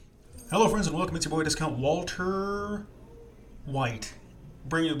Hello, friends, and welcome. It's your boy, Discount Walter White,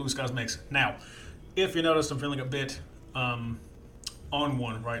 bringing you the Blue Skies Mix. Now, if you noticed, I'm feeling a bit on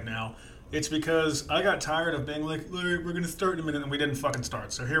one right now. It's because I got tired of being like, we're going to start in a minute, and we didn't fucking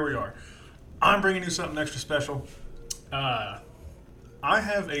start. So here we are. I'm bringing you something extra special. I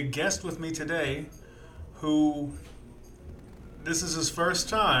have a guest with me today who, this is his first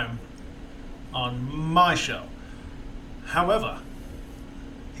time on my show. However,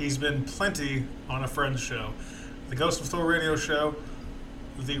 he's been plenty on a friend's show. The Ghost of Thor radio show,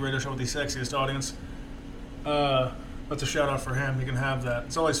 the radio show with the sexiest audience. That's a shout out for him. He can have that.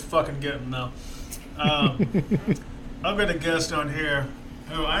 It's always fucking getting though. I've got a guest on here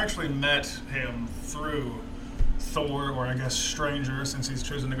who I actually met him through Thor, or I guess Stranger, since he's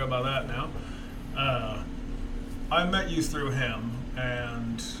choosing to go by that now. I met you through him,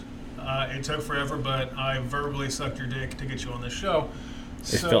 and it took forever, but I verbally sucked your dick to get you on this show.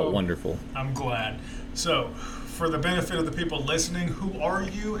 It felt wonderful. I'm glad. So, for the benefit of the people listening, who are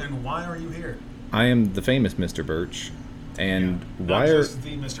you and why are you here? I am the famous Mr. Birch. And not just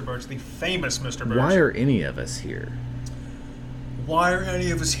the Mr. Birch, the famous Mr. Birch. Why are any of us here? Why are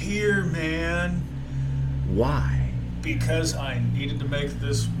any of us here, man? Why? Because I needed to make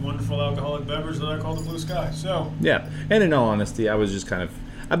this wonderful alcoholic beverage that I call the Blue Sky. So, yeah. And in all honesty, I was just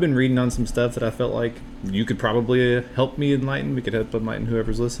I've been reading on some stuff that I felt like you could probably help me enlighten. We could help enlighten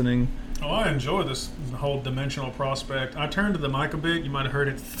whoever's listening. Oh, I enjoy this whole dimensional prospect. I turned to the mic a bit. You might have heard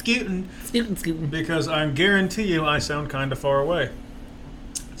it scooting. Because I guarantee you I sound kind of far away.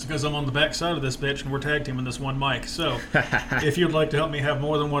 It's because I'm on the back side of this bitch and we're tag teaming this one mic. So, if you'd like to help me have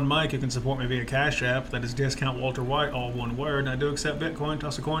more than one mic, you can support me via Cash App. That is Discount Walter White, all one word. And I do accept Bitcoin.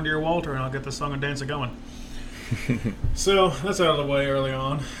 Toss a coin to your Walter and I'll get this song and dance going. So, that's out of the way early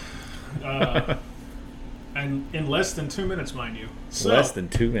on. And in less than 2 minutes, mind you. So, less than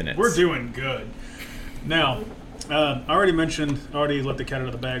 2 minutes. We're doing good. Now, I already let the cat out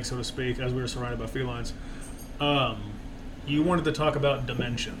of the bag, so to speak, as we were surrounded by felines. You wanted to talk about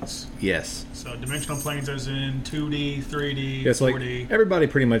dimensions. Yes. So dimensional planes as in 2D, 3D, yes, 4D. Like, everybody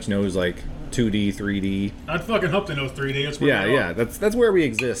pretty much knows, like, 2D, 3D. I'd fucking hope they know 3D. That's where yeah. That's where we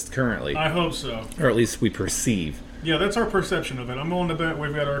exist currently. I hope so. Or at least we perceive. Yeah, that's our perception of it. I'm willing to bet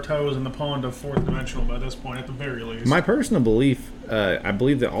we've got our toes in the pond of fourth dimensional by this point, at the very least. My personal belief, I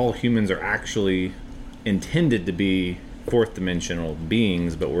believe that all humans are actually intended to be fourth dimensional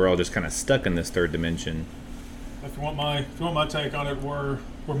beings, but we're all just kind of stuck in this third dimension. If you want my take on it, we're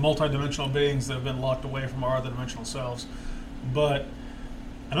multidimensional beings that have been locked away from our other dimensional selves.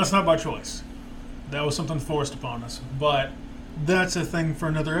 And that's not by choice. That was something forced upon us. But that's a thing for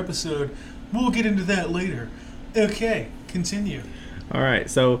another episode. We'll get into that later. Okay, continue. All right,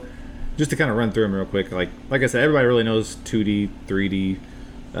 so just to kind of run through them real quick, like I said, everybody really knows 2D, 3D,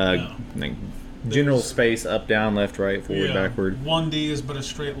 like general space, up, down, left, right, forward, backward. 1D is but a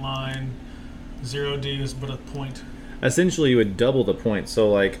straight line. 0D is but a point. Essentially, you would double the points.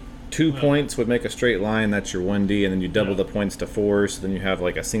 So, like, 2 points would make a straight line. That's your 1D, and then you double the points to 4. So then you have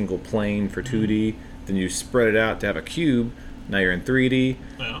like a single plane for 2D. Then you spread it out to have a cube. Now you're in 3D.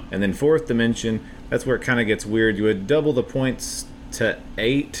 Yeah. And then fourth dimension. That's where it kind of gets weird. You would double the points to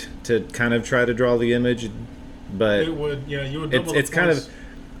 8 to kind of try to draw the image, but it would, you would double it's the kind points. of.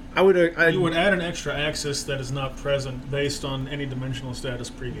 You would add an extra axis that is not present based on any dimensional status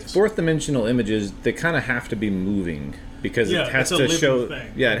previous. Fourth dimensional images, they kind of have to be moving because it has to show.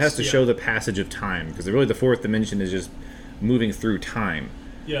 Thing. Yeah, it has to show the passage of time because really the fourth dimension is just moving through time.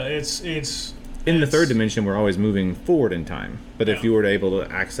 Yeah, it's in the third dimension we're always moving forward in time. But if you were able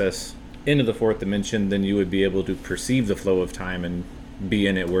to access into the fourth dimension, then you would be able to perceive the flow of time and be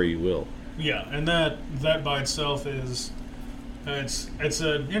in it where you will. Yeah, and that by itself is. It's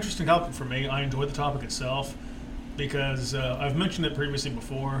an interesting topic for me. I enjoy the topic itself because I've mentioned it previously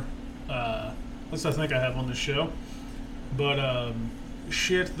before. I think I have on this show. But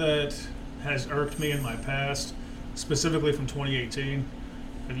shit that has irked me in my past, specifically from 2018.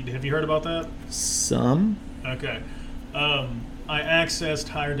 Have you heard about that? Some. Okay. I accessed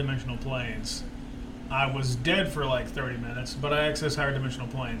higher dimensional planes. I was dead for like 30 minutes, but I accessed higher dimensional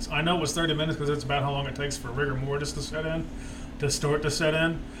planes. I know it was 30 minutes because it's about how long it takes for rigor mortis to set in.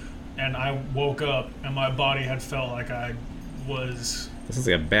 And I woke up and my body had felt like I was... This is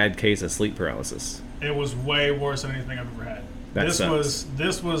like a bad case of sleep paralysis. It was way worse than anything I've ever had.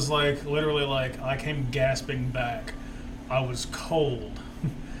 This was like literally like I came gasping back. I was cold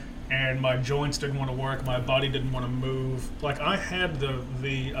and my joints didn't want to work. My body didn't want to move. Like I had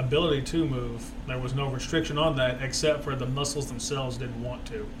the ability to move. There was no restriction on that except for the muscles themselves didn't want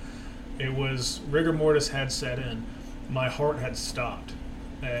to. It was rigor mortis had set in. My heart had stopped.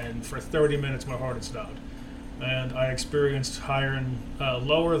 and for 30 minutes my heart had stopped. And I experienced higher and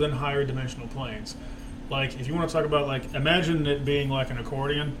lower than higher dimensional planes. Like, if you want to talk about, like, imagine it being like an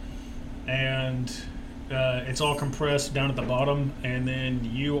accordion, and it's all compressed down at the bottom, and then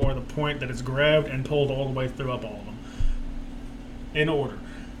you are the point that it's grabbed and pulled all the way through up all of them in order.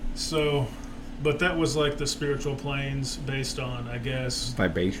 So, but that was like the spiritual planes based on, I guess,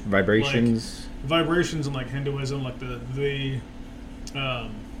 vibrations, like, vibrations in like Hinduism, like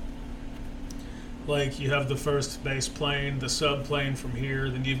like you have the first base plane, the subplane from here,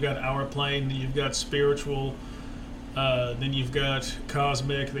 then you've got our plane, then you've got spiritual, then you've got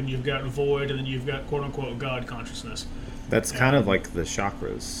cosmic, then you've got void, and then you've got quote unquote God consciousness. That's kind of like the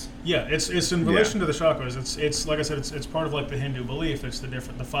chakras. Yeah, it's in relation to the chakras. It's like I said, it's part of like the Hindu belief. It's the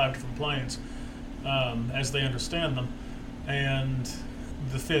 5 different planes as they understand them, and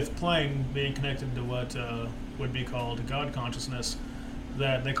the 5th plane being connected to what would be called God consciousness.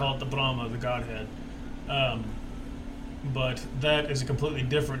 That they call it the Brahma, the Godhead. But that is a completely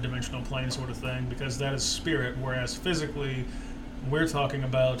different dimensional plane sort of thing, because that is spirit, whereas physically we're talking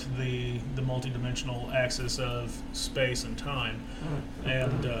about the multidimensional axis of space and time,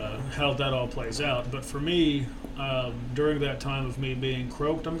 and how that all plays out. But for me, during that time of me being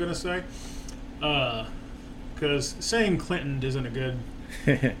croaked, I'm going to say, because saying Clinton isn't a good,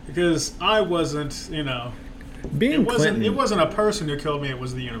 because I wasn't, you know, it wasn't a person who killed me, it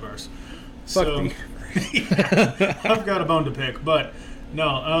was the universe. Fuck so I've got a bone to pick, but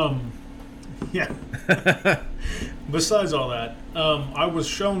no, yeah. Besides all that, I was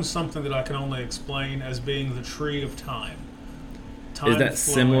shown something that I can only explain as being the tree of time. Is that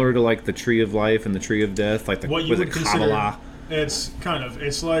similar to like the tree of life and the tree of death, like the what you would consider? It's kind of.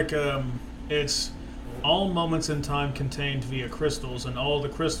 It's like it's all moments in time contained via crystals, and all the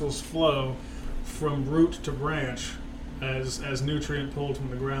crystals flow from root to branch as nutrient pulled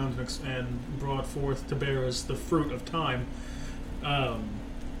from the ground and brought forth to bear as the fruit of time.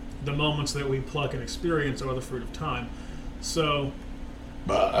 The moments that we pluck and experience are the fruit of time. So,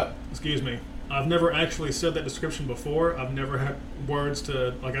 excuse me, I've never actually said that description before. I've never had words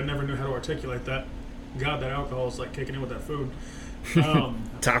to, like, I never knew how to articulate that. God, that alcohol is like kicking in with that food.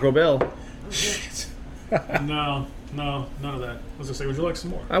 Taco Bell. Shit. No, none of that. I was going to say, would you like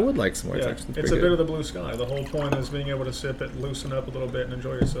some more? I would like some more. Yeah, it's a bit of the blue sky. The whole point is being able to sip it, loosen up a little bit, and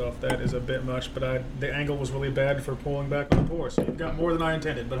enjoy yourself. That is a bit much, but the angle was really bad for pulling back on the pour, so you've got more than I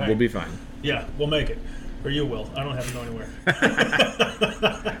intended. But hey, we'll be fine. Yeah, we'll make it. Or you will. I don't have to go anywhere.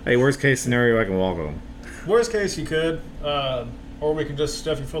 Hey, worst case scenario, I can walk home. Worst case, you could. Or we can just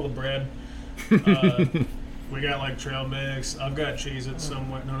stuff you full of bread. We got like trail mix. I've got Cheez-Its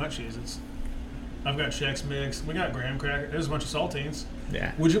somewhere. No, not Cheez-Its. I've got Chex Mix. We got graham cracker. There's a bunch of saltines.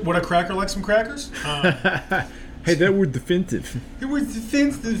 Yeah. Would a cracker like some crackers? Hey, that were defensive. It was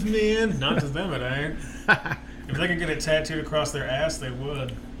defensive, man. Not to them, it ain't. If they could get it tattooed across their ass, they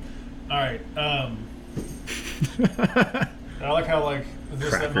would. All right. I like how like this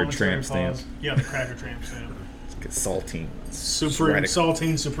Cracker that momentary tramp stamp. pause. Yeah, the cracker tramp stamp. Let's get saltine. Supreme,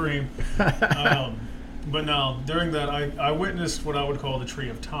 saltine supreme. But no, during that, I witnessed what I would call the tree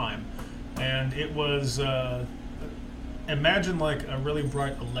of time. And it was, imagine like a really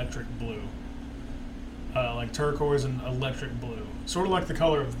bright electric blue. Like turquoise and electric blue. Sort of like the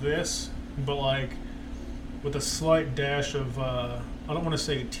color of this, but like with a slight dash of, I don't want to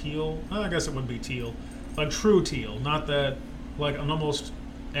say teal. I guess it would be teal. Like true teal, not that, like an almost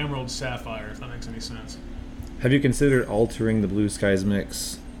emerald sapphire, if that makes any sense. Have you considered altering the Blue Skies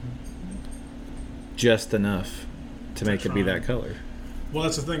mix just enough to make it be that color? Well,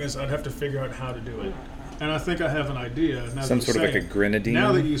 that's the thing is I'd have to figure out how to do it. And I think I have an idea. Some sort of like a grenadine?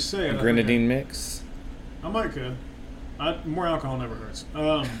 Now that you say it. A grenadine mix? I might could. More alcohol never hurts.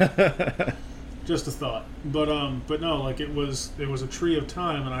 Just a thought. But no, like it was a tree of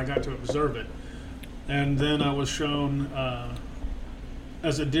time and I got to observe it. And then I was shown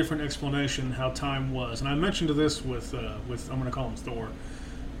as a different explanation how time was. And I mentioned this with I'm going to call him Thor.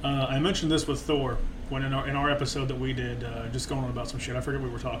 I mentioned this with Thor when in our episode that we did, just going on about some shit. I forget what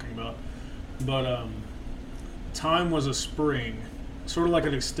we were talking about. But time was a spring, sort of like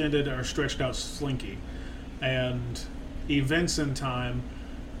an extended or stretched out slinky. And events in time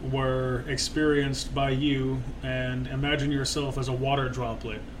were experienced by you, and imagine yourself as a water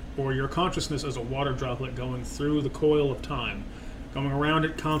droplet, or your consciousness as a water droplet going through the coil of time, going around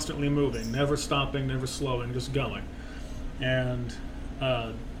it, constantly moving, never stopping, never slowing, just going. And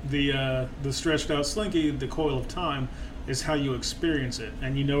the stretched out slinky, the coil of time, is how you experience it.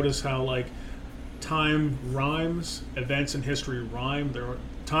 And you notice how like time rhymes, events in history rhyme.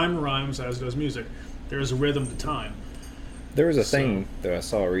 Time rhymes, as does music. There's a rhythm to time. There was a thing that I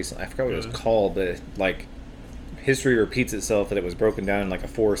saw recently. I forgot what it was called. That like history repeats itself. That it was broken down in like a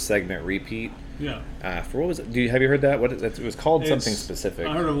 4-segment repeat. Yeah. For what was it? Have you heard that? It was called something specific.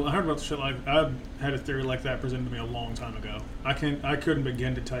 I heard about the shit like I had a theory like that presented to me a long time ago. I couldn't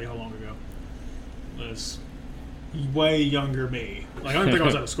begin to tell you how long ago. It's way younger me. Like I don't think I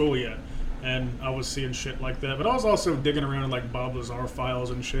was out of school yet, and I was seeing shit like that. But I was also digging around in like Bob Lazar files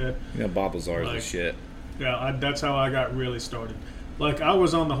and shit. Yeah, Bob Lazar's like, shit. Yeah, that's how I got really started. Like I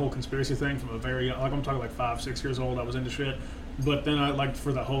was on the whole conspiracy thing from a very young, like I'm talking like 5-6 years old. I was into shit. But then I like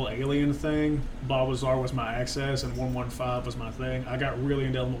for the whole alien thing, Bob Lazar was my access and 115 was my thing. I got really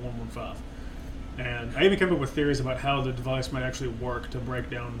into element 115. And I even came up with theories about how the device might actually work to break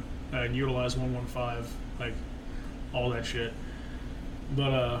down and utilize 115, like all that shit.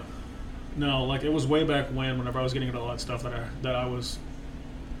 But no, like it was way back whenever I was getting into all that stuff that I was,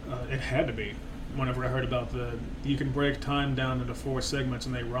 it had to be. Whenever I heard about you can break time down into 4 segments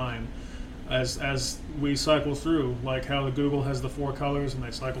and they rhyme. As we cycle through, like how the Google has the 4 colors and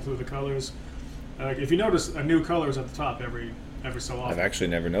they cycle through the colors. If you notice, a new color is at the top every so often. I've actually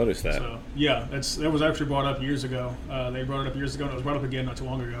never noticed that. So yeah, it was actually brought up years ago. They brought it up years ago, and it was brought up again not too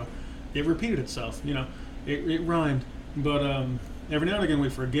long ago. It repeated itself, it rhymed, but every now and again we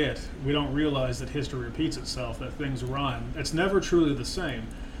forget. We don't realize that history repeats itself, that things rhyme. It's never truly the same.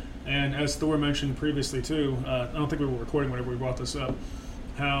 And as Thor mentioned previously too, I don't think we were recording whenever we brought this up,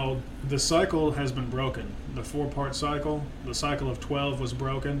 how the cycle has been broken. The 4-part cycle, the cycle of 12 was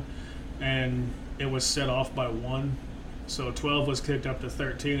broken, and it was set off by 1. So 12 was kicked up to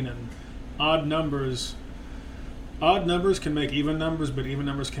 13, and odd numbers can make even numbers, but even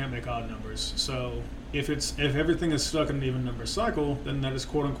numbers can't make odd numbers. So if everything is stuck in an even number cycle, then that is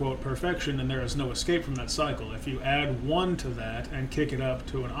quote unquote perfection, and there is no escape from that cycle. If you add 1 to that and kick it up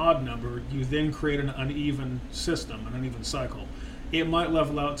to an odd number, you then create an uneven system, an uneven cycle. It might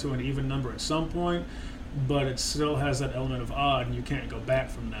level out to an even number at some point, but it still has that element of odd, and you can't go back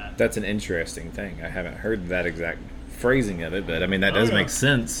from that. That's an interesting thing. I haven't heard that exact phrasing of it, but I mean, that does make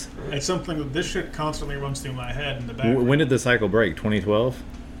sense. It's something that this shit constantly runs through my head in the background. When did the cycle break? 2012?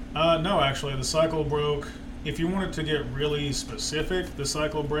 No, actually, the cycle broke. If you wanted to get really specific, the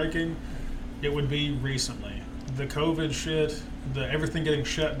cycle breaking, it would be recently. The COVID shit, everything getting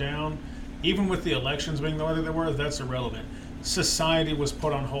shut down, even with the elections being the way that they were, that's irrelevant. Society was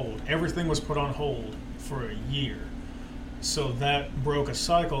put on hold. Everything was put on hold for a year. So that broke a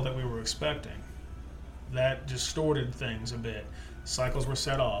cycle that we were expecting. That distorted things a bit. Cycles were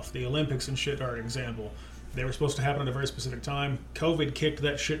set off. The Olympics and shit are an example. They were supposed to happen at a very specific time. COVID kicked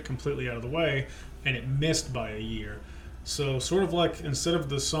that shit completely out of the way, and it missed by a year. So sort of like, instead of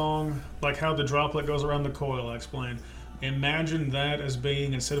the song, like how the droplet goes around the coil, I explained, imagine that as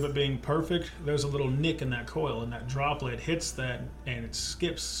being, instead of it being perfect, there's a little nick in that coil, and that droplet hits that, and it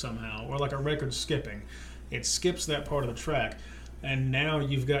skips somehow, or like a record skipping. It skips that part of the track, and now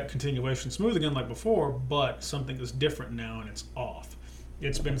you've got continuation smooth again like before, but something is different now, and it's off.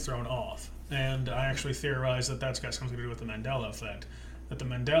 It's been thrown off. And I actually theorize that that's got something to do with the Mandela effect. That the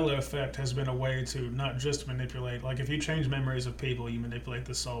Mandela effect has been a way to not just manipulate, like if you change memories of people, you manipulate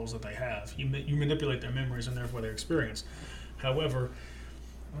the souls that they have. You manipulate their memories and therefore their experience. However,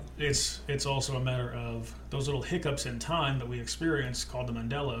 it's also a matter of those little hiccups in time that we experience called the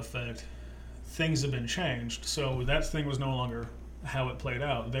Mandela effect. Things have been changed. So that thing was no longer how it played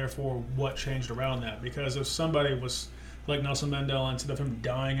out. Therefore, what changed around that? Because if somebody was like Nelson Mandela, instead of him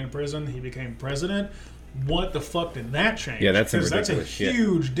dying in prison, he became president. What the fuck did that change? Yeah, that's ridiculous. That's a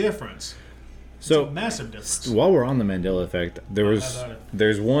huge difference. So, it's a massive difference. While we're on the Mandela effect,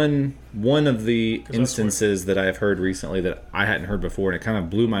 there's one of the instances that I've heard recently that I hadn't heard before, and it kind of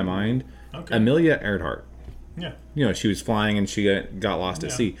blew my mind. Okay. Amelia Earhart. Yeah. She was flying and she got lost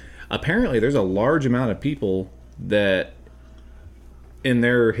at sea. Apparently, there's a large amount of people that, in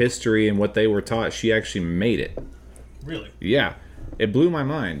their history and what they were taught, she actually made it. Really? Yeah. It blew my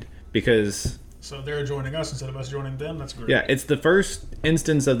mind because... So they're joining us instead of us joining them? That's great. Yeah, it's the first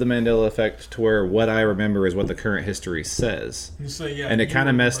instance of the Mandela effect to where what I remember is what the current history says. You say, yeah, and it kind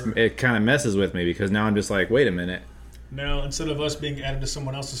of messes with me because now I'm just like, wait a minute. Now, instead of us being added to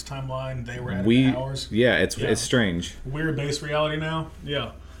someone else's timeline, they were added to ours? Yeah, it's strange. We're base reality now?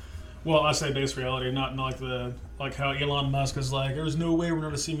 Yeah. Well, I say base reality, not like how Elon Musk is like, there's no way we're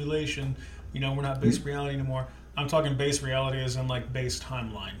not a simulation. We're not base reality anymore. I'm talking base reality as in like base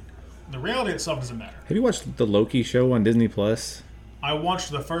timeline. The reality itself doesn't matter. Have you watched the Loki show on Disney Plus? I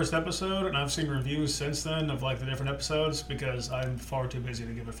watched the first episode, and I've seen reviews since then of like the different episodes because I'm far too busy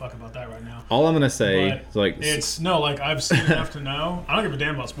to give a fuck about that right now. All I'm gonna say is I've seen enough to know. I don't give a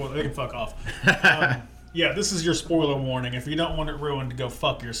damn about spoilers. They can fuck off. Yeah, this is your spoiler warning. If you don't want it ruined, go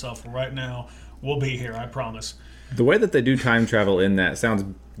fuck yourself right now. We'll be here, I promise. The way that they do time travel in that sounds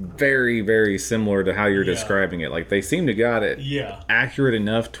very, very similar to how you're describing it. Like, they seem to got it accurate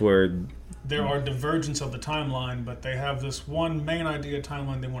enough to where... There are divergence of the timeline, but they have this one main idea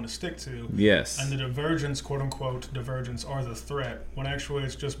timeline they want to stick to. Yes. And the divergence, quote-unquote, divergence, are the threat, when actually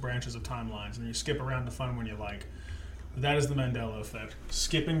it's just branches of timelines, and you skip around to find one you like. That is the Mandela effect.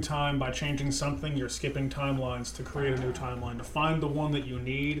 Skipping time by changing something, you're skipping timelines to create a new timeline, to find the one that you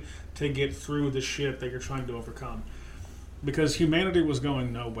need to get through the shit that you're trying to overcome. Because humanity was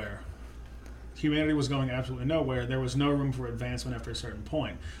going nowhere. Humanity was going absolutely nowhere. There was no room for advancement after a certain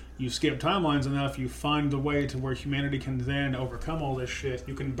point. You skip timelines enough, you find the way to where humanity can then overcome all this shit.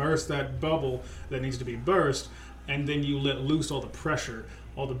 You can burst that bubble that needs to be burst, and then you let loose all the pressure,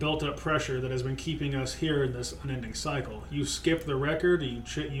 all the built-up pressure that has been keeping us here in this unending cycle. You skip the record, you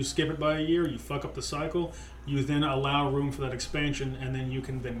skip it by a year, you fuck up the cycle, you then allow room for that expansion, and then you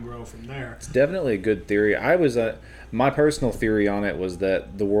can then grow from there. It's definitely a good theory. My personal theory on it was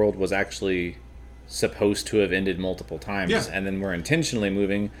that the world was actually supposed to have ended multiple times, and then we're intentionally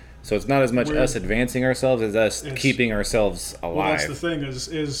moving. So it's not as much us advancing ourselves as us keeping ourselves alive. Well, that's the thing is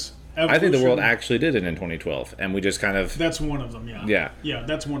evolution. I think the world actually did it in 2012, and we just kind of... That's one of them, yeah. Yeah,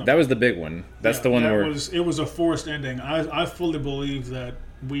 that's one of them. That was the big one. That's the one where... It was a forced ending. I fully believe that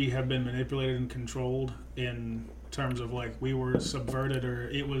we have been manipulated and controlled in terms of, like, we were subverted, or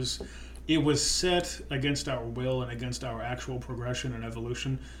it was set against our will and against our actual progression and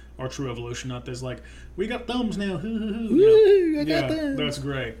evolution, or true evolution. Not this, like, we got thumbs now. Woo, I got thumbs. That's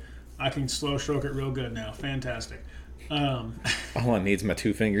great. I can slow stroke it real good now. Fantastic. All I need is my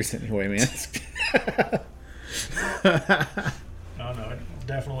 2 fingers anyway, man. Oh, no, it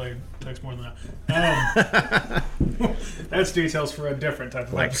definitely takes more than that. That's details for a different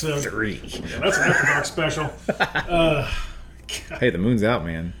type of episode. 3. Yeah, that's an After Dark special. Hey, the moon's out,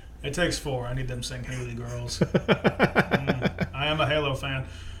 man. It takes 4. I need them sing Haley Girls. I am a Halo fan.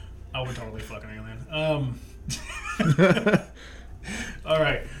 I would totally fucking alien. All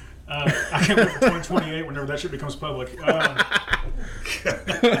right. I can't wait for 2028 whenever that shit becomes public.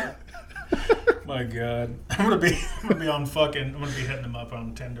 My God, I'm gonna be hitting them up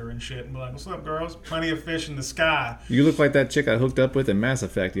on Tinder and shit, and be like, "What's up, girls? Plenty of fish in the sky." You look like that chick I hooked up with in Mass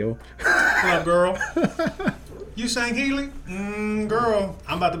Effect, yo. What up, girl? You sang Healy? Girl,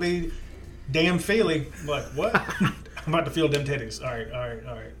 I'm about to be damn feely. Like, what? I'm about to feel them titties. All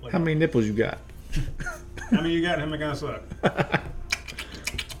right. Like, how many nipples you got? How many you got? How many gonna suck?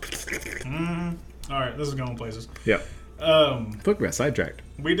 All right, this is going places. Yep. Look, got sidetracked.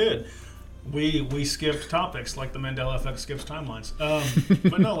 We did. We skipped topics like the Mandela effect skips timelines.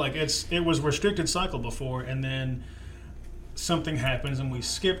 But no, like it was restricted cycle before, and then something happens and we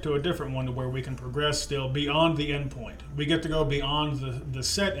skip to a different one to where we can progress still beyond the end point. We get to go beyond the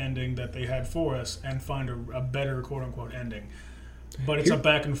set ending that they had for us and find a better quote unquote ending. But it's a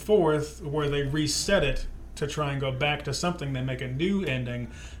back and forth where they reset it to try and go back to something. They make a new ending,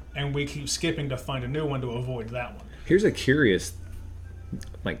 and we keep skipping to find a new one to avoid that one. Here's a curious,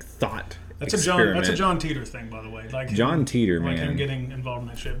 thought. That's a John Teeter thing, by the way. Like John Teeter, man. Like him getting involved in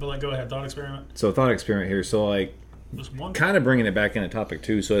that shit. But go ahead, thought experiment. So thought experiment here. So kind of bringing it back into topic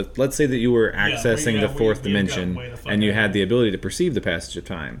too. So let's say that you were accessing the fourth dimension, and you had the ability to perceive the passage of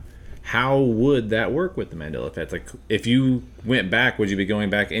time. How would that work with the Mandela effect? Like, if you went back, would you be going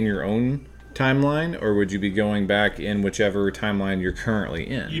back in your own timeline, or would you be going back in whichever timeline you're currently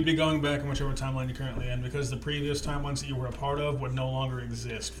in? You'd be going back in whichever timeline you're currently in, because the previous timelines that you were a part of would no longer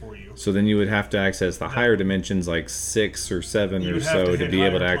exist for you. So then you would have to access the higher dimensions, like 6 or 7 or so, to be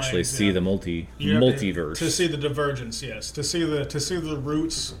able to actually see the multiverse. To see the divergence, yes. To see the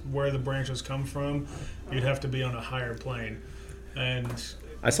roots where the branches come from, you'd have to be on a higher plane. And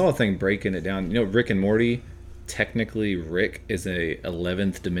I saw a thing breaking it down. You know, Rick and Morty. Technically, Rick is a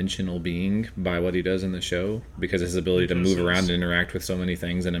 11th dimensional being by what he does in the show, because his ability to move around and interact with so many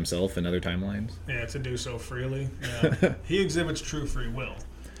things in himself and other timelines. Yeah, to do so freely. Yeah. He exhibits true free will.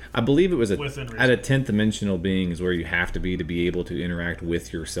 I believe it was at a 10th dimensional being is where you have to be able to interact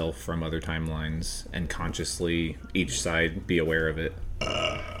with yourself from other timelines and consciously each side be aware of it.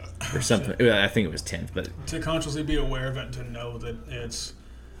 Or something. I think it was 10th, but to consciously be aware of it and to know that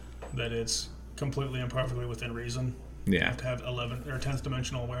it's completely and perfectly within reason. Yeah. You have to have 11th or 10th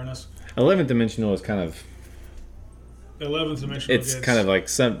dimensional awareness. 11th dimensional is kind of 11th dimensional. It's kind of like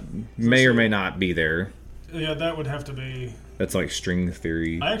some may or may not be there. Yeah, that would have to be. That's like string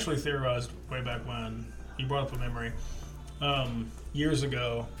theory. I actually theorized way back when you brought up a memory years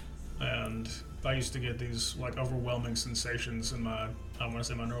ago, and I used to get these like overwhelming sensations in my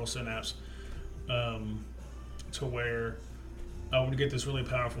neural synapse. to where I would get this really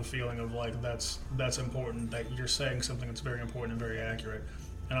powerful feeling of like that's important, that you're saying something that's very important and very accurate.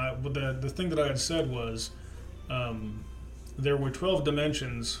 And the thing that I had said was there were 12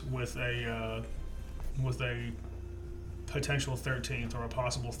 dimensions with a potential 13th or a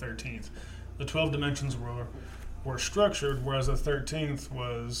possible 13th. The 12 dimensions were structured, whereas the 13th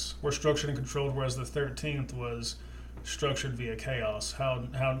were structured and controlled, whereas the 13th was structured via chaos.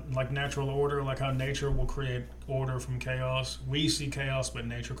 How like natural order, like how nature will create order from chaos. We see chaos, but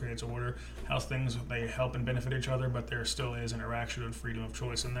nature creates order. How things, they help and benefit each other, but there still is interaction and freedom of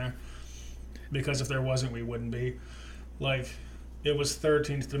choice in there. Because if there wasn't, we wouldn't be. Like, it was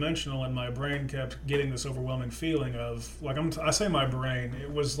 13th dimensional, and my brain kept getting this overwhelming feeling of, like, I say my brain,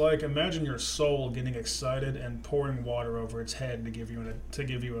 it was like, imagine your soul getting excited and pouring water over its head to give you a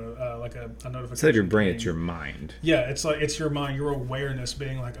notification. Instead of your brain, it's your mind. Yeah, it's like, it's your mind, your awareness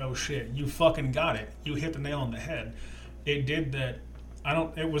being like, oh shit, you fucking got it. You hit the nail on the head. It did that.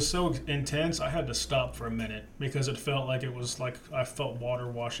 It was so intense, I had to stop for a minute because it felt like it was like I felt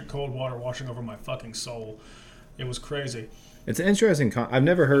cold water washing over my fucking soul. It was crazy. It's an interesting. I've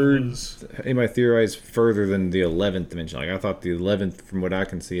never heard anybody theorize further than the 11th dimension. Like, I thought the 11th, from what I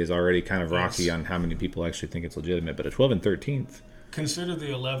can see, is already kind of rocky on how many people actually think it's legitimate. But a 12th and 13th. Consider the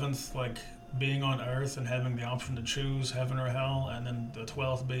 11th like being on Earth and having the option to choose heaven or hell, and then the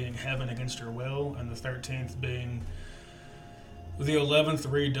 12th being heaven against your will, and the 13th being the 11th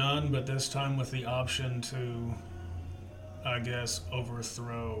redone, but this time with the option to, I guess,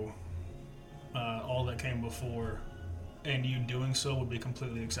 overthrow all that came before. And you doing so would be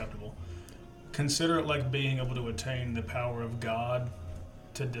completely acceptable. Consider it like being able to attain the power of God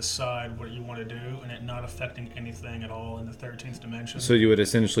to decide what you want to do, and it not affecting anything at all in the 13th dimension. So you would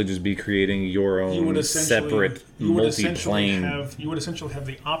essentially just be creating your own separate multi-plane. You would essentially have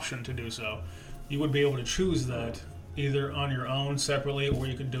the option to do so. You would be able to choose that either on your own separately, or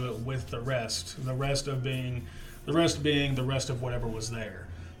you could do it with the rest. The rest being the rest of whatever was there.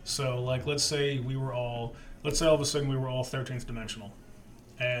 So, like, let's say all of a sudden we were all 13th dimensional.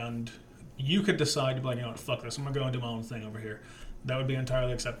 And you could decide to be like, you know what, fuck this, I'm going to go and do my own thing over here. That would be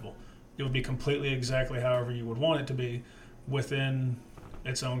entirely acceptable. It would be completely exactly however you would want it to be within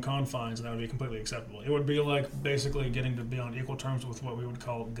its own confines, and that would be completely acceptable. It would be like basically getting to be on equal terms with what we would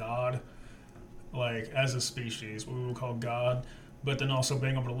call God, like as a species, what we would call God, but then also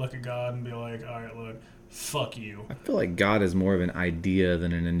being able to look at God and be like, all right, look, fuck you. I feel like God is more of an idea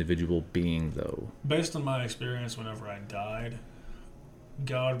than an individual being, though. Based on my experience whenever I died,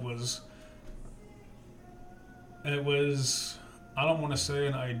 God was... It was... I don't want to say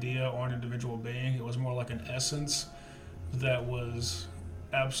an idea or an individual being. It was more like an essence that was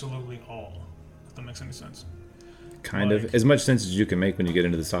absolutely all. If that makes any sense. Kind of. As much sense as you can make when you get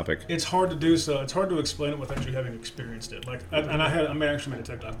into this topic. It's hard to do so. It's hard to explain it without you having experienced it. Like, I actually made a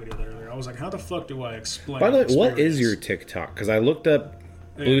TikTok video there earlier. I was like, how the fuck do I explain? By the way, what is your TikTok? Because I looked up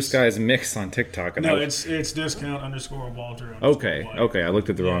Blue Sky's Mix on TikTok. And it's discount_Walter. Okay. I looked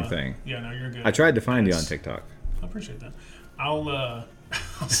at the wrong thing. Yeah, no, you're good. I tried to find you on TikTok. I appreciate that. I'll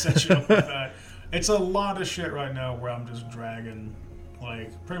set you up with that. It's a lot of shit right now where I'm just dragging,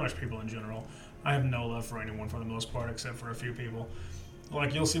 like, pretty much people in general. I have no love for anyone for the most part, except for a few people.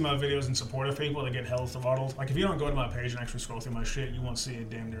 Like, you'll see my videos in support of people that get hella throttled. Like, if you don't go to my page and actually scroll through my shit, you won't see a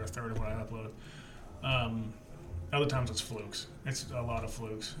damn near a third of what I upload. Other times it's flukes. It's a lot of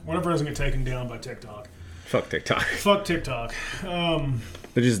flukes. Whenever it doesn't get taken down by TikTok. Fuck TikTok. Fuck TikTok.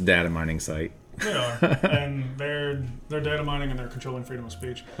 They're just a data mining site. They are, and they're data mining and they're controlling freedom of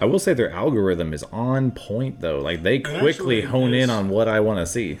speech. I will say their algorithm is on point, though. Like, they quickly hone in on what I want to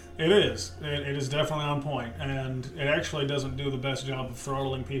see. It is. It is definitely on point, and it actually doesn't do the best job of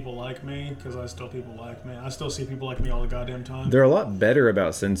throttling people like me, because I still see people like me all the goddamn time. They're a lot better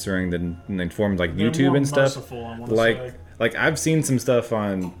about censoring than forums like YouTube and stuff. Merciful, I want to say. Like, I've seen some stuff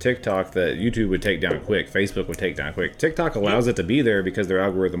on TikTok that YouTube would take down quick, Facebook would take down quick. TikTok allows it to be there because their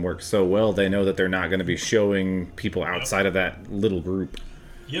algorithm works so well, they know that they're not going to be showing people outside of that little group.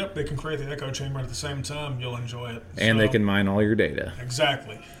 Yep, they can create the echo chamber at the same time. You'll enjoy it. And they can mine all your data.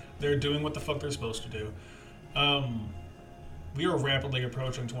 Exactly. They're doing what the fuck they're supposed to do. We are rapidly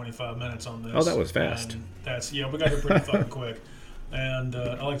approaching 25 minutes on this. Oh, that was fast. We got here pretty fucking quick. And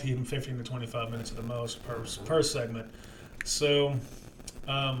I like to keep them 15 to 25 minutes at the most per segment. So,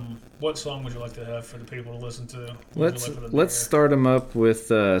 what song would you like to have for the people to listen to? Let's start them up with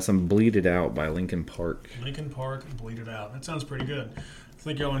some "Bleed It Out" by Linkin Park. Linkin Park, "Bleed It Out." That sounds pretty good. I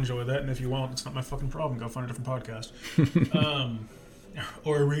think y'all enjoy that, and if you won't, it's not my fucking problem. Go find a different podcast.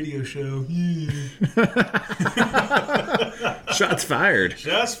 Or a radio show. Shots fired.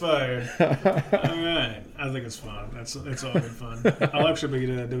 Shots fired. All right. I think it's fun. It's all good fun. I'll actually be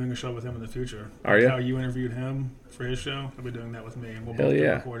doing a show with him in the future. Are you? How you interviewed him for his show. I'll be doing that with me, and we'll Hell both be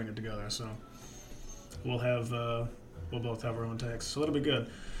yeah. recording it together. So we'll both have our own takes. So it'll be good.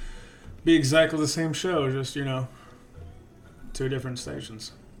 Be exactly the same show, just two different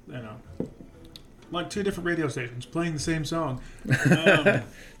stations. Like two different radio stations playing the same song.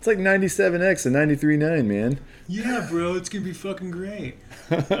 It's like 97X and 93.9, man. Yeah, bro, it's gonna be fucking great.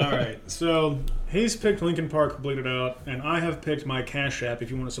 All right, so he's picked Linkin Park, Bleed It Out, and I have picked my Cash App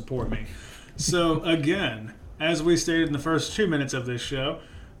if you want to support me. So again, as we stated in the first 2 minutes of this show,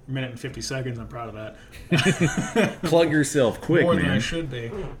 a minute and 50 seconds, I'm proud of that. Plug yourself quick, More man. than I should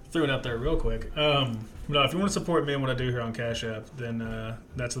be. Threw it out there real quick. No, if you want to support me and what I do here on Cash App, then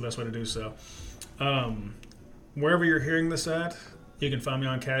that's the best way to do so. Wherever you're hearing this at, you can find me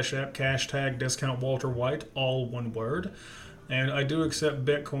on Cash App, hashtag discount Walter White, all one word. And I do accept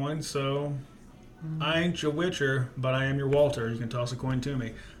Bitcoin, so I ain't your Witcher, but I am your Walter. You can toss a coin to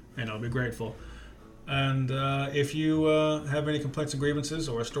me, and I'll be grateful. And if you have any complaints and grievances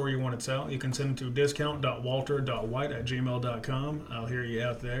or a story you want to tell, you can send them to discount.walter.white@gmail.com. I'll hear you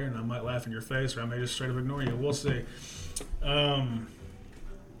out there, and I might laugh in your face, or I may just straight up ignore you. We'll see.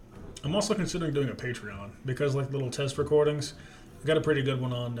 I'm also considering doing a Patreon because, like little test recordings, I got a pretty good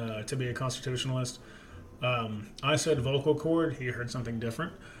one on To Be a Constitutionalist. I said vocal cord. He heard something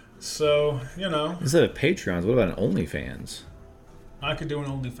different. So, Instead of Patreons, what about an OnlyFans? I could do an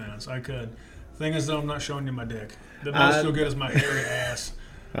OnlyFans. I could. Thing is, though, I'm not showing you my dick. The most still good is my hairy ass.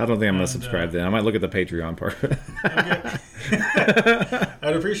 I don't think I'm going to subscribe then. I might look at the Patreon part. Okay.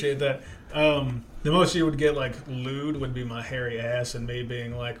 I'd appreciate that. The most you would get, like, lewd would be my hairy ass and me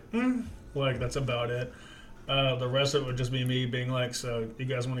being like, that's about it. The rest of it would just be me being like, so you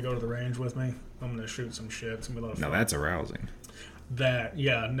guys want to go to the range with me? I'm going to shoot some shit. It's going to be a lot of fun. Now that's arousing.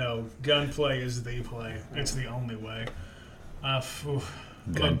 Gunplay is the play. It's the only way.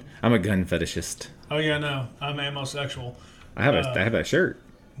 I'm a gun fetishist. Oh, yeah, no. I'm amosexual. I have a shirt.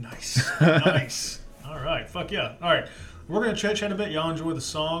 Nice. Nice. All right. Fuck yeah. All right. We're going to chat a bit. Y'all enjoy the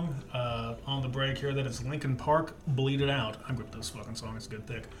song on the break here. That is Linkin Park, Bleed It Out. I'm gripped this fucking song. It's a good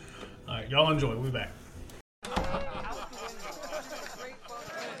pick. All right. Y'all enjoy. We'll be back.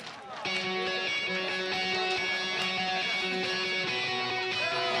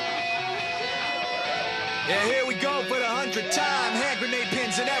 Yeah, here we go for the 100th time. Hand grenade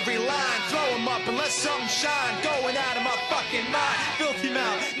pins in every line. Throw them up and let something shine. Going out of my fucking mind. Filthy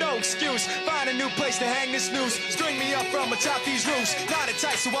mouth, no excuse. Find a new place to hang this noose. String me up from atop these roofs. Knot it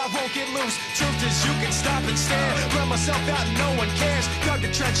tight so I won't get loose. Truth is you can stop and stare. Run myself out and no one cares. Dug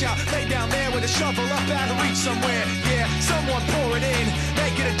the trench out, lay down there with a shovel up out of reach somewhere. Yeah, someone pour it in.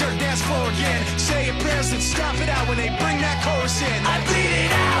 Make it a dirt dance floor again. Say your prayers and stop it out when they bring that chorus in. I bleed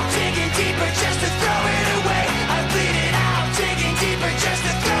it out, digging deeper just to throw it away. I bleed it out, digging deeper just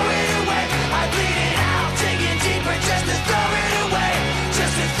to throw it away. I bleed it out, digging deeper just to throw it away.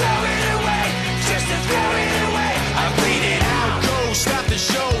 Just to throw it away, just to throw it away. I bleed it out. Go, stop the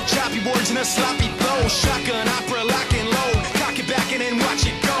show. Choppy words and a sloppy flow. Shotgun opera, lock and load. Cock it back and then watch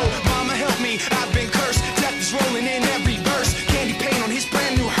it go. Mama help me, I've been cursed. Death is rolling in every verse. Candy paint on his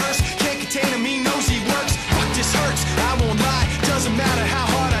brand new hearse. Can't contain him, he knows he works. Fuck, this hurts, I won't lie. Doesn't matter how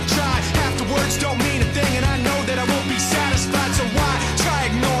hard I try. Half the words don't mean a thing, and I know that I won't be satisfied. So why try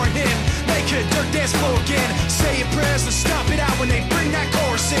ignoring him? Make it a dirt dance floor again. Say your prayers and stop it out when they bring that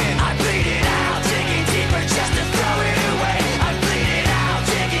chorus in. I bleed it out, digging deeper just to throw it away. I bleed it out,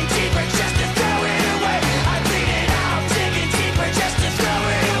 digging deeper just to throw it away. I bleed it out, digging deeper just to throw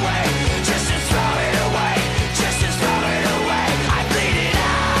it away. Just to throw it away, just to throw it away. I bleed it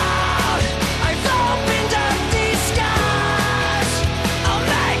out. I've opened up these scars. I'll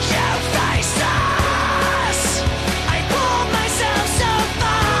make you face us. I pulled myself so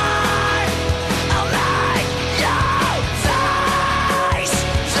far. I'll make you face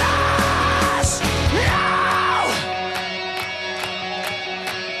us. No!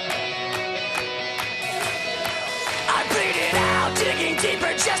 I bleed it out, digging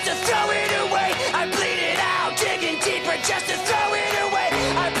deeper just to throw it away. I bleed it out, digging deeper just to throw it away.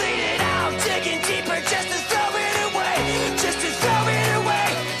 I bleed it out, digging deeper just to throw it away. Just to throw it away,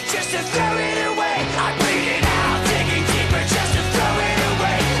 just to throw it away. I bleed it out, digging deeper just to throw it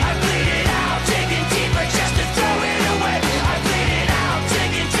away. I bleed it out, digging deeper just to throw it away. I bleed it out,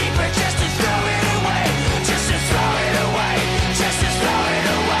 digging deeper just to throw it away. Just to throw it away, just to throw it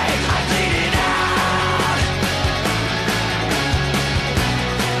away. I bleed it out.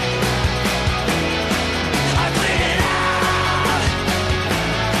 I bleed it out.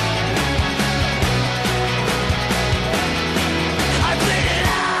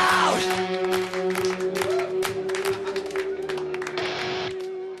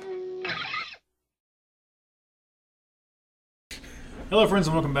 Hello, friends,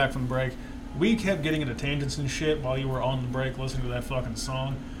 and welcome back from the break. We kept getting into tangents and shit while you were on the break listening to that fucking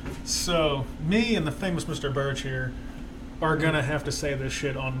song. So, me and the famous Mr. Birch here are gonna have to say this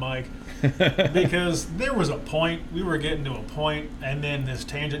shit on mic. Because there was a point, we were getting to a point, and then this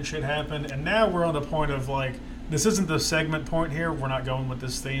tangent shit happened, and now we're on the point of, like, this isn't the segment point here, we're not going with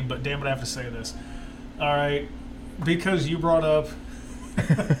this theme, but damn it, I have to say this. Alright, because you brought up...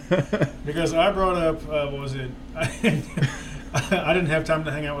 because I brought up, what was it? I didn't have time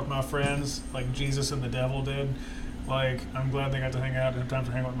to hang out with my friends like Jesus and the devil did. Like, I'm glad they got to hang out and have time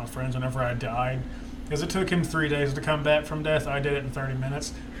to hang out with my friends whenever I died. Because it took him 3 days to come back from death. I did it in 30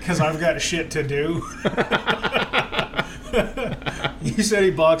 minutes. Because I've got shit to do. You said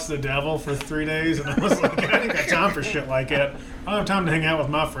he boxed the devil for 3 days, and I was like, I ain't got time for shit like that. I don't have time to hang out with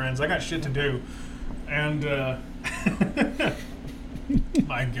my friends. I got shit to do. And,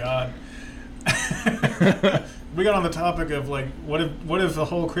 my God. We got on the topic of, like, what if the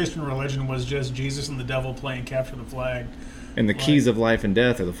whole Christian religion was just Jesus and the devil playing capture the flag? And the keys of life and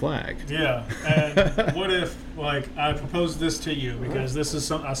death are the flag. Yeah. And what if, like, I proposed this to you, because this is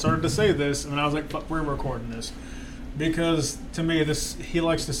I started to say this, and I was like, fuck, we're recording this. Because, to me, he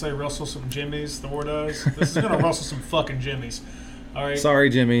likes to say wrestle some jimmies, Thor does. This is going to wrestle some fucking jimmies. All right? Sorry,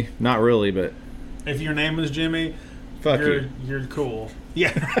 Jimmy. Not really, but... If your name is Jimmy, fuck you. You're cool.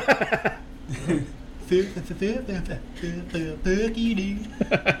 Yeah. Fuck you, dude.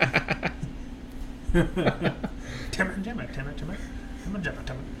 Timmy.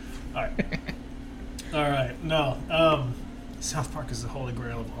 All right. No. South Park is the holy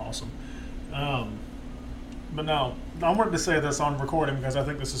grail of awesome. But no, I wanted to say this on recording because I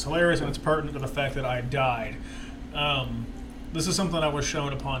think this is hilarious and it's pertinent to the fact that I died. This is something I was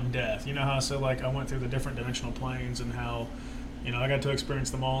shown upon death. You know how I said, like, I went through the different dimensional planes and how, you know, I got to experience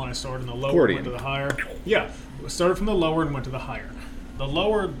them all, and I started in the lower and went to the higher. Yeah, started from the lower and went to the higher. The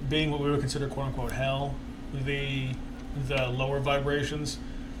lower being what we would consider quote-unquote hell, the lower vibrations.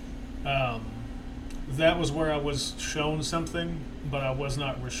 That was where I was shown something, but I was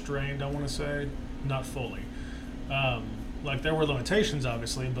not restrained, I want to say. Not fully. Like, there were limitations,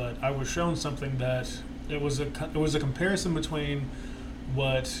 obviously, but I was shown something that it was a comparison between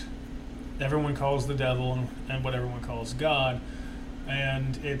what everyone calls the devil and what everyone calls God,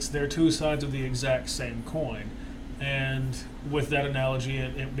 and they're two sides of the exact same coin. And with that analogy,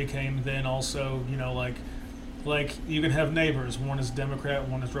 it became then also, you know, like you can have neighbors. One is Democrat,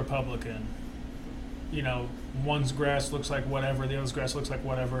 one is Republican. You know, one's grass looks like whatever, the other's grass looks like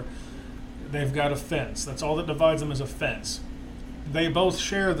whatever. They've got a fence. That's all that divides them is a fence. They both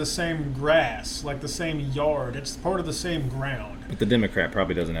share the same grass, like the same yard. It's part of the same ground. But the Democrat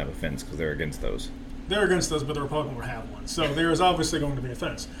probably doesn't have a fence because they're against those. They're against those, but the Republican would have one. So there is obviously going to be a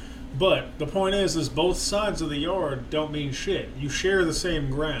fence. But the point is both sides of the yard don't mean shit. You share the same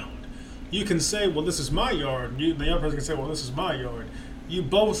ground. You can say, well, this is my yard. The other person can say, well, this is my yard. You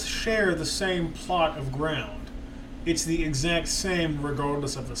both share the same plot of ground. It's the exact same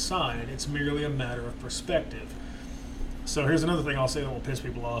regardless of the side. It's merely a matter of perspective. So here's another thing I'll say that will piss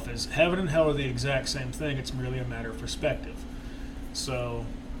people off is heaven and hell are the exact same thing. It's merely a matter of perspective. So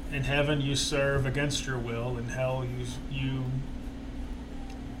in heaven you serve against your will. In hell you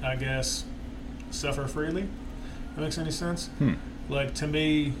I guess, suffer freely. That makes any sense? Like, to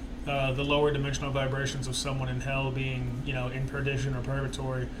me, the lower dimensional vibrations of someone in hell being, you know, in perdition or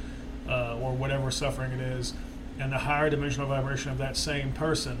purgatory or whatever suffering it is, and the higher dimensional vibration of that same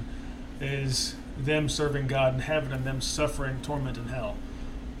person is them serving God in heaven and them suffering torment in hell.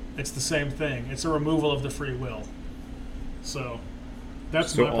 It's the same thing. It's a removal of the free will. So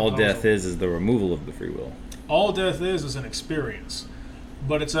that's my all proposal. death is the removal of the free will. All death is an experience.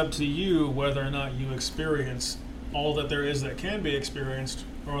 But it's up to you whether or not you experience all that there is that can be experienced,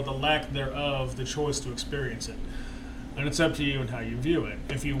 or the lack thereof, the choice to experience it. And it's up to you and how you view it.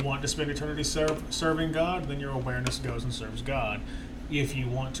 If you want to spend eternity serving God, then your awareness goes and serves God. If you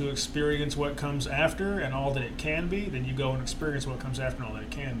want to experience what comes after and all that it can be, then you go and experience what comes after and all that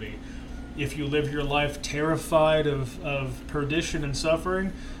it can be. If you live your life terrified of perdition and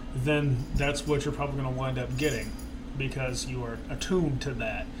suffering, then that's what you're probably going to wind up getting, because you are attuned to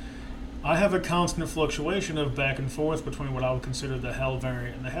that. I have a constant fluctuation of back and forth between what I would consider the hell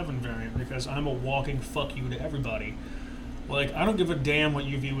variant and the heaven variant, because I'm a walking fuck you to everybody. Like, I don't give a damn what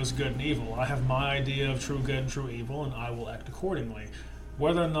you view as good and evil. I have my idea of true good and true evil, and I will act accordingly.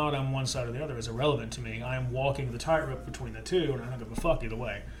 Whether or not I'm one side or the other is irrelevant to me. I am walking the tightrope between the two, and I don't give a fuck either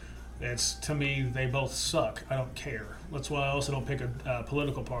way. It's, to me, they both suck. I don't care. That's why I also don't pick a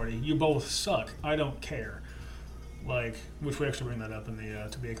political party. You both suck. I don't care. Like, which we actually bring that up in the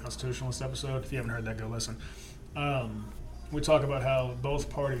To Be a Constitutionalist episode. If you haven't heard that, go listen. we talk about how both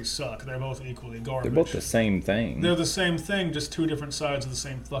parties suck. They're both equally garbage. They're both the same thing. They're the same thing, just two different sides of the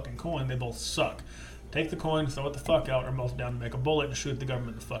same fucking coin. They both suck. Take the coin, throw it the fuck out, or melt it down and make a bullet and shoot the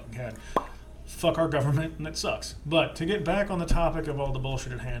government in the fucking head. Fuck our government, and it sucks. But to get back on the topic of all the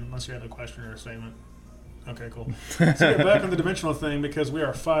bullshit at hand, unless you have a question or a statement. Okay, cool. Let's get back on the dimensional thing, because we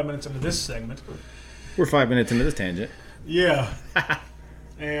are 5 minutes into this segment. We're 5 minutes into this tangent. Yeah.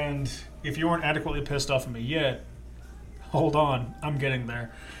 And if you weren't adequately pissed off at me yet, hold on, I'm getting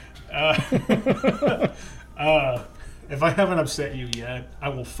there. If I haven't upset you yet, I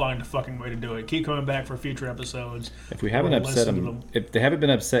will find a fucking way to do it. Keep coming back for future episodes. If we haven't upset them, if they haven't been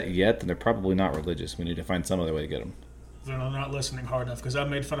upset yet, then they're probably not religious. We need to find some other way to get them. They're not listening hard enough, because I've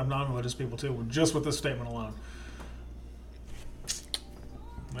made fun of non-religious people too, just with this statement alone.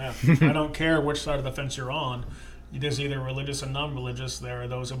 Yeah, I don't care which side of the fence you're on. There's either religious and non-religious. There are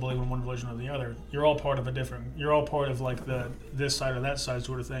those who believe in one religion or the other. You're all part of a different. You're all part of like this side or that side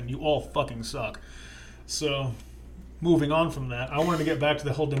sort of thing. You all fucking suck. So, moving on from that, I wanted to get back to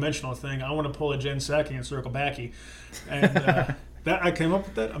the whole dimensional thing. I want to pull a Jen Psaki and circle backy, and that I came up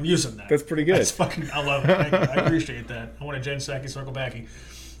with that. I'm using that. That's pretty good. That's fucking. I love it. Thank you. I appreciate that. I want a Jen Psaki circle backy,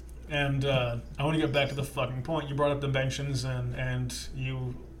 and I want to get back to the fucking point. You brought up dimensions, and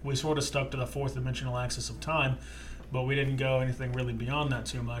we sort of stuck to the fourth dimensional axis of time, but we didn't go anything really beyond that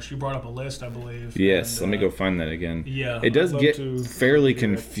too much. You brought up a list, I believe. Yes, let me go find that again. Yeah. It does get fairly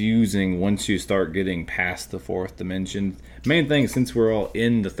confusing once you start getting past the fourth dimension. Main thing, since we're all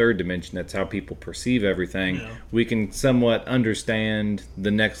in the third dimension, that's how people perceive everything. Yeah. We can somewhat understand the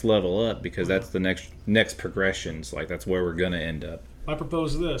next level up, because that's the next progressions. Like, that's where we're going to end up. I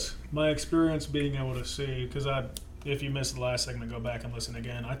propose this. My experience being able to see, because if you missed the last segment, go back and listen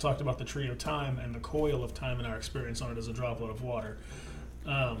again. I talked about the tree of time and the coil of time and our experience on it as a droplet of water,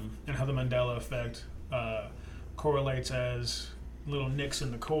 and how the Mandela effect correlates as little nicks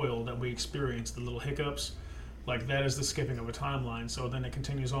in the coil that we experience, the little hiccups. Like, that is the skipping of a timeline. So then it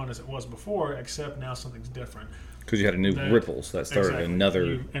continues on as it was before, except now something's different. Because you had a new ripples that started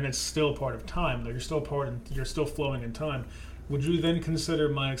another... and it's still part of time. You're still flowing in time. Would you then consider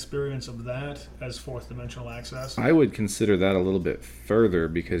my experience of that as fourth dimensional access? I would consider that a little bit further,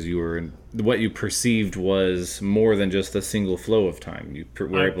 because what you perceived was more than just a single flow of time. You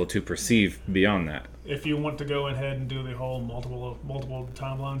were able to perceive beyond that. If you want to go ahead and do the whole multiple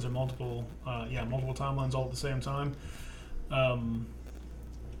timelines, or multiple timelines all at the same time,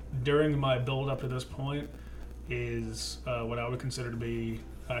 during my build up to this point is what I would consider to be,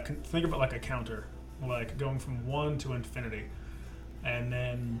 think of it like a counter, like going from 1 to infinity. And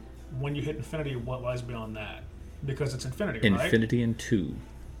then when you hit infinity, what lies beyond that? Because it's infinity, right? Infinity and 2.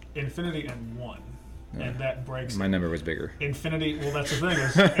 Infinity and 1. And that breaks My number was bigger. Infinity, well, that's the thing,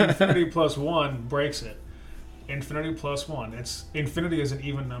 is infinity plus 1 breaks it. Infinity plus 1. Infinity is an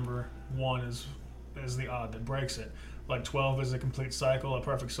even number. 1 is the odd that breaks it. Like 12 is a complete cycle, a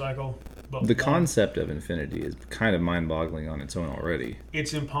perfect cycle. But the concept of infinity is kind of mind-boggling on its own already.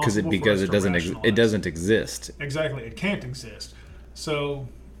 It's impossible because it doesn't exist. Exactly, it can't exist. So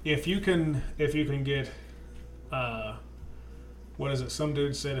if you can get, what is it? Some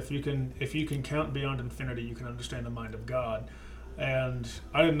dude said if you can count beyond infinity, you can understand the mind of God. And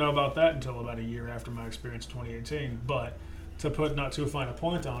I didn't know about that until about a year after my experience in 2018. But to put not too fine a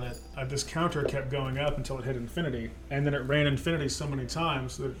point on it, this counter kept going up until it hit infinity, and then it ran infinity so many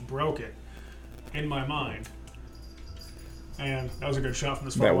times that it broke it in my mind. And that was a good shot from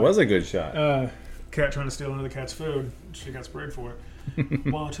this far away. That was a good shot. Cat trying to steal another cat's food. She got sprayed for it.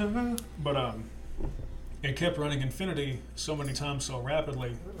 Water. But it kept running infinity so many times so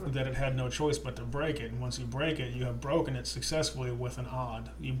rapidly that it had no choice but to break it. And once you break it, you have broken it successfully with an odd.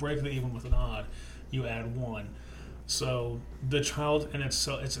 You break the even with an odd. You add 1. So the child, and it's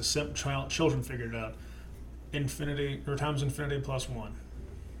a simple child. Children figured it out. Infinity, or times infinity plus 1.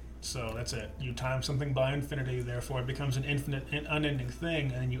 So that's it. You time something by infinity, therefore it becomes an infinite, unending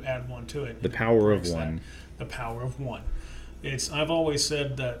thing, and then you add 1 to it. The power of 1. The power of 1. I've always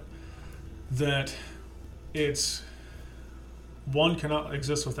said that it's 1 cannot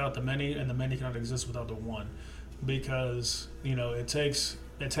exist without the many, and the many cannot exist without the 1, because it takes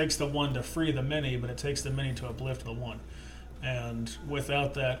the 1 to free the many, but it takes the many to uplift the 1. And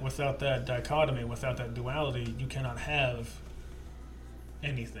without that dichotomy, without that duality, you cannot have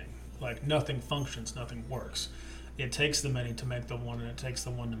anything. Like, nothing functions, nothing works. It takes the many to make the 1, and it takes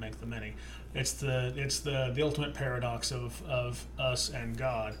the 1 to make the many. It's the ultimate paradox of us and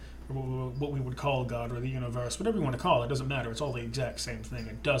God, or what we would call God, or the universe, whatever you want to call it. It doesn't matter. It's all the exact same thing.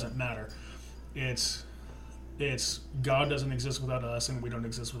 It doesn't matter. It's God doesn't exist without us, and we don't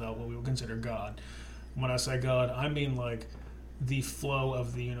exist without what we would consider God. When I say God, I mean like the flow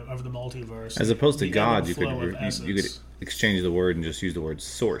of the multiverse. As opposed to the God, you flow of could exchange the word and just use the word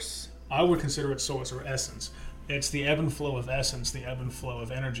source. I would consider it source or essence. It's the ebb and flow of essence, the ebb and flow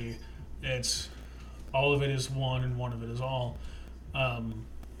of energy. It's all of it is one and one of it is all.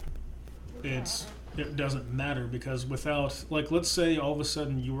 It doesn't matter because without, like, let's say all of a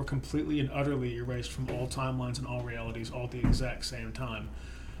sudden you were completely and utterly erased from all timelines and all realities all at the exact same time.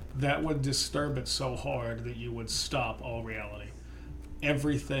 That would disturb it so hard that you would stop all reality.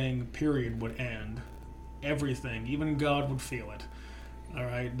 Everything, period, would end. Everything, even God would feel it. All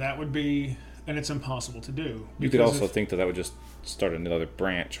right, that would be, and it's impossible to do. You could also think that would just start another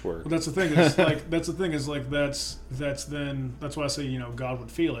branch where. Well, that's the thing. That's why I say God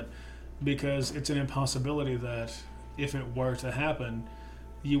would feel it, because it's an impossibility that if it were to happen,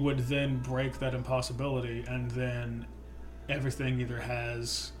 you would then break that impossibility, and then everything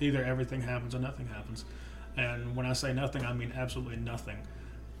either everything happens or nothing happens. And when I say nothing, I mean absolutely nothing.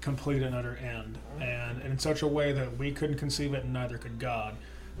 Complete and utter end. And in such a way that we couldn't conceive it and neither could God.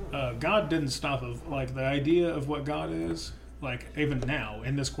 God didn't stop of, like, the idea of what God is, like, even now,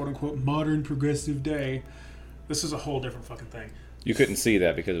 in this quote-unquote modern progressive day, this is a whole different fucking thing. You couldn't see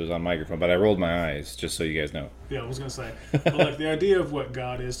that because it was on microphone, but I rolled my eyes, just so you guys know. Yeah, I was going to say. But, like, the idea of what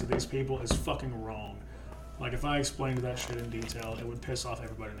God is to these people is fucking wrong. Like, if I explained that shit in detail, it would piss off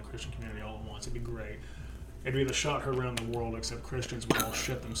everybody in the Christian community all at once. It'd be great. It'd be the shot heard around the world, except Christians would all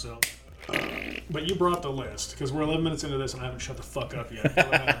shit themselves. But you brought the list, because we're 11 minutes into this and I haven't shut the fuck up yet.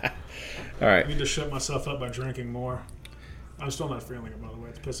 All right. I need to shut myself up by drinking more. I'm still not feeling it, by the way.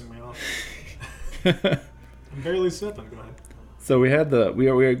 It's pissing me off. I'm barely sipping. Go ahead. So we had we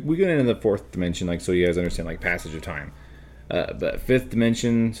got into the fourth dimension, like, so you guys understand, like, passage of time. But fifth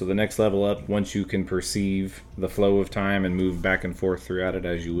dimension, so the next level up, once you can perceive the flow of time and move back and forth throughout it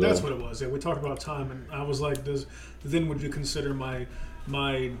as you will. That's what it was. Yeah, we talked about time, and I was like, then would you consider my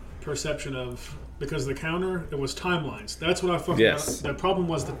perception of, because the counter, it was timelines. That's what I fucking got. The problem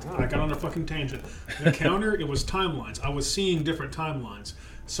was that I got on a fucking tangent. The counter, it was timelines. I was seeing different timelines.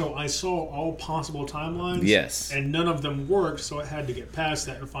 So I saw all possible timelines. Yes. And none of them worked, so I had to get past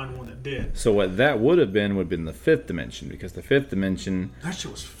that and find one that did. So what that would have been the fifth dimension, because the fifth dimension, that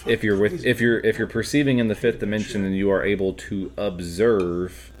shit was fucking if you're perceiving in the fifth dimension, then you are able to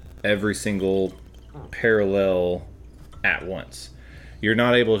observe every single parallel at once. You're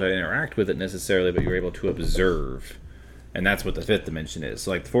not able to interact with it necessarily, but you're able to observe. And that's what the fifth dimension is.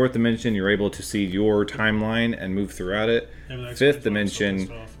 So, like, the fourth dimension, you're able to see your timeline and move throughout it. Fifth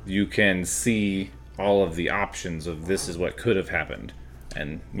dimension, you can see all of the options of this is what could have happened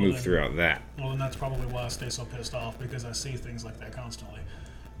and move throughout that. Well, and that's probably why I stay so pissed off, because I see things like that constantly.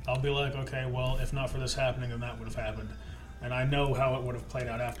 I'll be like, okay, well, if not for this happening, then that would have happened. And I know how it would have played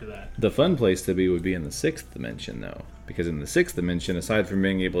out after that. The fun place to be would be in the sixth dimension, though. Because in the sixth dimension, aside from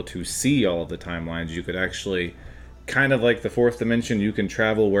being able to see all of the timelines, you could actually... kind of like the fourth dimension, you can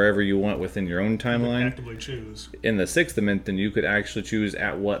travel wherever you want within your own timeline. You can actively choose. In the sixth dimension, you could actually choose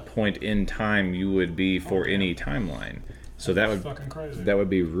at what point in time you would be for any timeline. So that would fucking crazy. That would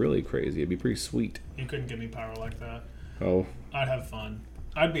be really crazy. It'd be pretty sweet. You couldn't give me power like that. Oh. I'd have fun.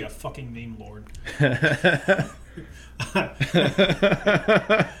 I'd be a fucking meme lord.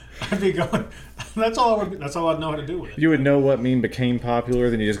 I'd be going. That's all I'd know how to do with it. You would know what meme became popular,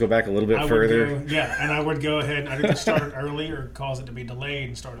 then you just go back a little bit further. And I would go ahead and I'd either start it early or cause it to be delayed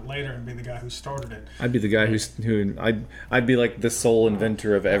and start it later and be the guy who started it. I'd be the guy I'd be like the sole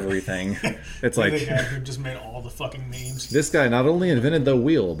inventor of everything. It's like the guy who just made all the fucking memes. This guy not only invented the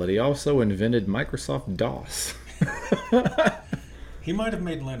wheel, but he also invented Microsoft DOS. He might have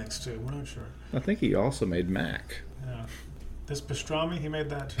made Linux too. We're not sure. I think he also made Mac. Yeah. This pastrami, he made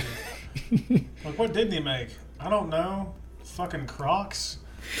that too. Like, what didn't he make? I don't know. Fucking Crocs.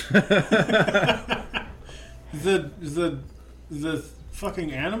 the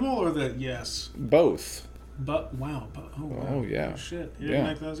fucking animal or the yes. Both. But wow. Wow. Oh yeah. Oh, shit. He didn't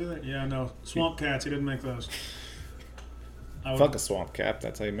make those either. Yeah, no. Swamp Cats. He didn't make those. Fuck a swamp cat.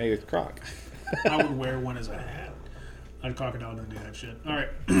 That's how you made a croc. I would wear one as a hat. I'd crocodile don't do that shit. All right.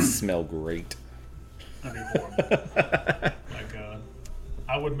 Smell great. That'd be horrible. My God.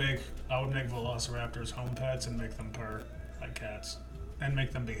 I would make velociraptors home pets and make them purr like cats. And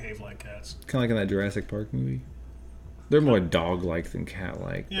make them behave like cats. Kind of like in that Jurassic Park movie. They're more dog-like than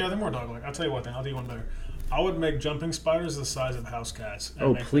cat-like. Yeah, they're more dog-like. I'll tell you what then. I'll do you one better. I would make jumping spiders the size of house cats.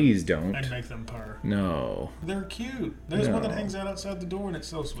 Oh, please don't. And make them purr. No. They're cute. There's one that hangs out outside the door and it's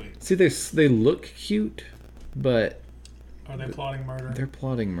so sweet. See, they look cute, but... Are they plotting murder? They're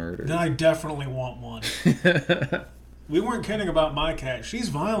plotting murder. Then I definitely want one. We weren't kidding about my cat. She's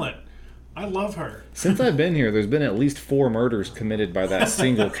violent. I love her. Since I've been here, there's been at least 4 murders committed by that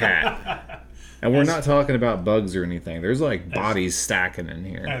single cat. And we're not talking about bugs or anything. There's like bodies stacking in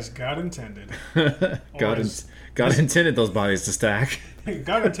here. As God intended. God intended those bodies to stack.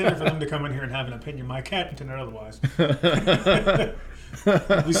 God intended for them to come in here and have an opinion. My cat intended otherwise.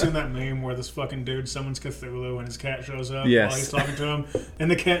 Have you seen that meme where this fucking dude summons Cthulhu and his cat shows up yes. while he's talking to him? And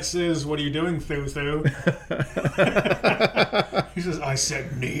the cat says, "What are you doing, Thu-Thu?" He says, "I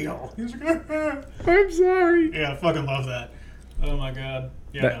said kneel." He's like, I'm sorry. Yeah, I fucking love that. Oh my god.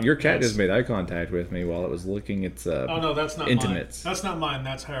 Yeah, your cat just made eye contact with me while it was licking its oh no, that's not intimates. Mine. That's not mine,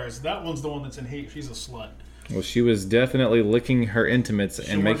 that's hers. That one's the one that's in heat. She's a slut. Well, she was definitely licking her intimates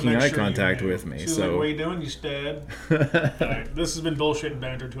and making eye contact with me. She's so like, "What are you doing, you stab?" Alright, this has been bullshit and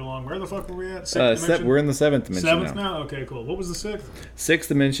banter too long. Where the fuck were we at? Sixth dimension? We're in the 7th dimension 7th now. Okay, cool. What was the 6th? 6th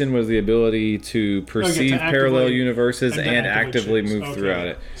dimension was the ability to perceive parallel universes and actively move throughout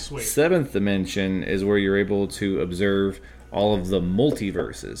it. Sweet. 7th dimension is where you're able to observe all of the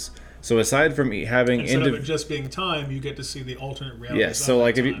multiverses. So aside from having instead of it just being time, you get to see the alternate realities. Yes. So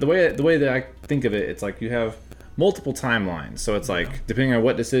like if you, the way that I think of it, it's like you have multiple timelines. So it's like depending on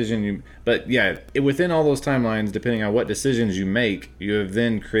what decision you, but yeah, within all those timelines, depending on what decisions you make, you have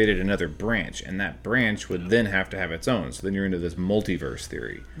then created another branch, and that branch would then have to have its own. So then you're into this multiverse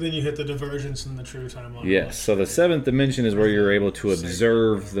theory. Then you hit the divergence in the true timeline. Yes. So the 7th dimension is where you're able to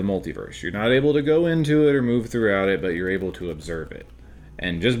observe the multiverse. You're not able to go into it or move throughout it, but you're able to observe it.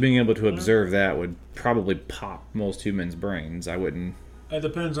 And just being able to observe that would probably pop most humans' brains. I wouldn't. It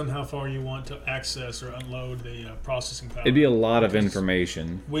depends on how far you want to access or unload the processing power. It'd be a lot of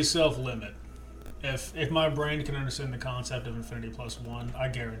information. We self-limit. If my brain can understand the concept of infinity plus 1, I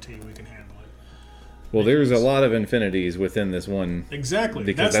guarantee we can handle it. Well, there's a lot of infinities within this one. Exactly.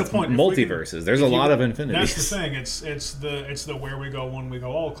 Because that's the point. Multiverses. There's a lot of infinities. That's the thing. It's the where we go one, we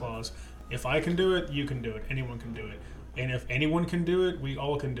go all clause. If I can do it, you can do it. Anyone can do it. And if anyone can do it, we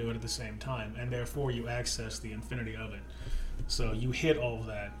all can do it at the same time. And therefore, you access the infinity of it. So you hit all of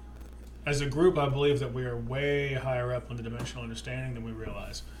that. As a group, I believe that we are way higher up on the dimensional understanding than we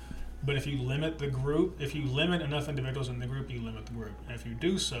realize. But if you limit the group, if you limit enough individuals in the group, you limit the group. And if you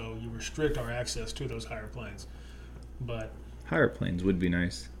do so, you restrict our access to those higher planes. But higher planes would be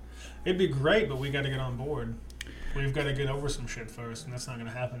nice. It'd be great, but we got to get on board. We've got to get over some shit first, and that's not going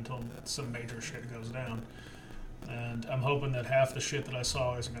to happen until some major shit goes down. And I'm hoping that half the shit that I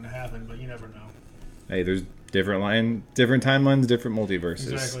saw isn't going to happen, but you never know. Hey, there's different timelines, different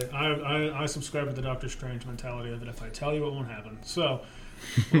multiverses. Exactly. I subscribe to the Doctor Strange mentality of it. If I tell you, it won't happen. So,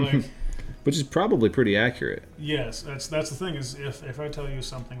 like, which is probably pretty accurate. Yes, that's the thing is if I tell you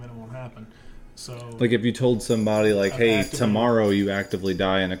something, then it won't happen. So, like if you told somebody like, "Hey, tomorrow you actively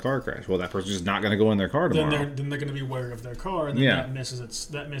die in a car crash," well, that person's just not going to go in their car tomorrow. Then they're going to be wary of their car, and then that misses its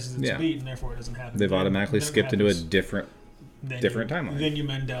beat, and therefore it doesn't happen. They've automatically skipped into a different timeline. Then you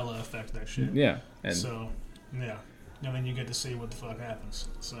Mandela effect that shit. Yeah. And and then you get to see what the fuck happens.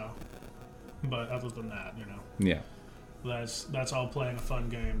 So, but other than that, Yeah. That's all playing a fun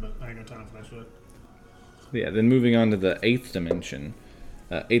game, but I ain't got time for that shit. Yeah. Then moving on to the 8th dimension.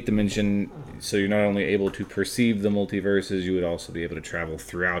 8th dimension, so you're not only able to perceive the multiverses, you would also be able to travel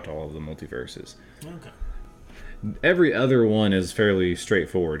throughout all of the multiverses. Okay. Every other one is fairly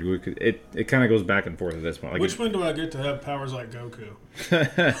straightforward. It kind of goes back and forth at this point. Like which one do I get to have powers like Goku?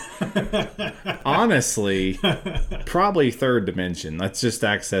 Honestly, probably 3rd dimension. That's just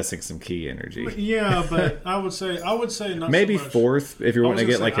accessing some key energy. Yeah, but I would say not maybe so much. 4th if you want to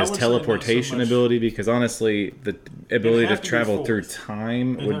get like his teleportation ability, because honestly, the ability to travel through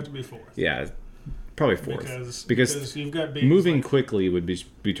time would have to be 4th. Yeah, probably 4th because you've got moving quickly would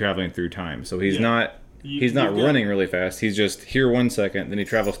be traveling through time. So he's not. He's not running really fast. He's just here 1 second, then he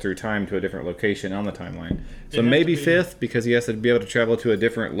travels through time to a different location on the timeline. So maybe 5th, because he has to be able to travel to a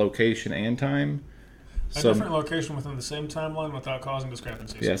different location and time. A different location within the same timeline without causing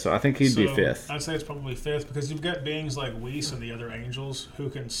discrepancies. Yeah, so I think he'd be 5th. I'd say it's probably 5th, because you've got beings like Whis and the other angels who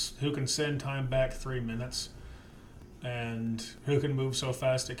can send time back 3 minutes. And who can move so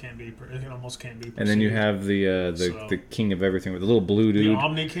fast it almost can't be perceived. And then you have the king of everything with the little blue dude. The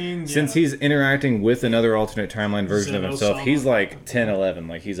Omni King. Since he's interacting with another alternate timeline version of himself, he's like 10, 11,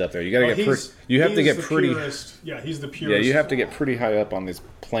 like he's up there. You gotta get pretty. Purest. Yeah, he's the purest. Yeah, you have to get pretty high up on these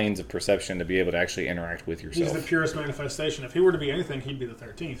planes of perception to be able to actually interact with yourself. He's the purest manifestation. If he were to be anything, he'd be the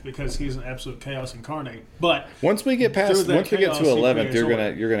 13th, because he's an absolute chaos incornate. But once we get to 11th,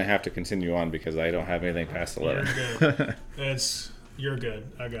 you're gonna have to continue on, because I don't have anything past 11. You're good.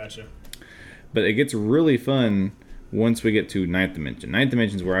 I gotcha. But it gets really fun once we get to 9th dimension. 9th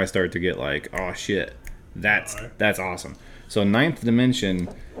dimension is where I start to get like, oh shit, that's awesome. So ninth dimension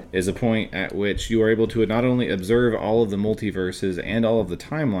is a point at which you are able to not only observe all of the multiverses and all of the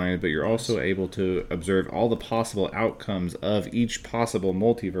timelines, but you're also able to observe all the possible outcomes of each possible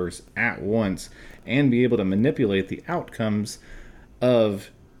multiverse at once and be able to manipulate the outcomes of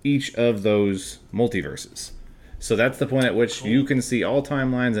each of those multiverses. So that's the point at which you can see all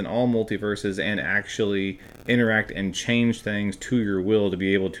timelines and all multiverses and actually interact and change things to your will to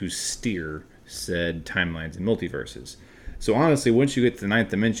be able to steer said timelines and multiverses. So honestly, once you get to the ninth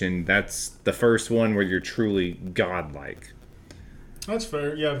dimension, that's the first one where you're truly godlike. That's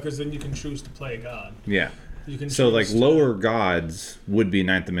fair, yeah, because then you can choose to play God. Yeah. You can So like lower gods would be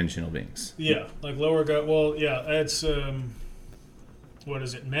ninth dimensional beings. Yeah, like lower God. Well, yeah, it's what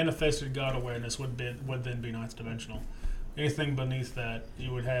is it? Manifested God awareness would then be ninth dimensional. Anything beneath that,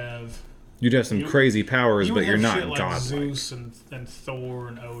 you would have. You'd have some crazy powers, but you're not shit like godlike. Zeus and Thor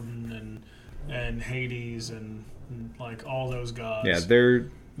and Odin and Hades and like all those gods. Yeah, they're.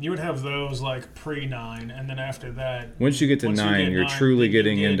 You would have those like pre-9, and then after that... Once you get to 9, you're truly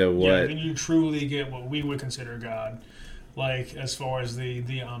getting into what... Yeah, then you truly get what we would consider God. Like, as far as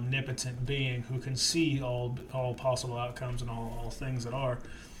the omnipotent being who can see all possible outcomes and all things that are,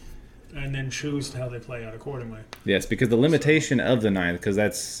 and then choose how they play out accordingly. Yes, because the limitation of the 9th, because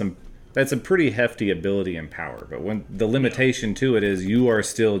that's a pretty hefty ability and power, but when the limitation to it is you are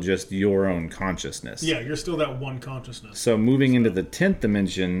still just your own consciousness. Yeah, you're still that one consciousness. So moving into the 10th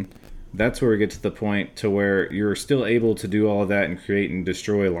dimension, that's where we get to the point to where you're still able to do all of that and create and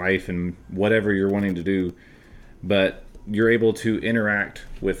destroy life and whatever you're wanting to do, but you're able to interact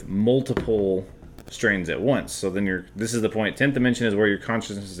with multiple strains at once. So then this is the point. 10th dimension is where your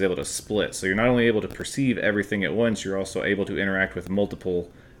consciousness is able to split. So you're not only able to perceive everything at once, you're also able to interact with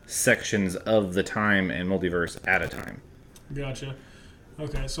multiple sections of the time and multiverse at a time. Gotcha.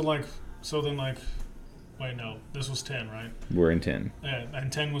 Okay, wait, no, this was 10, right? We're in 10. Yeah,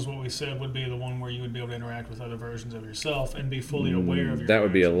 and 10 was what we said would be the one where you would be able to interact with other versions of yourself and be fully aware of your That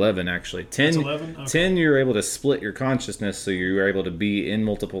would be 11, actually. 10, That's 11? Okay. 10, you're able to split your consciousness, so you're able to be in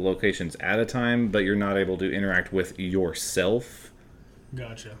multiple locations at a time, but you're not able to interact with yourself.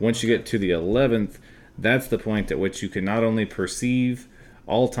 Gotcha. Once you get to the 11th, that's the point at which you can not only perceive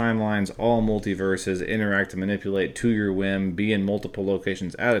all timelines, all multiverses, interact and manipulate to your whim, be in multiple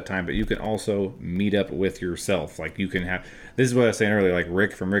locations at a time, but you can also meet up with yourself. Like you can have, this is what I was saying earlier, like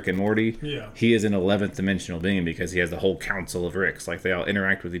Rick from Rick and Morty. Yeah. He is an 11th dimensional being because he has the whole council of Ricks. Like they all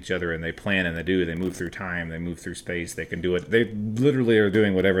interact with each other and they plan and they move through time, they move through space, they can do it. They literally are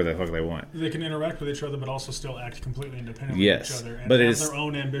doing whatever the fuck they want. They can interact with each other, but also still act completely independently Yes, of each other and but have their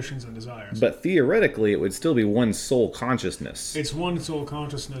own ambitions and desires. But theoretically, it would still be one soul consciousness. It's one soul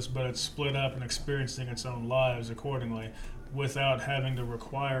consciousness, but it's split up and experiencing its own lives accordingly without having to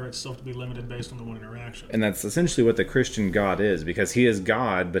require itself to be limited based on the one interaction. And that's essentially what the Christian God is, because he is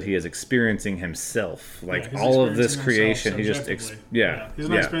God, but he is experiencing himself. Like all of this creation, he just... He's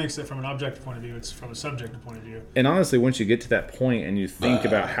not experiencing it from an objective point of view, it's from a subjective point of view. And honestly, once you get to that point and you think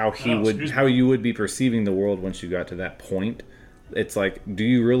about how you would be perceiving the world once you got to that point, it's like, do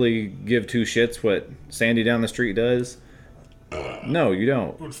you really give two shits what Sandy down the street does? No, you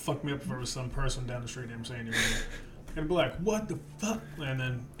don't. It would fuck me up if there was some person down the street named Sandy. I'd be like, what the fuck? And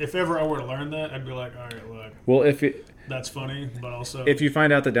then if ever I were to learn that, I'd be like, all right, look. Well, that's funny, but also... If you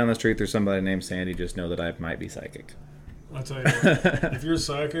find out that down the street there's somebody named Sandy, just know that I might be psychic. I'll tell you what, if you're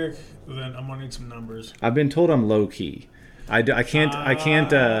psychic, then I'm going to need some numbers. I've been told I'm low-key. I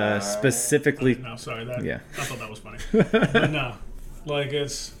can't specifically... No, sorry. Yeah. I thought that was funny. But no. Like,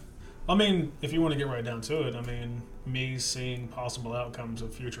 it's... I mean, if you want to get right down to it, I mean, me seeing possible outcomes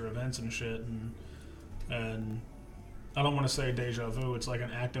of future events and shit, and I don't want to say deja vu, it's like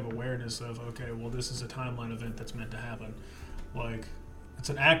an active awareness of, okay, well, this is a timeline event that's meant to happen. Like, it's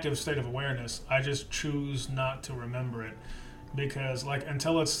an active state of awareness. I just choose not to remember it because, like,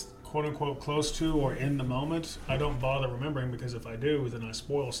 until it's quote-unquote close to or in the moment, I don't bother remembering, because if I do, then I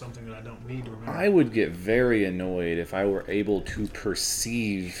spoil something that I don't need to remember. I would get very annoyed if I were able to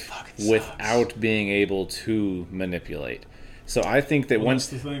perceive without being able to manipulate. So I think that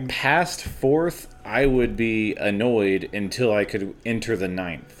once past 4th, I would be annoyed until I could enter the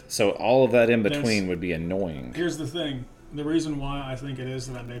 9th. So all of that in between would be annoying. Here's the thing. The reason why I think it is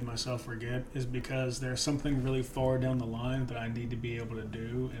that I made myself forget is because there's something really far down the line that I need to be able to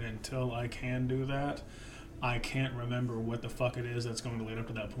do, and until I can do that, I can't remember what the fuck it is that's going to lead up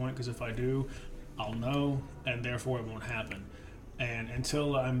to that point, because if I do, I'll know, and therefore it won't happen. And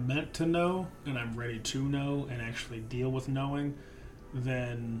until I'm meant to know, and I'm ready to know, and actually deal with knowing,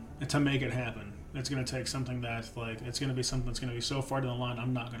 then to make it happen, it's going to take something that's like, it's going to be something that's going to be so far down the line,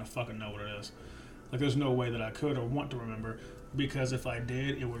 I'm not going to fucking know what it is. Like, there's no way that I could or want to remember, because if I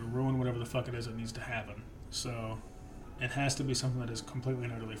did, it would ruin whatever the fuck it is that needs to happen. So it has to be something that is completely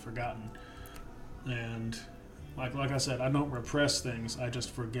and utterly forgotten. And like I said, I don't repress things, I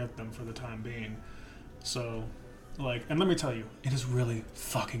just forget them for the time being. So, like, and let me tell you, it is really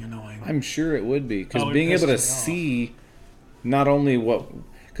fucking annoying. I'm sure it would be, because it being able to pisses me see not only what...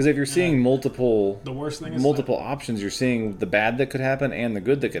 Because if you're seeing multiple the worst thing is multiple options, you're seeing the bad that could happen and the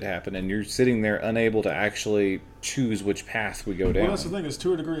good that could happen, and you're sitting there unable to actually choose which path we go down. Well, that's the thing, is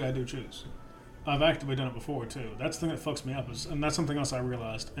to a degree I do choose. I've actively done it before too. That's the thing that fucks me up, and that's something else I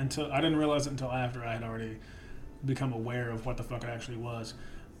realized. I didn't realize it until after I had already become aware of what the fuck it actually was.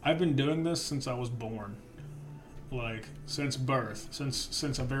 I've been doing this since I was born. Like, since birth,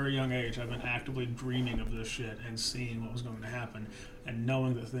 since a very young age, I've been actively dreaming of this shit and seeing what was going to happen and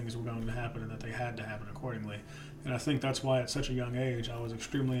knowing that things were going to happen and that they had to happen accordingly. And I think that's why at such a young age I was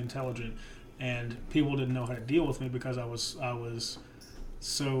extremely intelligent, and people didn't know how to deal with me because I was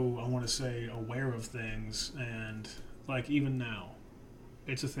so, I want to say, aware of things. And like, even now,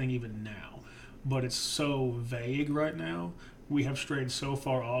 it's a thing even now, but it's so vague right now. We have strayed so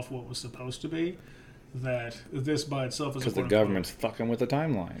far off what was supposed to be that this by itself is... Because the government's fucking with the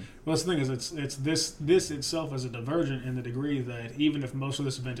timeline. Well, that's the thing, is it's this itself is a divergent in the degree that even if most of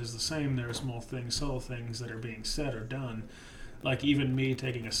this event is the same, there are small things, subtle things that are being said or done. Like, even me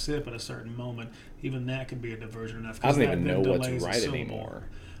taking a sip at a certain moment, even that could be a diversion enough. I don't even know what's right anymore.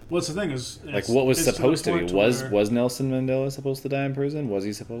 Well, that's the thing, is... Like, what was supposed to be? Was Nelson Mandela supposed to die in prison? Was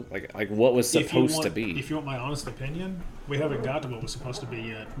he supposed... Like what was supposed to be? If you want my honest opinion, we haven't got to what was supposed to be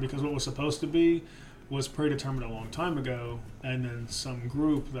yet. Because what was supposed to be was predetermined a long time ago, and then some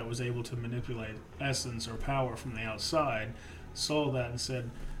group that was able to manipulate essence or power from the outside saw that and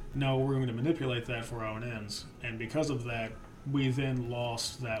said, no, we're going to manipulate that for our own ends. And because of that, we then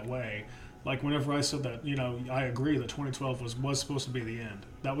lost that way. Like, whenever I said that, I agree that 2012 was supposed to be the end.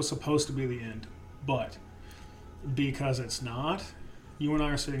 That was supposed to be the end. But because it's not, you and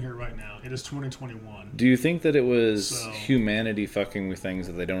I are sitting here right now. It is 2021. Do you think that it was humanity fucking with things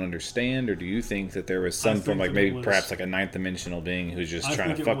that they don't understand, or do you think that there was some form, like maybe perhaps like a ninth dimensional being who's just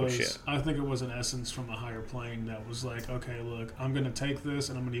trying to fuck with shit? I think it was an essence from a higher plane that was like, okay, look, I'm going to take this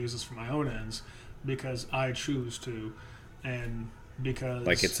and I'm going to use this for my own ends because I choose to, and because...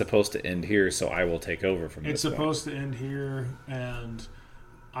 Like, it's supposed to end here, so I will take over from this. It's supposed to end here, and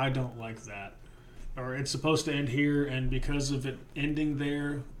I don't like that. Or it's supposed to end here, and because of it ending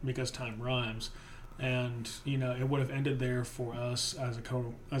there, because time rhymes, and it would have ended there for us as a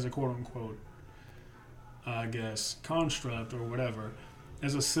quote unquote, I guess, construct or whatever,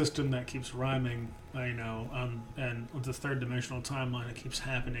 as a system that keeps rhyming, and with the third dimensional timeline, it keeps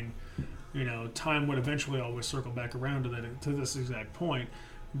happening. Time would eventually always circle back around to this exact point,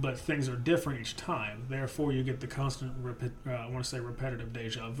 but things are different each time. Therefore, you get the constant, repetitive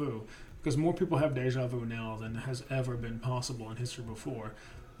deja vu. Because more people have deja vu now than has ever been possible in history before.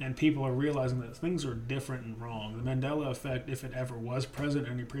 And people are realizing that things are different and wrong. The Mandela effect, if it ever was present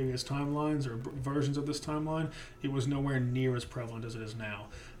in any previous timelines or versions of this timeline, it was nowhere near as prevalent as it is now.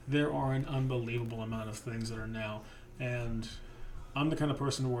 There are an unbelievable amount of things that are now. And I'm the kind of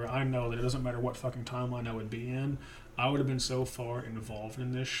person where I know that it doesn't matter what fucking timeline I would be in, I would have been so far involved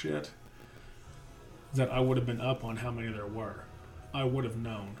in this shit that I would have been up on how many there were. I would have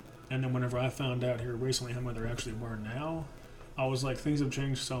known. And then whenever I found out here recently how many there actually were now, I was like, things have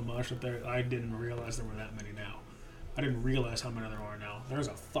changed so much that I didn't realize there were that many now. I didn't realize how many there are now. There's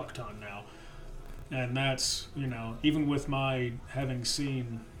a fuck ton now. And that's, even with my having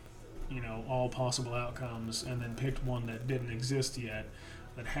seen, all possible outcomes and then picked one that didn't exist yet,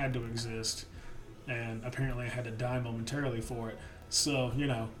 that had to exist, and apparently I had to die momentarily for it. So,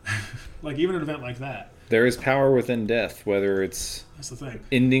 like, even an event like that. There is power within death, whether it's that's the thing.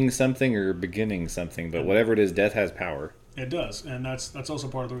 Ending something or beginning something, but whatever it is, death has power. It does, and that's also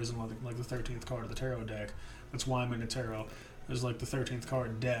part of the reason why, like the 13th card of the tarot deck. That's why I'm into tarot. Is like the 13th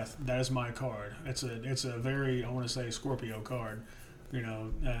card, death. That is my card. It's a very, I want to say, Scorpio card.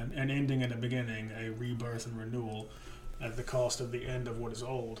 An ending and a beginning, a rebirth and renewal at the cost of the end of what is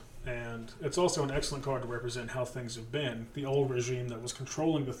old. And it's also an excellent card to represent how things have been. The old regime that was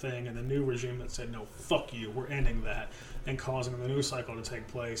controlling the thing, and the new regime that said, no, fuck you, we're ending that, and causing the new cycle to take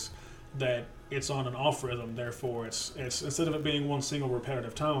place. That it's on an off rhythm, therefore it's instead of it being one single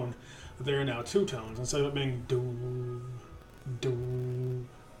repetitive tone, there are now two tones. Instead of it being do, do,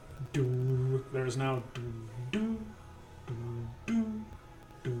 do, there is now do, do, do, do,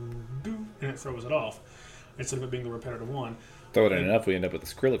 do, do, and it throws it off. instead of it being the repetitive one. Throw it in enough, we end up with the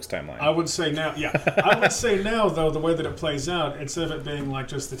Skrillex timeline. I would say now, though, the way that it plays out, instead of it being like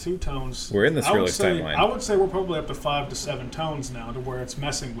just the two tones, we're in the Skrillex timeline. I would say we're probably up to 5 to 7 tones now, to where it's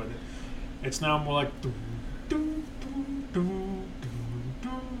messing with it. It's now more like,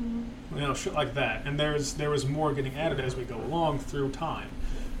 shit like that. And there is more getting added as we go along through time.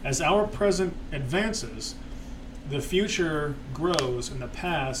 As our present advances, the future grows, and the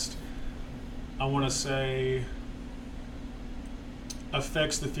past, I want to say,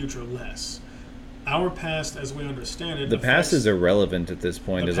 affects the future less. Our past, as we understand it, the past is irrelevant at this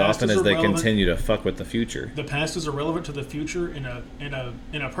point, as often as they continue to fuck with the future. The past is irrelevant to the future. In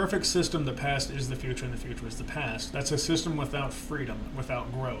a perfect system, the past is the future, and the future is the past. That's a system without freedom,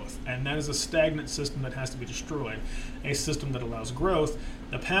 without growth, and that is a stagnant system that has to be destroyed. A system that allows growth.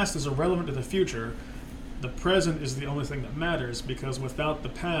 The past is irrelevant to the future. The present is the only thing that matters, because without the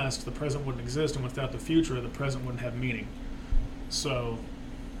past, the present wouldn't exist, and without the future, the present wouldn't have meaning. So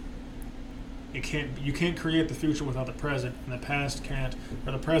you can't create the future without the present, and the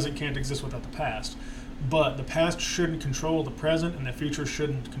present can't exist without the past. But the past shouldn't control the present, and the future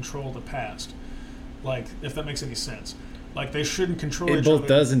shouldn't control the past. Like, if that makes any sense. Like, they shouldn't control each other. It both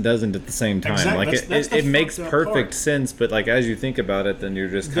does and doesn't at the same time. Exactly. Like, it makes perfect sense, but like as you think about it, then you're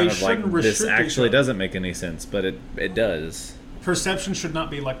just kind of like, this actually doesn't make any sense, but it does. Perception should not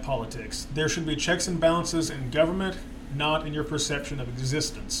be like politics. There should be checks and balances in government, not in your perception of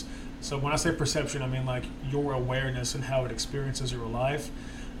existence. So when I say perception, I mean like your awareness and how it experiences your life,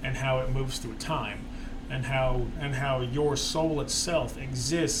 and how it moves through time, and how your soul itself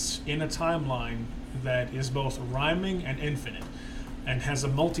exists in a timeline that is both rhyming and infinite, and has a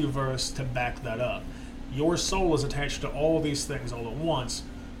multiverse to back that up. Your soul is attached to all these things all at once.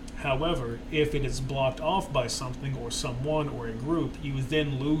 However, if it is blocked off by something or someone or a group, you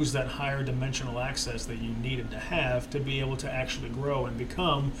then lose that higher dimensional access that you needed to have to be able to actually grow and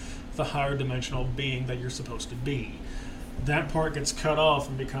become the higher dimensional being that you're supposed to be. That part gets cut off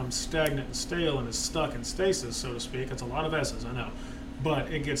and becomes stagnant and stale and is stuck in stasis, so to speak. It's a lot of S's, I know.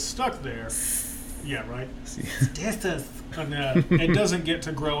 But it gets stuck there. Yeah, right? Stasis. And it doesn't get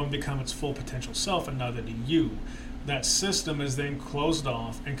to grow and become its full potential self, and neither do you. That system is then closed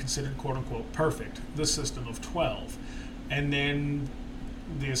off and considered quote-unquote perfect, the system of 12. And then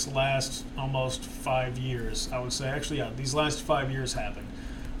this last almost 5 years, I would say, actually, yeah, these last 5 years happened.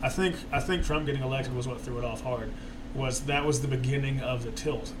 I think Trump getting elected was what threw it off hard. That was the beginning of the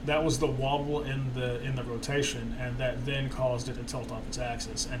tilt. That was the wobble in the rotation, and that then caused it to tilt off its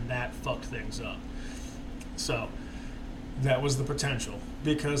axis, and that fucked things up. So that was the potential,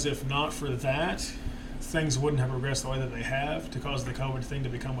 because if not for that, things wouldn't have progressed the way that they have to cause the COVID thing to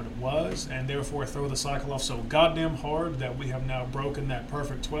become what it was, and therefore throw the cycle off so goddamn hard that we have now broken that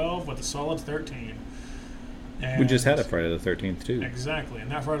perfect 12 with a solid 13. And we just had a Friday the 13th too. Exactly,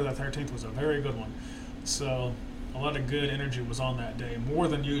 and that Friday the 13th was a very good one. So a lot of good energy was on that day, more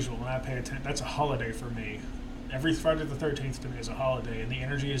than usual. When I pay attention, that's a holiday for me. Every Friday the 13th to me is a holiday, and the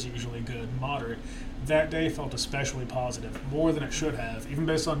energy is usually good, moderate. That day felt especially positive, more than it should have, even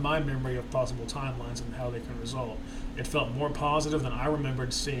based on my memory of possible timelines and how they can result. It felt more positive than I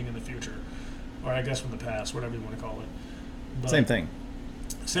remembered seeing in the future, or I guess from the past, whatever you want to call it. But same thing.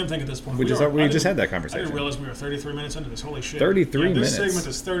 Same thing at this point. We just had that conversation. I didn't realize we were 33 minutes into this. Holy shit. 33 minutes. This segment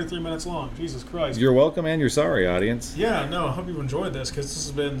is 33 minutes long. Jesus Christ. You're welcome and you're sorry, audience. Yeah, no, I hope you've enjoyed this, because this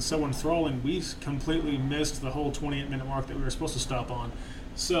has been so enthralling. We completely missed the whole 28-minute mark that we were supposed to stop on.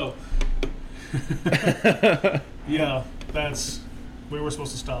 So, yeah, we were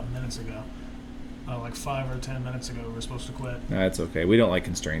supposed to stop minutes ago. Like 5 or 10 minutes ago, we were supposed to quit. That's okay. We don't like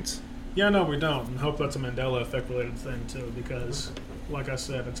constraints. Yeah, no, we don't. And hope that's a Mandela effect related thing, too, because, like I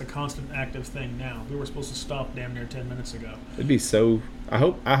said, it's a constant active thing now. We were supposed to stop damn near 10 minutes ago. It'd be so...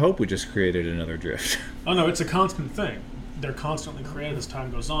 I hope we just created another drift. Oh, no, it's a constant thing. They're constantly created as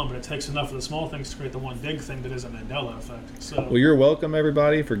time goes on, but it takes enough of the small things to create the one big thing that is a Mandela effect. So, well, you're welcome,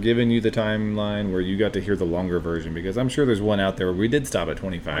 everybody, for giving you the timeline where you got to hear the longer version, because I'm sure there's one out there where we did stop at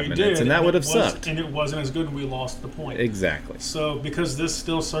 25 minutes, and that would have sucked. And it wasn't as good, and we lost the point. Exactly. So, because this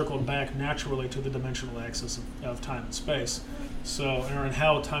still circled back naturally to the dimensional axis of time and space, and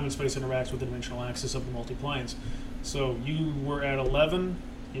how time and space interacts with the dimensional axis of the multiplanes. So, you were at 11...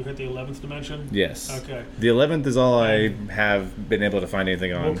 You hit the 11th dimension? Yes. Okay. The 11th is all I have been able to find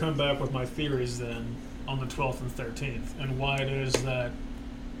anything on. We'll come back with my theories then on the 12th and 13th, and why it is that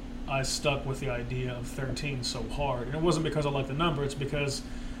I stuck with the idea of 13 so hard. And it wasn't because I liked the number, it's because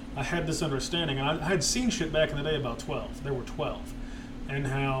I had this understanding. And I had seen shit back in the day about 12. There were 12. And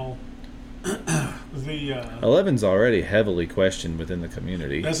how The 11's already heavily questioned within the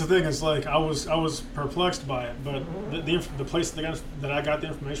community. That's the thing. It's like I was perplexed by it, but the place that I got the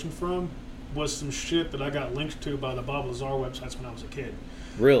information from was some shit that I got linked to by the Bob Lazar websites when I was a kid.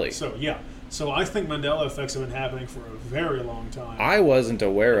 Really? So yeah. So I think Mandela effects have been happening for a very long time. I wasn't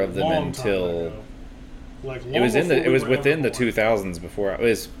aware of them until it was within the 2000s. Before it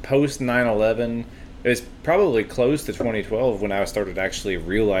was post 9/11. It was probably close to 2012 when I started actually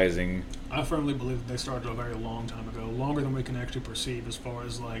realizing. I firmly believe that they started a very long time ago, longer than we can actually perceive as far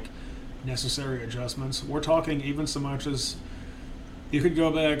as like necessary adjustments. We're talking even so much as you could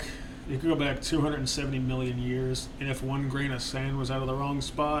go back 270 million years, and if one grain of sand was out of the wrong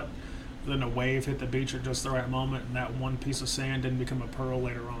spot, then a wave hit the beach at just the right moment, and that one piece of sand didn't become a pearl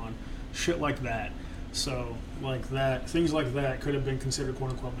later on. Shit like that. So, like that, things like that could have been considered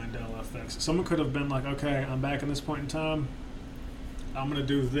quote-unquote Mandela effects. Someone could have been like, okay, I'm back in this point in time, I'm going to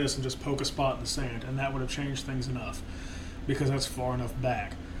do this and just poke a spot in the sand, and that would have changed things enough, because that's far enough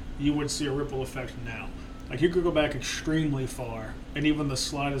back. You would see a ripple effect now. Like, you could go back extremely far, and even the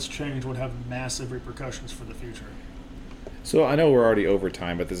slightest change would have massive repercussions for the future. So I know we're already over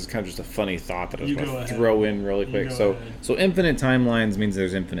time, but this is kind of just a funny thought that I was going to throw in really quick. So infinite timelines means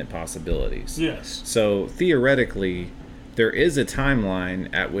there's infinite possibilities. Yes. So theoretically, there is a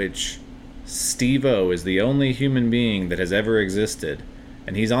timeline at which Steve-O is the only human being that has ever existed,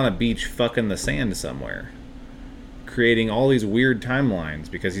 and he's on a beach fucking the sand somewhere, creating all these weird timelines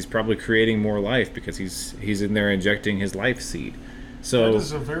because he's probably creating more life because he's in there injecting his life seed. So that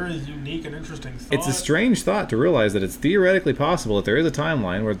is a very unique and interesting thought. It's a strange thought to realize that it's theoretically possible that there is a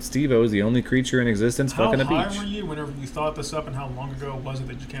timeline where Steve-O is the only creature in existence fucking a beach. How high were you whenever you thought this up, and how long ago was it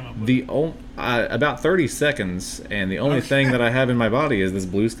that you came up with it? About 30 seconds, and the only thing that I have in my body is this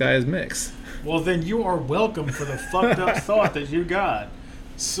blue skies mix. Well, then you are welcome for the fucked up thought that you got.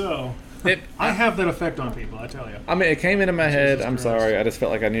 So, I have that effect on people, I tell you. I mean, it came into my head. I'm sorry. I just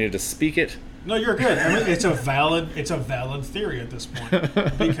felt like I needed to speak it. No, you're good. I mean, it's a valid theory at this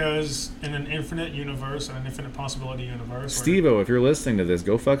point, because in an infinite universe, and an infinite possibility universe, Steve-O, if you're listening to this,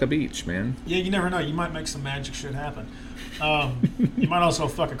 go fuck a beach, man. Yeah, you never know. You might make some magic shit happen. You might also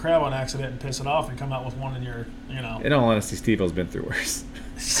fuck a crab on accident and piss it off and come out with one in your, In all honesty, Steve-O's been through worse.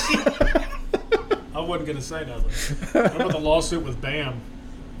 I wasn't gonna say nothing. What about the lawsuit with BAM?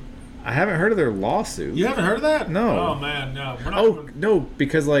 I haven't heard of their lawsuit. You haven't heard of that? No. Oh man, no. No,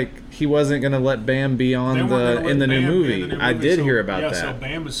 because he wasn't gonna let Bam be on in the new movie. I did hear about that. Yeah, so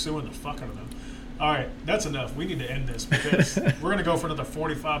Bam is suing the fuck out of them. All right, that's enough. We need to end this because we're gonna go for another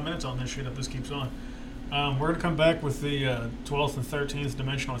 45 minutes on this shit if this keeps on. We're gonna come back with the 12th and 13th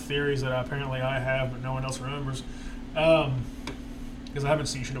dimensional theories that apparently I have, but no one else remembers. Because I haven't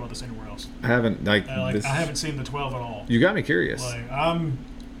seen shit about this anywhere else. I haven't I haven't seen the 12 at all. You got me curious. Like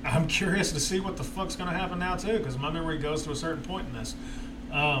I'm curious to see what the fuck's going to happen now, too, because my memory goes to a certain point in this.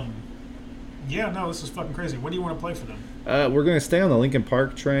 This is fucking crazy. What do you want to play for them? We're going to stay on the Linkin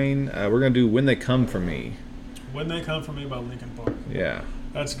Park train. We're going to do When They Come For Me. When They Come For Me by Linkin Park. Yeah.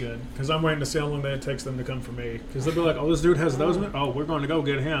 That's good, because I'm waiting to see how long it takes them to come for me. Because they'll be like, oh, this dude has those? Oh, we're going to go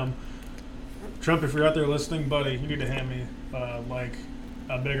get him. Trump, if you're out there listening, buddy, you need to hand me,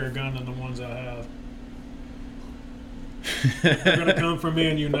 a bigger gun than the ones I have. If you're going to come for me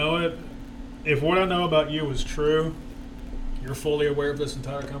and you know it, if what I know about you is true, you're fully aware of this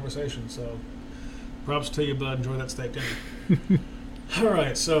entire conversation. So, props to you, bud. Enjoy that steak dinner. All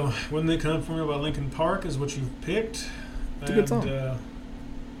right, so When They Come For Me by Linkin Park is what you've picked. It's a good song.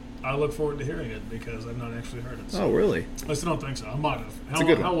 I look forward to hearing it because I've not actually heard it. So. Oh, really? At least I don't think so. I might have.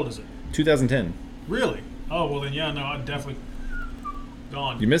 How old is it? 2010. Really? Oh, well then, yeah, no, I definitely...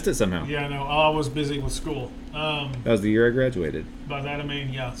 Gone. You missed it somehow. Yeah, no, I was busy with school. That was the year I graduated. By that I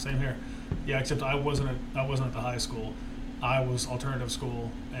mean, yeah, same here. Yeah, except I wasn't at the high school. I was alternative school,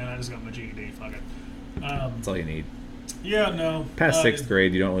 and I just got my GED. Fuck it. That's all you need. Yeah, no. Past 6th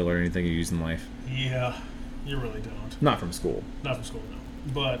grade, you don't really learn anything you use in life. Yeah, you really don't. Not from school. Not from school,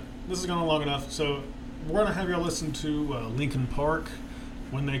 no. But this is going long enough, so we're going to have y'all listen to Linkin Park,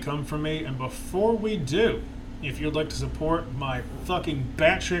 When They Come For Me, and before we do, if you'd like to support my fucking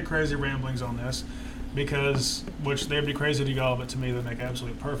batshit crazy ramblings on this, which they'd be crazy to y'all, but to me they make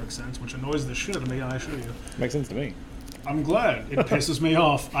absolute perfect sense, which annoys the shit out of me, I assure you. Makes sense to me. I'm glad. It pisses me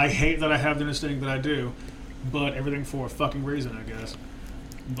off. I hate that I have the understanding that I do, but everything for a fucking reason, I guess.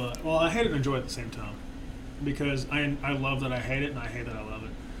 But, well, I hate it and enjoy it at the same time, because I love that I hate it, and I hate that I love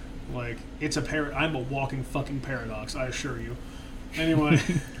it. Like, I'm a walking fucking paradox, I assure you. Anyway...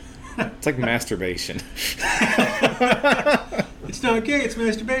 It's like masturbation. It's not gay, it's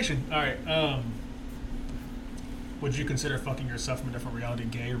masturbation. Alright, Would you consider fucking yourself from a different reality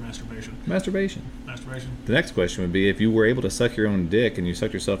gay or masturbation? Masturbation. Masturbation. The next question would be, if you were able to suck your own dick and you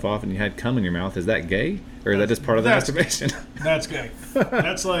sucked yourself off and you had cum in your mouth, is that gay? Or is that just part of the masturbation? That's gay.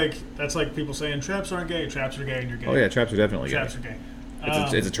 That's like people saying traps aren't gay. Traps are gay and you're gay. Oh yeah, traps are definitely gay. Traps are gay.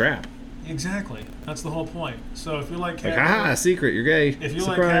 It's a trap. Exactly. That's the whole point. So if you like cat girls, secret, you're gay. If you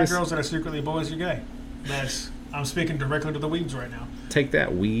Surprise. like cat girls that are secretly boys, you're gay. I'm speaking directly to the weebs right now. Take that,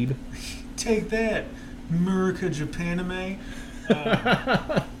 weeb. Take that, America Japanime.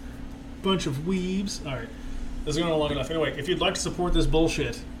 Bunch of weebs. All right. This is going on long enough. Anyway, if you'd like to support this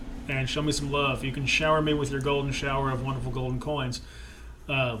bullshit and show me some love, you can shower me with your golden shower of wonderful golden coins.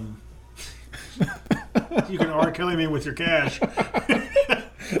 You can R. Kelly me with your cash.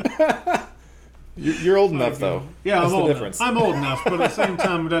 You're old enough, though. Yeah, That's I'm old difference. enough. I'm old enough, but at the same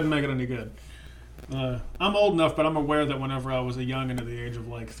time, it doesn't make it any good. I'm old enough, but I'm aware that whenever I was a young and at the age of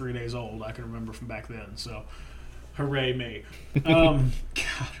like 3 days old, I can remember from back then. So, hooray me. God,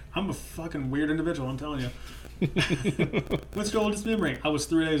 I'm a fucking weird individual, I'm telling you. What's your oldest memory? I was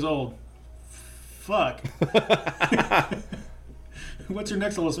 3 days old. Fuck. What's your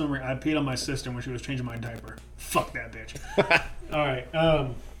next oldest memory? I peed on my sister when she was changing my diaper. Fuck that bitch. All right.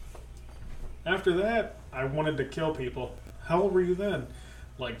 After that, I wanted to kill people. How old were you then?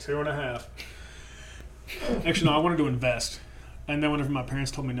 Like 2.5. Actually, no, I wanted to invest. And then whenever my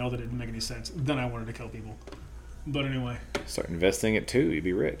parents told me no, that it didn't make any sense, then I wanted to kill people. But anyway. Start investing it too, you'd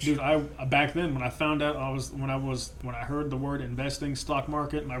be rich. Dude, I back then when I found out when I heard the word investing, stock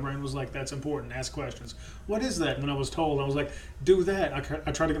market, my brain was like, that's important, ask questions. What is that? And when I was told, I was like, do that. I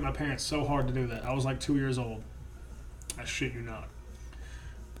tried to get my parents so hard to do that. I was like 2 years old. I shit you not.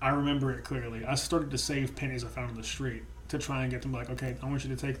 I remember it clearly. I started to save pennies I found on the street to try and get them like, okay, I want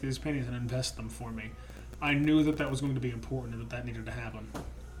you to take these pennies and invest them for me. I knew that was going to be important and that needed to happen.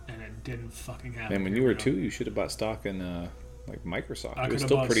 And it didn't fucking happen. And when you were 2, you should have bought stock in like Microsoft. It was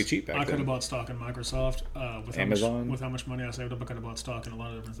still pretty cheap back then. I could have bought stock in Microsoft. With Amazon. With how much money I saved up, I could have bought stock in a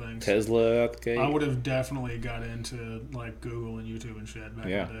lot of different things. Tesla out the gate. I would have definitely got into like Google and YouTube and shit back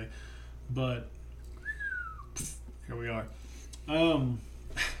in the day. But here we are.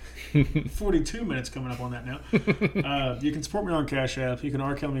 42 minutes coming up on that now. You can support me on Cash App. You can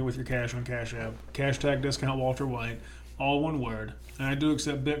R-Kill me with your cash on Cash App. Hashtag discount Walter White. All one word. And I do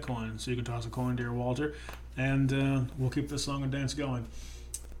accept Bitcoin, so you can toss a coin to your Walter. And we'll keep this song and dance going.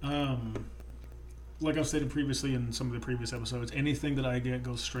 Like I've stated previously in some of the previous episodes, anything that I get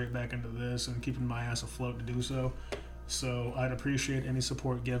goes straight back into this and keeping my ass afloat to do so. So I'd appreciate any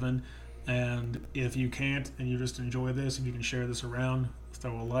support given. And if you can't and you just enjoy this, if you can share this around,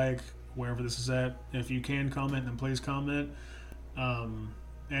 throw a like wherever this is at. If you can comment, then please comment.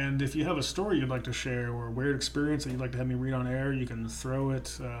 And if you have a story you'd like to share or a weird experience that you'd like to have me read on air, you can throw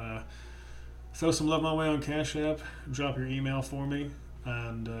some love my way on Cash App, drop your email for me,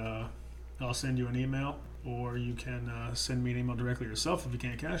 and I'll send you an email. Or you can send me an email directly yourself if you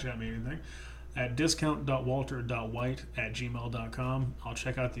can't Cash App me anything at discount.walter.white@gmail.com. I'll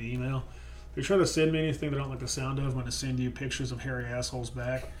check out the email. If you try to send me anything that I don't like the sound of, I'm going to send you pictures of hairy assholes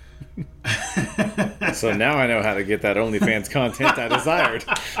back. So now I know how to get that OnlyFans content I desired.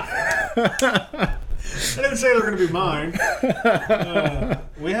 I didn't say they're going to be mine.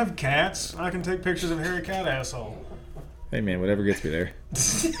 We have cats. I can take pictures of hairy cat asshole. Hey man, whatever gets me there.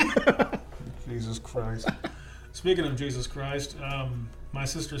 Jesus Christ. Speaking of Jesus Christ, my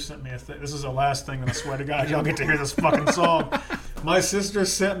sister sent me a thing. This is the last thing, and I swear to God, y'all get to hear this fucking song. My sister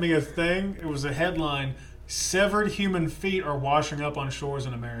sent me a thing. It was a headline: "Severed human feet are washing up on shores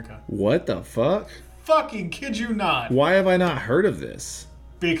in America." What the fuck? Fucking kid you not. Why have I not heard of this?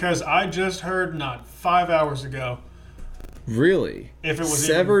 Because I just heard not 5 hours ago. Really? If it was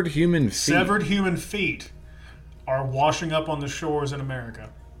severed human feet. Severed human feet are washing up on the shores in America.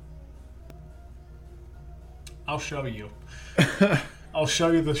 I'll show you. I'll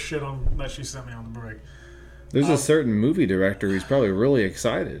show you the shit that she sent me on the break. There's a certain movie director who's probably really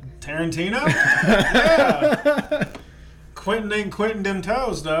excited. Tarantino? Yeah. Quentin ain't quitting them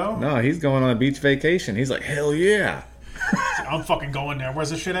toes, though. No, he's going on a beach vacation. He's like, hell yeah. I'm fucking going there. Where's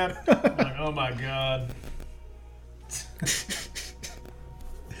the shit at? I'm like, oh my God.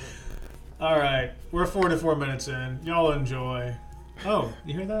 All right. We're 44 minutes in. Y'all enjoy. Oh,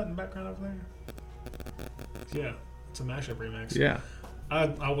 you hear that in the background over there? Yeah. It's a mashup remix. Yeah.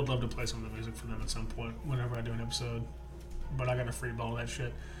 I would love to play some of the music for them at some point whenever I do an episode. But I got to free ball that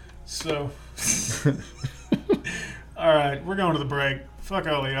shit. So, all right, we're going to the break. Fuck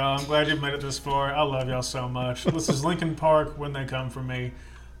all of y'all. I'm glad you made it this far. I love y'all so much. This is Linkin Park, When They Come For Me.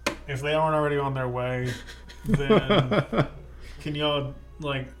 If they aren't already on their way, then can y'all,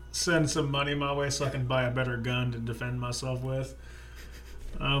 like, send some money my way so I can buy a better gun to defend myself with.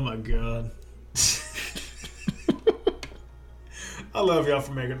 Oh my god. I love y'all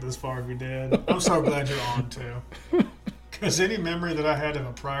for making it this far if you did. I'm so glad you're on too. Because any memory that I had of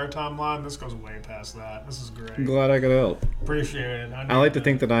a prior timeline, this goes way past that. This is great. I'm glad I could help. Appreciate it. I like to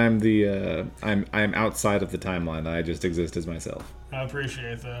think that I'm I'm outside of the timeline. I just exist as myself. I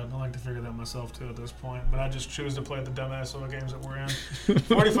appreciate that. I like to figure that myself too at this point, but I just choose to play the dumbass solo games that we're in.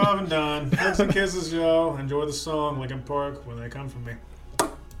 45 and done. Hugs and kisses, y'all. Enjoy the song Linkin Park When They Come For Me.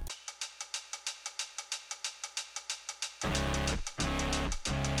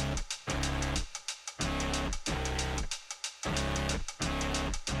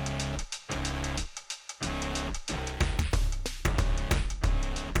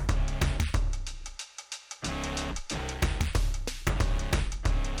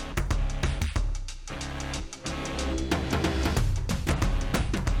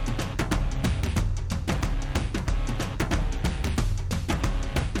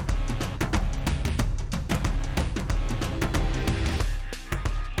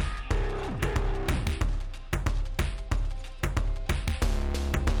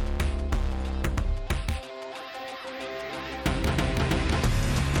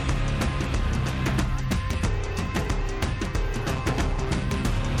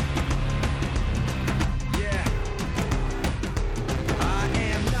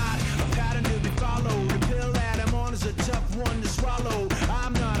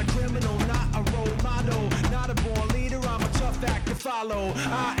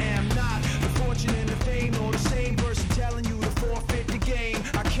 I am not the fortune and the fame or the same person telling you to forfeit the game.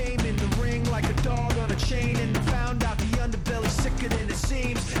 I came in the ring like a dog on a chain and found out the underbelly sicker than it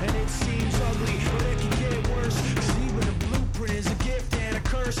seems. And it seems ugly, but it can get worse. Cause even a blueprint is a gift and a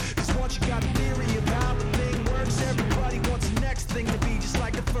curse. Cause once you got a theory of how the thing works, everybody wants the next thing to be just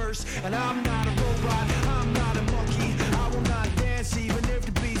like the first. And I'm not a robot, I'm not a monkey. I will not dance even if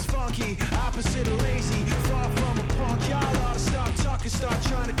the beat's funky. Opposite of lazy, far from a punk. Y'all ought to stop talking, start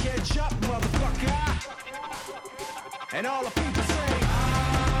trying to catch up, motherfucker. And all the people say,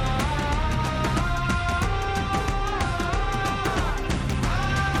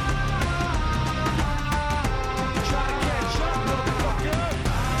 try to catch up, motherfucker.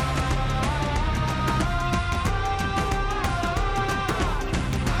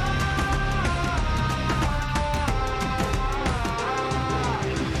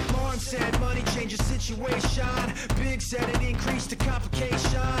 Martin said money changes situation. Big said it increased the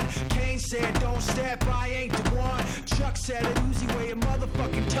complication. Kane said don't step, I ain't the one. Chuck said it Uzi weigh a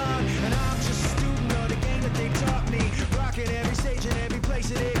motherfucking ton. And I'm just a student of the game that they taught me. Rocking every stage and every place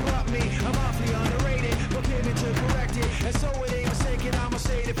that they brought me. I'm awfully underrated, but pivot to correct it. And so it ain't mistaken, I'ma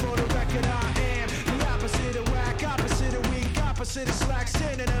say it for the record. I am the opposite of whack, opposite of weak, opposite of slack.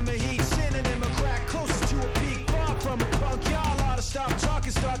 Synonym of heat, synonym of crack. Closest to a peak, far from a punk. Y'all ought to stop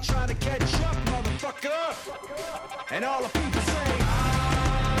talking, start trying to catch up, motherfucker. And all the people say,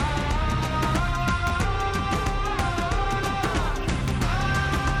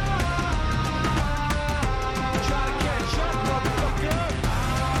 try to catch up, motherfucker.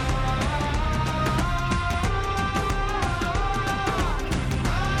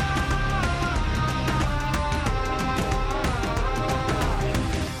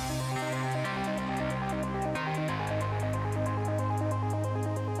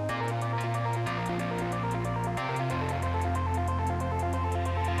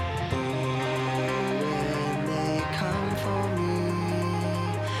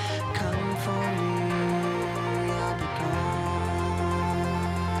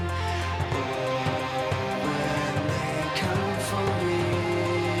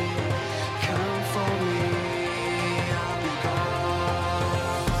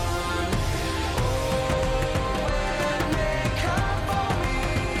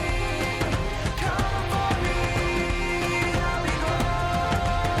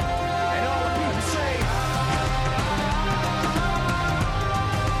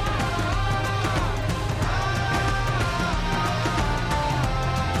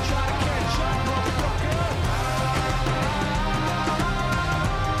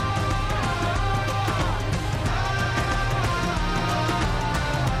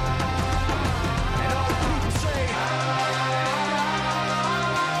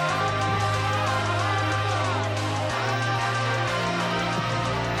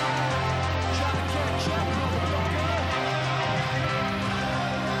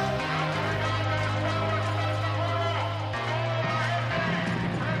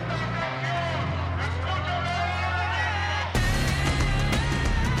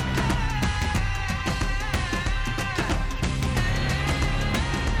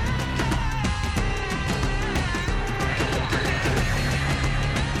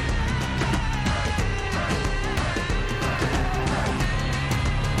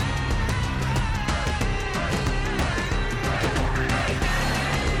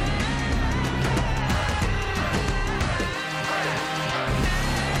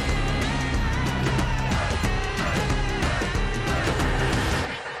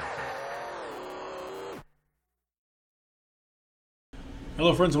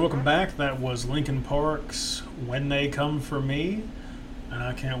 Hello, friends, and welcome back. That was Linkin Park's When They Come For Me. And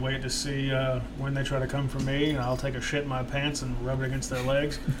I can't wait to see when they try to come for me, and I'll take a shit in my pants and rub it against their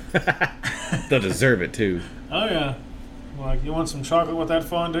legs. They'll deserve it, too. Oh, yeah. Like, you want some chocolate with that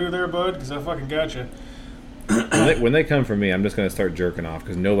fondue there, bud? Because I fucking got you. When they come for me, I'm just going to start jerking off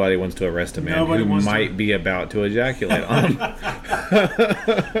because nobody wants to arrest a man who might be about to ejaculate on them.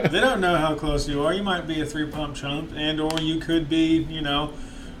 They don't know how close you are. You might be a 3-pump chump, and or you could be, you know,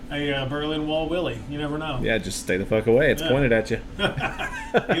 a Berlin Wall Willie. You never know. Yeah, just stay the fuck away. It's pointed at you.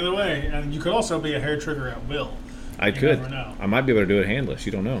 Either way, and you could also be a hair trigger at will. You never know. I might be able to do it handless.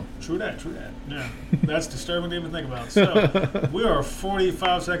 You don't know. True that. Yeah. That's disturbing to even think about. So, we are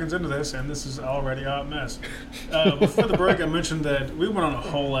 45 seconds into this, and this is already a hot mess. Before the break, I mentioned that we went on a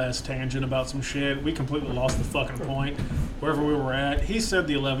whole ass tangent about some shit. We completely lost the fucking point wherever we were at. He said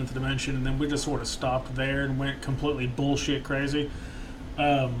the 11th dimension, and then we just sort of stopped there and went completely bullshit crazy.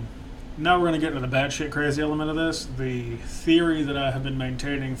 Now we're going to get into the batshit crazy element of this. The theory that I have been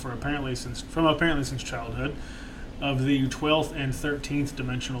maintaining from apparently since childhood, of the 12th and 13th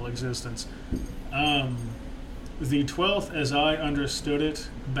dimensional existence. The 12th, as I understood it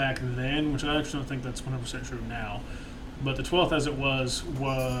back then, which I actually don't think that's 100% true now, but the 12th as it was,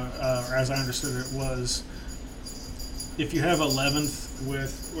 or as I understood it, was if you have 11th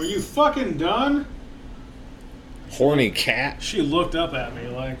with... Were you fucking done? Horny cat. She looked up at me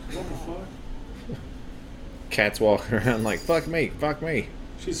like, what the fuck? Cat's walking around like, fuck me.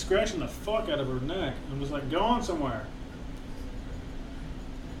 She's scratching the fuck out of her neck and was like, go on somewhere.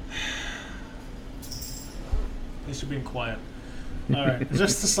 At least you're being quiet. Alright,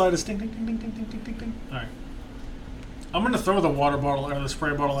 just the slightest ding, ding, ding, ding, ding, ding, ding, ding, ding. Alright. I'm going to throw the water bottle or the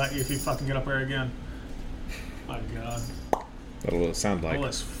spray bottle at you if you fucking get up there again. My God. That's what it sound like. All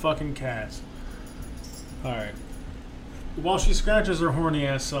this fucking cats. Alright. While she scratches her horny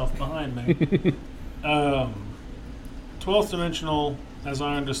ass self behind me, 12th dimensional, as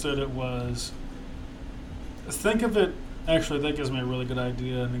I understood it, was... Think of it... Actually, that gives me a really good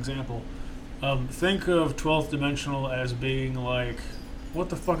idea, an example. Think of 12th dimensional as being like... What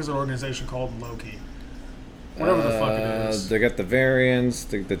the fuck is an organization called? Loki. Whatever the fuck it is. They got the variants,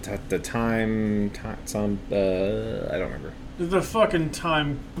 the time... some... I don't remember. The fucking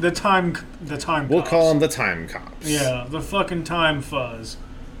time... The time We'll cops. call them the time cops. Yeah, the fucking time fuzz.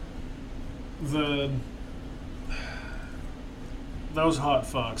 Those hot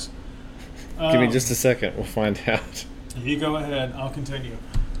fucks. Give me just a second. We'll find out. You go ahead. I'll continue.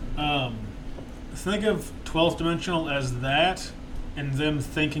 Think of 12th dimensional as that, and them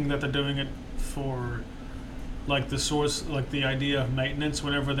thinking that they're doing it for, like, the source, like the idea of maintenance,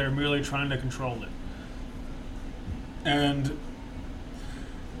 whenever they're merely trying to control it. And,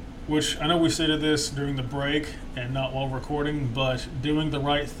 which I know we stated this during the break and not while recording, but doing the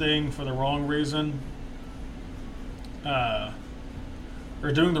right thing for the wrong reason,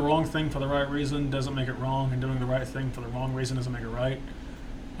 or doing the wrong thing for the right reason doesn't make it wrong, and doing the right thing for the wrong reason doesn't make it right.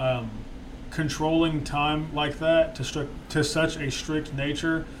 Controlling time like that to such a strict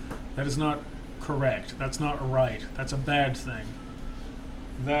nature, that is not correct. That's not right. That's a bad thing.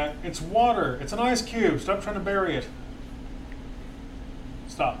 That it's water. It's an ice cube. Stop trying to bury it.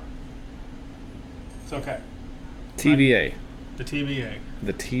 Stop. It's okay. TVA. Right? The TVA.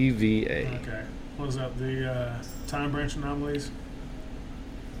 The TVA. Okay. What is that? The time branch anomalies?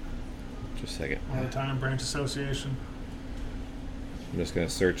 Just a second. Or the Time Branch Association? I'm just going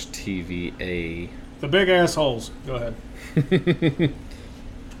to search TVA. The big assholes. Go ahead.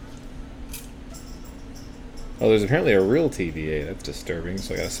 Oh, there's apparently a real TVA. That's disturbing,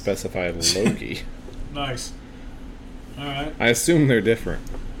 so I got to specify Loki. Nice. Alright. I assume they're different.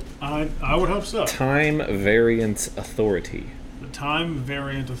 I would hope so. Time Variance Authority. The Time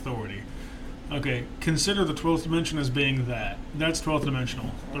Variant Authority. Okay, consider the 12th dimension as being that. That's 12th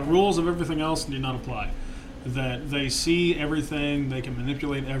dimensional. The rules of everything else do not apply. That they see everything, they can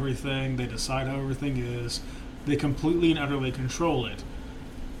manipulate everything, they decide how everything is, they completely and utterly control it.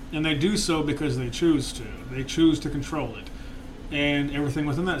 And they do so because they choose to. They choose to control it. And everything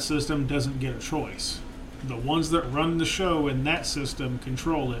within that system doesn't get a choice. The ones that run the show in that system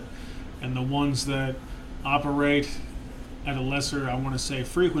control it, and the ones that operate at a lesser, I want to say,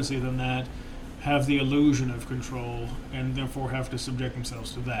 frequency than that, have the illusion of control, and therefore have to subject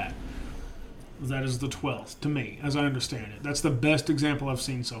themselves to that. That is the 12th, to me, as I understand it. That's the best example I've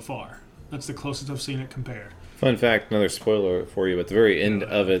seen so far. That's the closest I've seen it compared. Fun fact, another spoiler for you, at the very end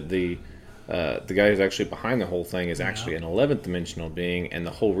of it, the the guy who's actually behind the whole thing is actually an 11th dimensional being, and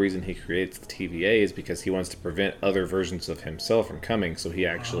the whole reason he creates the TVA is because he wants to prevent other versions of himself from coming, so he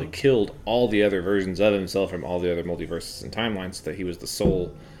actually killed all the other versions of himself from all the other multiverses and timelines so that he was the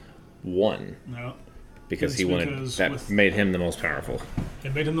sole one. No. Because that made him the most powerful.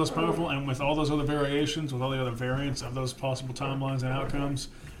 It made him the most powerful, and with all those other variations, with all the other variants of those possible timelines and outcomes,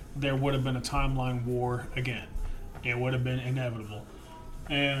 there would have been a timeline war again. It would have been inevitable.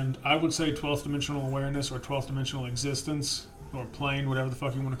 And I would say 12th dimensional awareness or 12th dimensional existence or plane, whatever the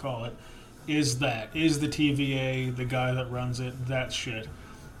fuck you want to call it, is the TVA, the guy that runs it, that shit.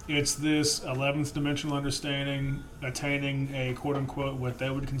 It's this 11th dimensional understanding, attaining a quote-unquote what they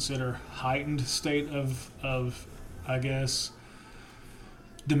would consider heightened state of I guess,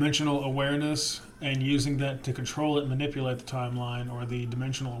 dimensional awareness, and using that to control it and manipulate the timeline or the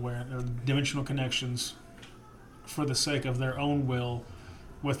dimensional awareness or dimensional connections for the sake of their own will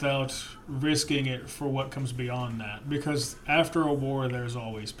without risking it for what comes beyond that. Because after a war, there's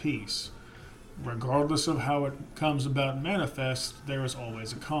always peace. Regardless of how it comes about and manifests, there is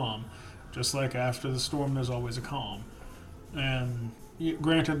always a calm. Just like after the storm, there's always a calm. And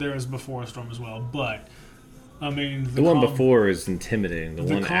granted, there is before a storm as well, but I mean... The one before is intimidating. The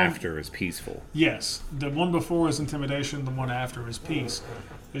one after is peaceful. Yes. The one before is intimidation. The one after is peace.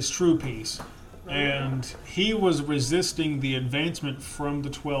 Is true peace. And he was resisting the advancement from the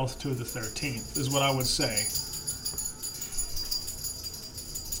 12th to the 13th, is what I would say.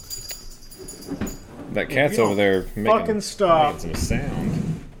 That cat's over there making some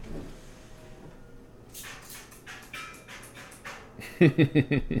sound. I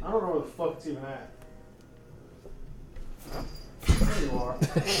don't know where the fuck it's even at. There you are.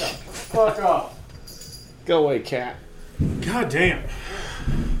 Fuck off. Go away, cat. God damn.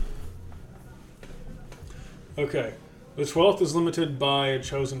 Okay. The 12th is limited by a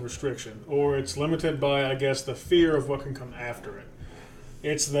chosen restriction, or it's limited by, I guess, the fear of what can come after it.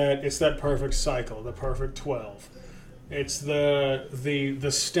 It's that perfect cycle, the perfect 12. It's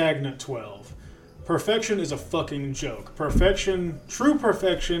the stagnant 12. Perfection is a fucking joke. True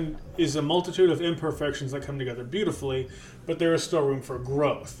perfection is a multitude of imperfections that come together beautifully, but there is still room for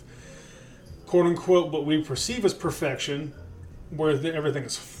growth. Quote unquote, what we perceive as perfection, where everything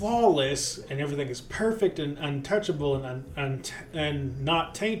is flawless and everything is perfect and untouchable and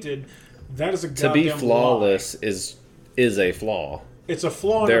not tainted, that is a goddamn lie. To be flawless is a flaw. It's a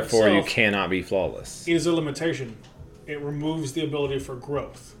flaw in Therefore, itself. you cannot be flawless. It is a limitation. It removes the ability for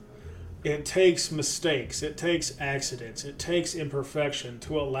growth. It takes mistakes. It takes accidents. It takes imperfection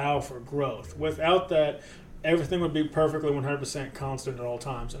to allow for growth. Without that, everything would be perfectly 100% constant at all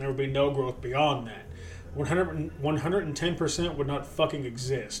times, and there would be no growth beyond that. 110% would not fucking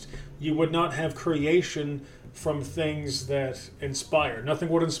exist. You would not have creation from things that inspire. Nothing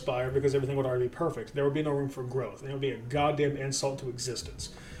would inspire because everything would already be perfect. There would be no room for growth. And it would be a goddamn insult to existence.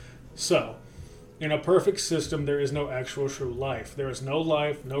 So, in a perfect system, there is no actual true life. There is no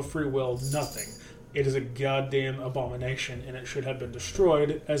life, no free will, nothing. It is a goddamn abomination, and it should have been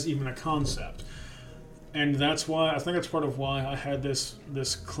destroyed as even a concept. And that's why, I think that's part of why I had this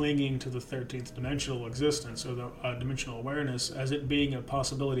clinging to the 13th dimensional existence, or the dimensional awareness, as it being a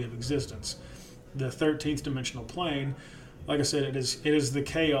possibility of existence. The 13th dimensional plane, like I said, it is the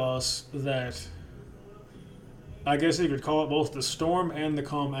chaos that, I guess you could call it both the storm and the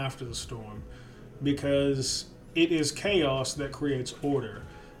calm after the storm, because it is chaos that creates order.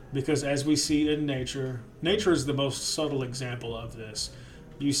 Because as we see in nature is the most subtle example of this.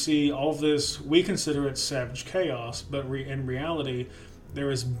 You see all this, we consider it savage chaos, but in reality, there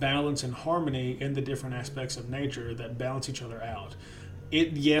is balance and harmony in the different aspects of nature that balance each other out.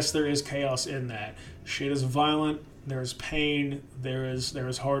 Yes, there is chaos in that. Shit is violent, there's pain, there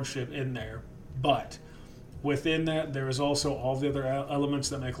is hardship in there. But within that, there is also all the other elements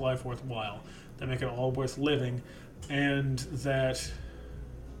that make life worthwhile, that make it all worth living, and that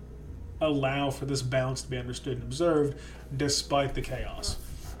allow for this balance to be understood and observed despite the chaos,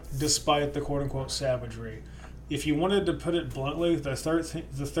 despite the quote-unquote savagery. If you wanted to put it bluntly, the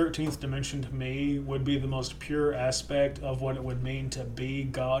 13th dimension to me would be the most pure aspect of what it would mean to be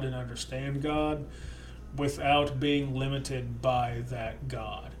God and understand God without being limited by that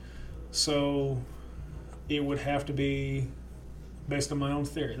God. So it would have to be based on my own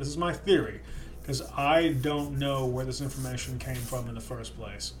theory. This is my theory, because I don't know where this information came from in the first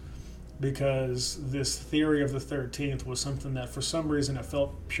place. Because this theory of the 13th was something that for some reason it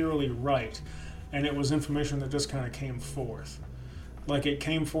felt purely right. And it was information that just kind of came forth. Like it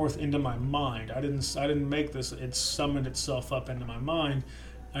came forth into my mind. I didn't make this. It summoned itself up into my mind.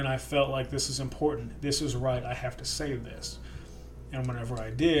 And I felt like this is important. This is right. I have to say this. And whenever I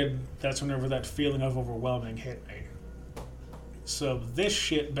did, that's whenever that feeling of overwhelming hit me. So this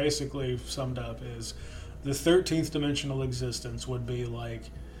shit basically summed up is the 13th dimensional existence would be like,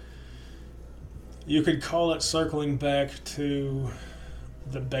 you could call it circling back to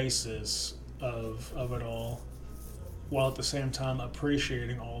the basis of it all, while at the same time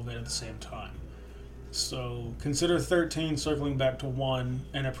appreciating all of it at the same time. So consider 13 circling back to 1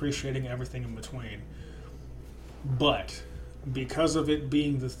 and appreciating everything in between. But because of it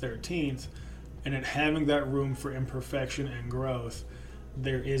being the 13th and it having that room for imperfection and growth,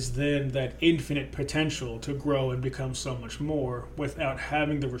 there is then that infinite potential to grow and become so much more without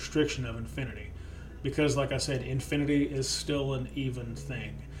having the restriction of infinity. Because, like I said, infinity is still an even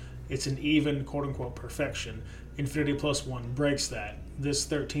thing. It's an even, quote-unquote, perfection. Infinity plus 1 breaks that. This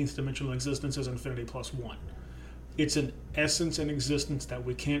 13th dimensional existence is infinity plus 1. It's an essence and existence that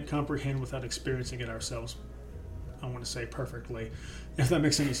we can't comprehend without experiencing it ourselves. I want to say perfectly, if that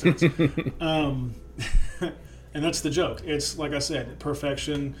makes any sense. And that's the joke. It's, like I said,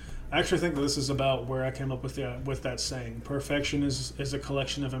 perfection. I actually think that this is about where I came up with that saying. Perfection is a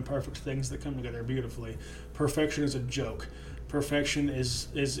collection of imperfect things that come together beautifully. Perfection is a joke. Perfection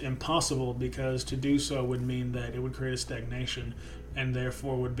is impossible because to do so would mean that it would create a stagnation and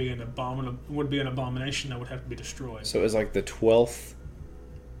therefore would be an abomination that would have to be destroyed. So it's like the 12th,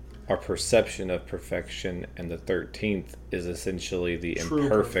 our perception of perfection, and the 13th is essentially the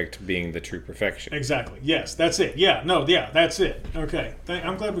imperfect being the true perfection. Exactly. Yes, that's it. Yeah, that's it. Okay.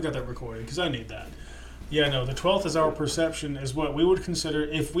 I'm glad we got that recorded because I need that. Yeah, no, the 12th is our perception, is what we would consider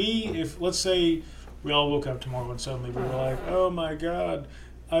if let's say we all woke up tomorrow and suddenly we were like, oh my God,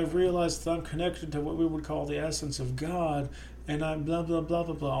 I've realized that I'm connected to what we would call the essence of God, and I'm blah, blah, blah,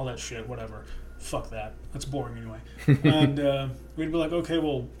 blah, blah, all that shit, whatever. Fuck that. That's boring anyway. And we'd be like, okay,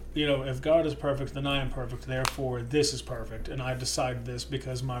 well, if God is perfect, then I am perfect. Therefore, this is perfect. And I decide this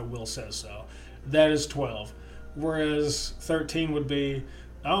because my will says so. That is 12. Whereas 13 would be,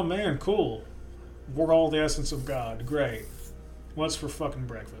 oh man, cool. We're all the essence of God. Great. What's for fucking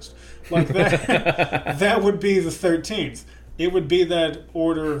breakfast? Like that. That would be the 13th. It would be that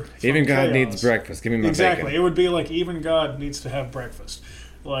order. Even God chaos. needs breakfast. Give me my exactly. bacon. It would be like even God needs to have breakfast.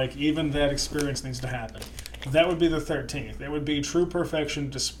 Like even that experience needs to happen. That would be the 13th. It would be true perfection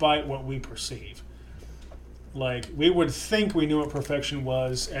despite what we perceive. Like, we would think we knew what perfection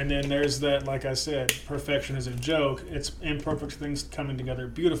was, and then there's that, like I said, perfection is a joke. It's imperfect things coming together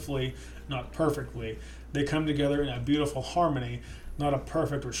beautifully, not perfectly. They come together in a beautiful harmony, not a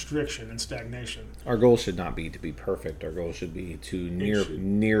perfect restriction and stagnation. Our goal should not be to be perfect. Our goal should be to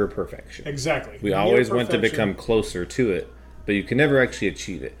near perfection. Exactly. We always want to become closer to it, but you can never actually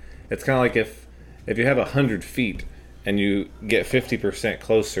achieve it. It's kind of like if you have 100 feet and you get 50%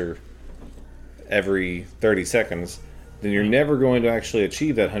 closer every 30 seconds, then you're never going to actually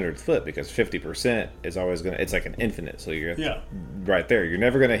achieve that 100th foot because 50% is always going to, it's like an infinite. So you're right there. You're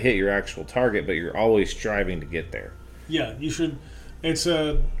never going to hit your actual target, but you're always striving to get there. Yeah, you should. It's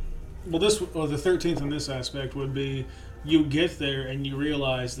the 13th in this aspect would be you get there and you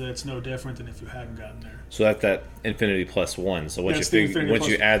realize that it's no different than if you hadn't gotten there. So that's that infinity plus 1. So once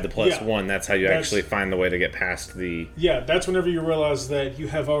you add the plus 1, that's how you actually find the way to get past the... Yeah, that's whenever you realize that you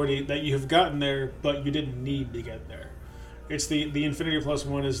have gotten there, but you didn't need to get there. It's the infinity plus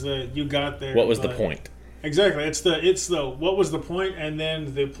 1 is that you got there. What was the point? Exactly. It's the what was the point, and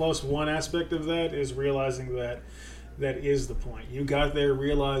then the plus 1 aspect of that is realizing that is the point. You got there,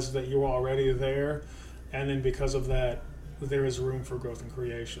 realized that you were already there, and then because of that, there is room for growth and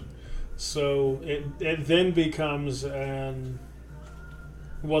creation. So it then becomes it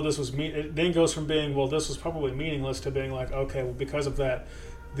then goes from being, well, this was probably meaningless, to being like, okay, well, because of that,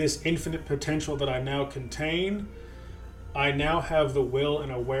 this infinite potential that I now contain, I now have the will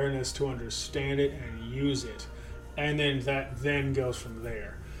and awareness to understand it and use it. And then that then goes from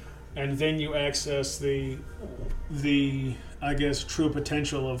there. And then you access the I guess, true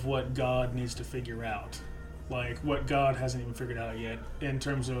potential of what God needs to figure out. Like, what God hasn't even figured out yet in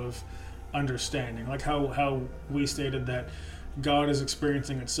terms of understanding. Like how we stated that God is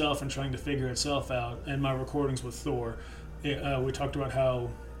experiencing itself and trying to figure itself out. In my recordings with Thor, we talked about how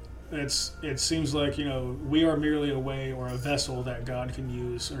it seems like, we are merely a way or a vessel that God can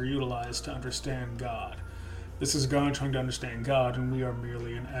use or utilize to understand God. This is God trying to understand God, and we are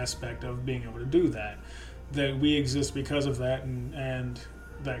merely an aspect of being able to do that. That we exist because of that, and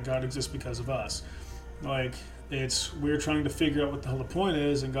that God exists because of us. Like, we're trying to figure out what the hell the point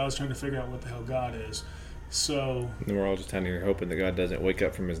is, and God's trying to figure out what the hell God is. So... And we're all just down here hoping that God doesn't wake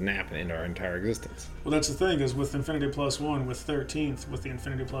up from his nap and end our entire existence. Well, that's the thing, is with Infinity Plus 1, with 13th, with the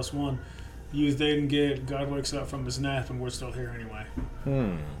Infinity Plus 1, You then get God wakes up from his nap and we're still here anyway.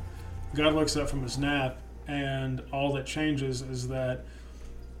 God wakes up from his nap and all that changes is that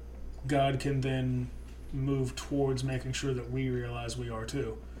God can then move towards making sure that we realize we are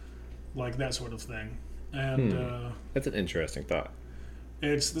too. Like that sort of thing. And that's an interesting thought.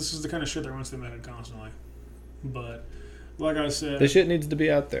 This is the kind of shit that runs through my head constantly. But like I said, the shit needs to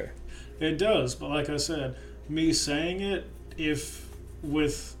be out there. It does, but like I said, me saying it, if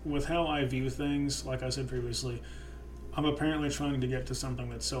with how I view things, like I said previously, I'm apparently trying to get to something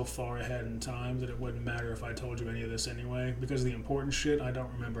that's so far ahead in time that it wouldn't matter if I told you any of this anyway, because the important shit I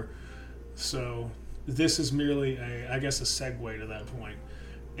don't remember. So this is merely a segue to that point.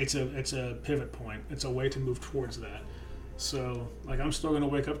 It's a pivot point. It's a way to move towards that. So like I'm still gonna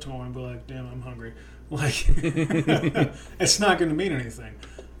wake up tomorrow and be like, damn, I'm hungry. Like it's not gonna mean anything.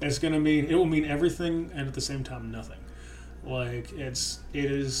 It will mean everything and at the same time nothing. Like it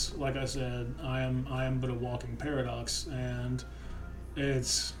is like I said, I am but a walking paradox, and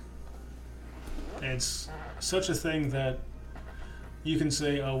it's such a thing that you can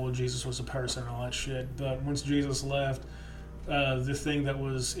say, oh well, Jesus was a person and all that shit, but once Jesus left, the thing that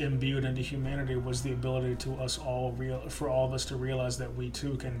was imbued into humanity was the ability for all of us to realize that we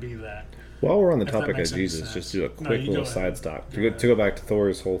too can be that. While we're on the topic of Jesus, just do a quick little side stop. To go back to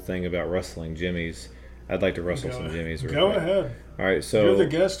Thor's whole thing about rustling jimmies, I'd like to rustle some jimmies. Go ahead. All right, so you're the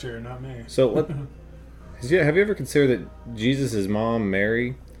guest here, not me. So have you ever considered that Jesus' mom,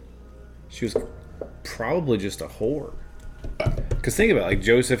 Mary, she was probably just a whore? Because think about it, like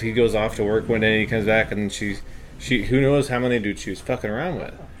Joseph, he goes off to work one day and he comes back and she who knows how many dudes she was fucking around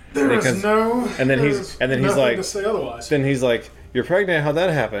with. There's he's like to say otherwise. Then he's like, "You're pregnant? How'd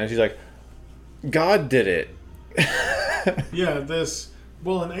that happen?" And she's like, "God did it." Yeah,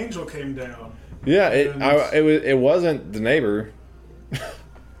 an angel came down. Yeah, it wasn't the neighbor.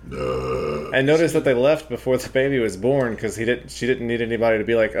 And notice that they left before the baby was born because she didn't need anybody to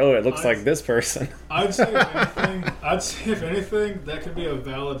be like, "Oh, it looks like this person." I'd say if anything, that could be a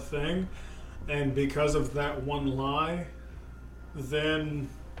valid thing. And because of that one lie, then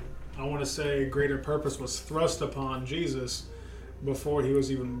I want to say greater purpose was thrust upon Jesus before he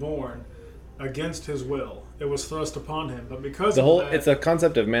was even born, against his will. It was thrust upon him, but because it's a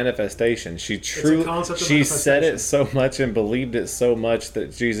concept of manifestation. She said it so much and believed it so much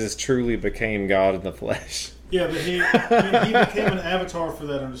that Jesus truly became God in the flesh. Yeah, but he became an avatar for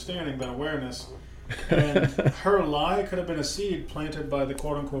that understanding, that awareness. And her lie could have been a seed planted by the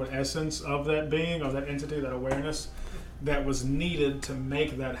quote-unquote essence of that being, of that entity, that awareness, that was needed to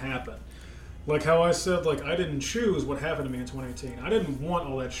make that happen. Like how I said, like, I didn't choose what happened to me in 2018. I didn't want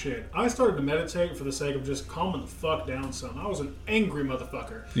all that shit. I started to meditate for the sake of just calming the fuck down some. I was an angry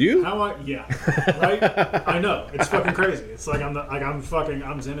motherfucker. You? Yeah. Right? I know. It's fucking crazy. It's like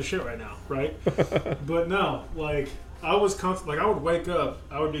I'm zen as shit right now, right? But no, like, I was I would wake up,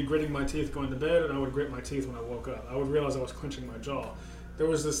 I would be gritting my teeth going to bed, and I would grit my teeth when I woke up. I would realize I was clenching my jaw. There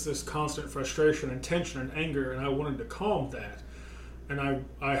was this constant frustration and tension and anger, and I wanted to calm that. And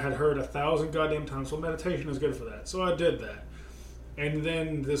I had heard 1,000 goddamn times, well, meditation is good for that. So I did that. And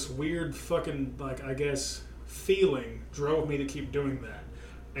then this weird fucking, like, I guess, feeling drove me to keep doing that.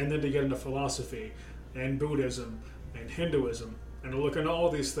 And then to get into philosophy and Buddhism and Hinduism and to look into all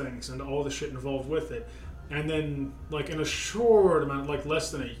these things and all the shit involved with it. And then, like, in a short amount, like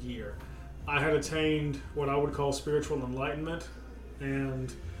less than a year, I had attained what I would call spiritual enlightenment.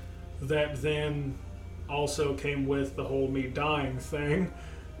 And that then also came with the whole me dying thing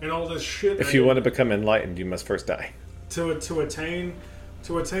and all this shit. If you want to become enlightened, you must first die. To attain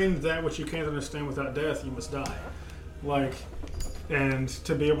that which you can't understand without death, you must die. Like, and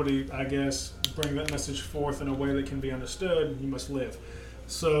to be able to, I guess, bring that message forth in a way that can be understood, you must live.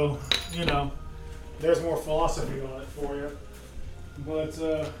 So, you know, there's more philosophy on it for you. But,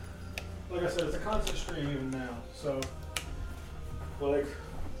 like I said, it's a constant stream even now. So, like,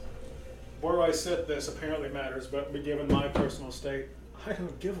 where I sit this apparently matters, but given my personal state, I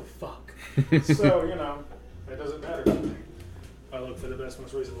don't give a fuck. So, you know, it doesn't matter to me. I look for the best,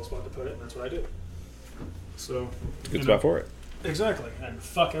 most reasonable spot to put it, and that's what I do. So, good spot for it. Exactly. And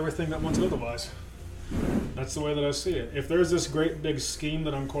fuck everything that wants otherwise. That's the way that I see it. If there's this great big scheme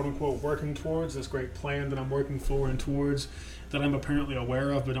that I'm quote-unquote working towards, this great plan that I'm working for and towards, that I'm apparently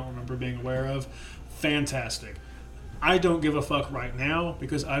aware of but don't remember being aware of, fantastic. I don't give a fuck right now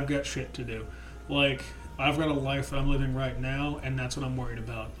because I've got shit to do. Like, I've got a life that I'm living right now, and that's what I'm worried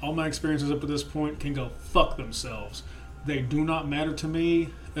about. All my experiences up to this point can go fuck themselves. They do not matter to me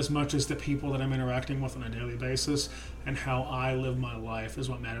as much as the people that I'm interacting with on a daily basis, and how I live my life is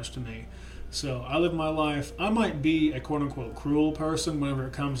what matters to me. So I live my life. I might be a quote-unquote cruel person whenever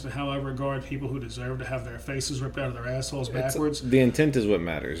it comes to how I regard people who deserve to have their faces ripped out of their assholes backwards. The intent is what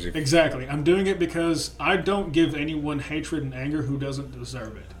matters. Exactly. I'm doing it because I don't give anyone hatred and anger who doesn't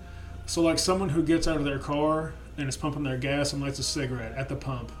deserve it. So like someone who gets out of their car and is pumping their gas and lights a cigarette at the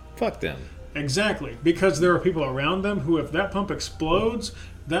pump. Fuck them. Exactly. Because there are people around them who, if that pump explodes,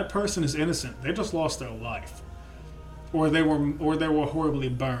 that person is innocent. They just lost their life. Or they were horribly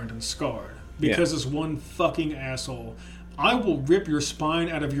burned and scarred. Because this one fucking asshole. I will rip your spine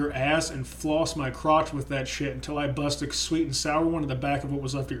out of your ass and floss my crotch with that shit until I bust a sweet and sour one in the back of what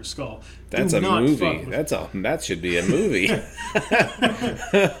was left of your skull. That's a movie. That should be a movie.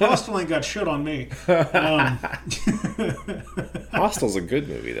 Hostel ain't got shit on me. Hostel's a good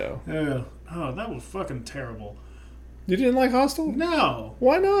movie, though. Yeah. Oh, that was fucking terrible. You didn't like Hostel? No.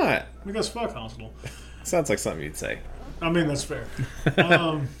 Why not? Because fuck Hostel. Sounds like something you'd say. I mean, that's fair.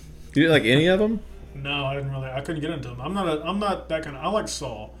 You didn't like any of them? No, I didn't really. I couldn't get into them. I'm not that kind of. I like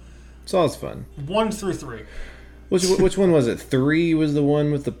Saw. Saw's fun. 1 through 3. Which one was it? 3 was the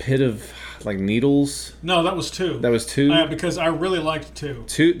one with the pit of like needles. No, that was 2. That was 2. Because I really liked 2.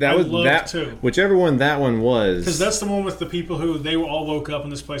 2. That was that. 2. Whichever one that one was. Because that's the one with the people who they all woke up in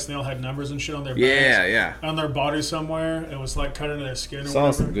this place. And they all had numbers and shit on their backs. Yeah. On their body somewhere. It was like cut into their skin. Or Saw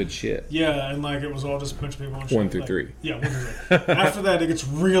whatever. some good shit. Yeah, and like it was all just a bunch of people. On shit. 1 through like, 3. Yeah, 1 through 3. After that, it gets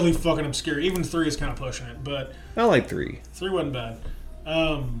really fucking obscure. Even 3 is kind of pushing it, but I like 3. 3 wasn't bad.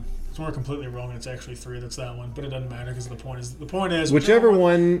 So we're completely wrong, and it's actually 3 that's that one, but it doesn't matter because the point is whichever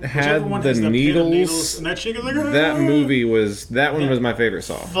one had the needles, and that chick is like, that one was my favorite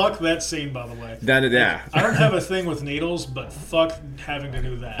Saw. Fuck that scene, by the way. Yeah. I don't have a thing with needles, but fuck having to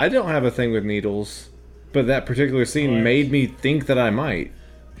do that. I don't have a thing with needles, but that particular scene made me think that I might.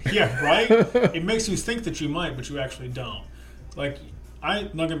 Yeah, right? It makes you think that you might, but you actually don't. Like,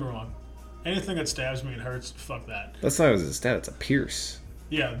 don't get me wrong. Anything that stabs me and hurts, fuck that. That's not a stab, it's a pierce.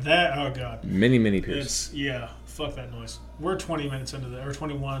 Yeah, that, oh god. Many pierce. Fuck that noise. We're 20 minutes into that, or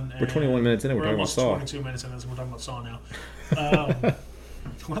 21. We're 21 minutes in and we're talking about Saw. 22 minutes into this and we're talking about Saw now.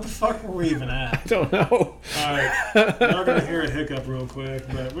 What the fuck were we even at? I don't know. Alright, y'all gonna hear a hiccup real quick,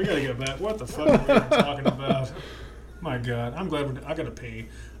 but we gotta get back. What the fuck were we even talking about? My god, I'm glad I gotta pee.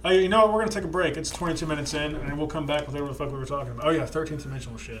 You know what, we're gonna take a break. It's 22 minutes in, and we'll come back with whatever the fuck we were talking about. Oh yeah, 13th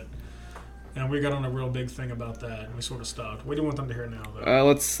dimensional shit. And we got on a real big thing about that, and we sort of stopped. We do want them to hear now, though.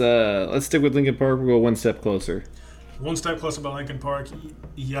 Let's stick with Linkin Park. We'll go one step closer. One step closer about Linkin Park.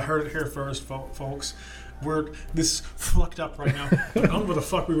 You heard it here first, folks. We're this fucked up right now. I don't know where the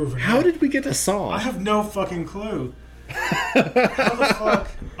fuck we were. How did we get to Saw? I have no fucking clue. How the fuck?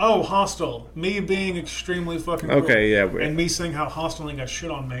 Oh, Hostel. Me being extremely fucking cool. Okay, yeah. And me saying how Hostel ain't got shit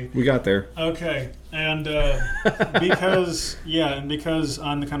on me. We got there. Okay. And because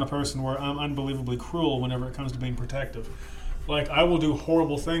I'm the kind of person where I'm unbelievably cruel whenever it comes to being protective. Like, I will do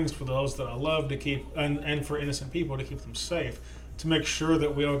horrible things for those that I love to keep, and for innocent people to keep them safe. To make sure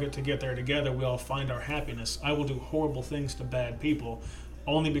that we all get there together, we all find our happiness. I will do horrible things to bad people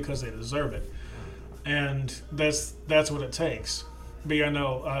only because they deserve it. And that's what it takes. But yeah,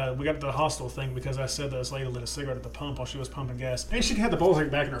 no, we got the Hostel thing because I said that this lady lit a cigarette at the pump while she was pumping gas. And she had the bullshit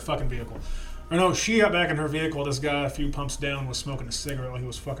back in her fucking vehicle. Or no, she got back in her vehicle. This guy a few pumps down was smoking a cigarette while he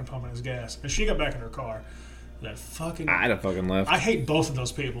was fucking pumping his gas. And she got back in her car. That fucking... I'd have fucking left. I hate both of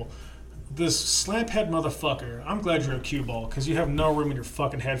those people. This slaphead motherfucker, I'm glad you're a cue ball because you have no room in your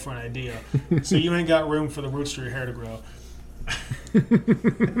fucking head for an idea. So you ain't got room for the roots to your hair to grow.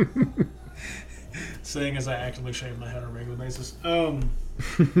 Saying as I actively shave my head on a regular basis.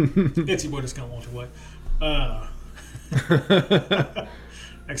 Itsy boy discount Walter White.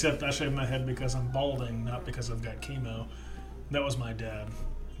 Except I shave my head because I'm balding, not because I've got chemo. That was my dad.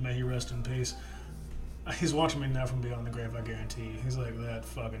 May he rest in peace. He's watching me now from beyond the grave, I guarantee. He's like, that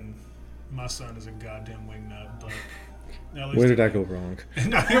fucking... My son is a goddamn wingnut, but... At least where did I go wrong?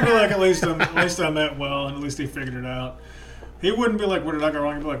 No, he'll be like, at least I met well, and at least he figured it out. He wouldn't be like, where did I go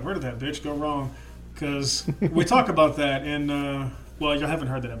wrong? He'd be like, where did that bitch go wrong? Because we talk about that in... well, you haven't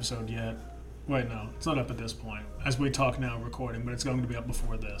heard that episode yet. Wait, no. It's not up at this point. As we talk now, recording, but it's going to be up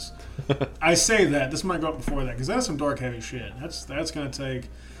before this. I say that. This might go up before that, because that's some dark, heavy shit. That's going to take...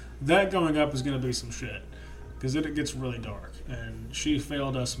 That going up is going to be some shit. Because it gets really dark. And she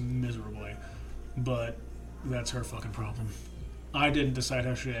failed us miserably. But that's her fucking problem. I didn't decide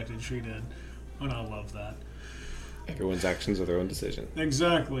how she acted. She did. And I love that. Everyone's actions are their own decision.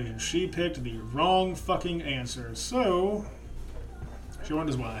 Exactly. And she picked the wrong fucking answer. So, she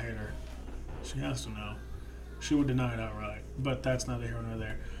wonders why I hate her. She has to know. She would deny it outright. But that's neither here nor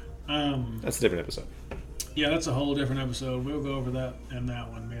there. That's a different episode. Yeah, that's a whole different episode. We'll go over that in that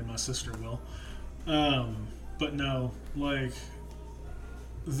one. Me and my sister will. But no, like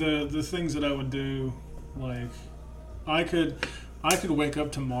the things that I would do, like I could wake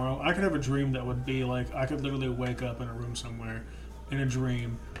up tomorrow. I could have a dream that would be like I could literally wake up in a room somewhere in a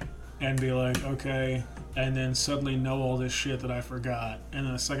dream and be like, okay, and then suddenly know all this shit that I forgot, and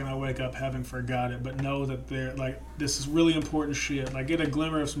then the second I wake up having forgot it, but know that they're like this is really important shit. Like get a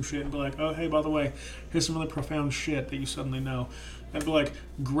glimmer of some shit and be like, oh hey, by the way, here's some really profound shit that you suddenly know. I'd be like,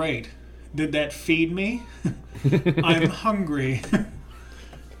 great, did that feed me? I'm hungry.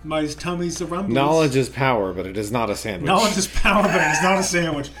 My tummy's rumbles. Knowledge is power, but it is not a sandwich. Knowledge is power, but it's not a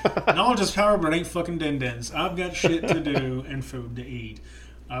sandwich. Knowledge is power, but it ain't fucking din-dins. I've got shit to do and food to eat.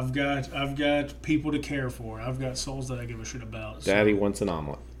 I've got people to care for. I've got souls that I give a shit about. So. Daddy wants an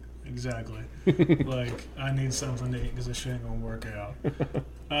omelet. Exactly. Like, I need something to eat because this shit ain't gonna work out.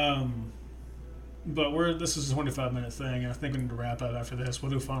 But this is a 25-minute thing, and I think we need to wrap up after this.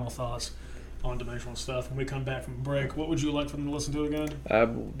 We'll do final thoughts on dimensional stuff. When we come back from break, what would you like for them to listen to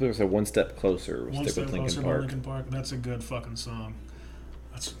again? There's a One Step Closer. One Step Closer by Linkin Park. That's a good fucking song.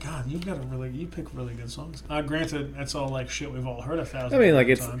 God, you pick really good songs. Granted, that's all like shit we've all heard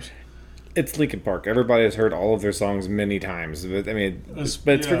 1,000 times. It's Linkin Park. Everybody has heard all of their songs many times. But I mean, it's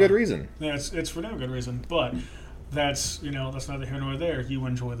for good reason. Yeah, it's for damn good reason. But that's neither here nor there. You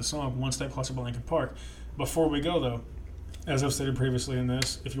enjoy the song One Step Closer by Linkin Park. Before we go though, as I've stated previously in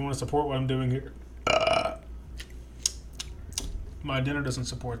this, if you want to support what I'm doing here, my dinner doesn't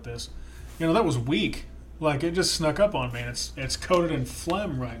support this. That was weak. Like, it just snuck up on me. It's coated in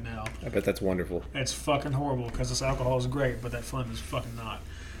phlegm right now. I bet that's wonderful. It's fucking horrible because this alcohol is great, but that phlegm is fucking not.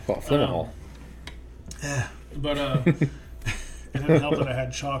 Well, phlegmol. Yeah. But it didn't help that I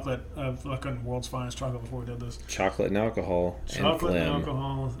had chocolate, fucking world's finest chocolate before we did this. Chocolate and alcohol. Chocolate and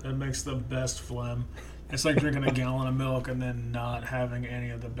alcohol. It makes the best phlegm. It's like drinking a gallon of milk and then not having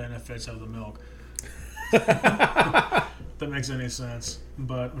any of the benefits of the milk. That makes any sense.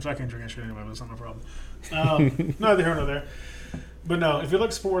 Which I can't drink that shit anyway, but it's not my problem. Neither here nor there. But no, if you'd like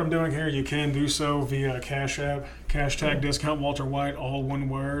to support what I'm doing here, you can do so via Cash App. Hashtag discount Walter White, all one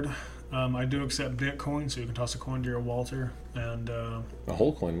word. I do accept Bitcoin, so you can toss a coin to your Walter. And a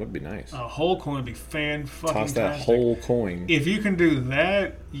whole coin would be nice. A whole coin would be fan-fucking-tastic. Toss that whole coin. If you can do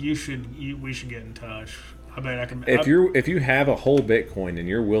that, we should get in touch. I bet I can. If you have a whole Bitcoin and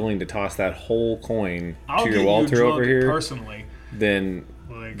you're willing to toss that whole coin to your Walter over here, personally, then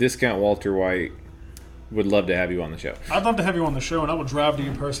discount Walter White would love to have you on the show. I'd love to have you on the show, and I will drive to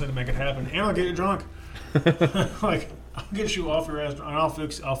you personally to make it happen, and I'll get you drunk. Like, I'll get you off your ass, and I'll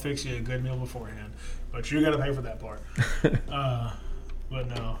fix you a good meal beforehand. But you got to pay for that part. But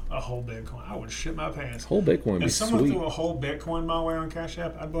no, a whole Bitcoin, I would shit my pants. Whole Bitcoin would be sweet. If someone threw a whole Bitcoin my way on Cash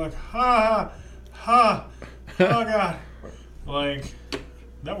App, I'd be like, ha. Oh God! Like,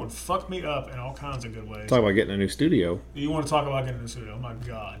 that would fuck me up in all kinds of good ways. Talk about getting a new studio. You want to talk about getting a new studio? Oh my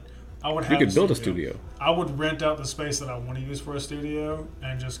God! I would have. You could build a studio. I would rent out the space that I want to use for a studio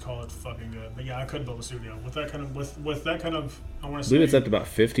and just call it fucking good. But yeah, I could build a studio with that kind of I want to say. I believe it's up to about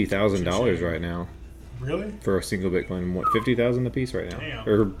 $50,000 right now. Really? For a single Bitcoin, what, $50,000 a piece right now, damn.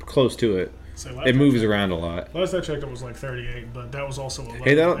 Or close to it. It moves around a lot. Last I checked, it was like 38, but that was also a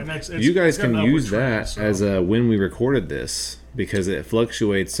hey, you guys can use that as when we recorded this because it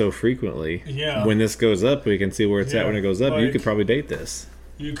fluctuates so frequently. Yeah. When this goes up, we can see where it's at when it goes up. You could probably date this.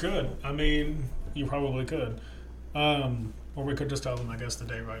 You could. I mean, you probably could. Or we could just tell them, I guess, the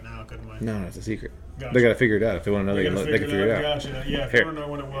date right now, couldn't we? No, it's a secret. Gotcha. They got to figure it out. If they want to know, they can figure it out. Gotcha. Yeah, if you want to know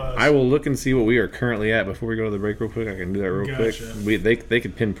when it was. I will look and see what we are currently at before we go to the break real quick. I can do that real quick. They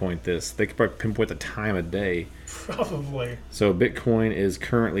could pinpoint this. They could probably pinpoint the time of day. Probably. So Bitcoin is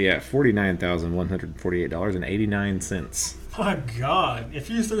currently at $49,148.89. My God. If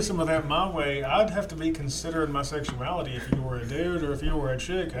you threw some of that my way, I'd have to be considering my sexuality. If you were a dude or if you were a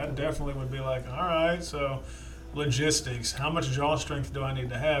chick, I definitely would be like, all right, so logistics. How much jaw strength do I need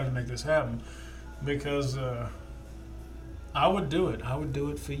to have to make this happen? Because I would do it. I would do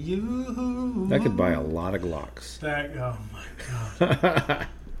it for you. That could buy a lot of Glocks. Oh, my God.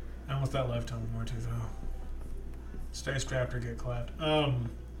 I want that lifetime more, too, though. Stay strapped or get clapped.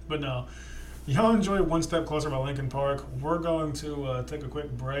 But no. Y'all enjoy One Step Closer by Linkin Park. We're going to take a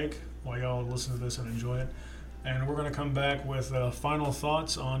quick break while y'all listen to this and enjoy it. And we're going to come back with final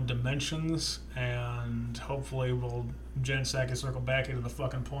thoughts on dimensions, and hopefully we'll Jen Psaki circle back into the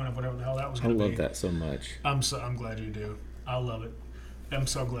fucking point of whatever the hell that was going to be. I love that so much. I'm glad you do. I love it. I'm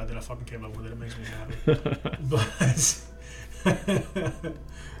so glad that I fucking came up with it. It makes me happy. But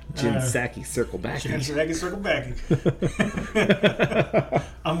Jen Psaki circle back. Jen Psaki circle back.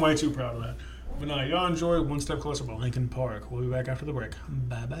 I'm way too proud of that. But no, y'all enjoy One Step Closer by Linkin Park. We'll be back after the break.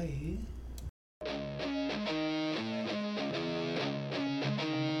 Bye-bye.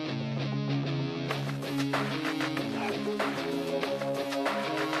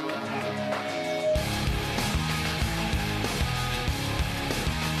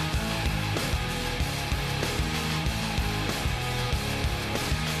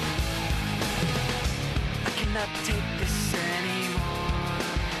 Not take this anymore.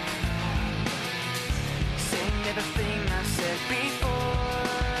 Saying everything I've said before.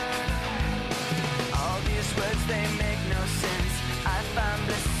 All these words, they make no sense. I find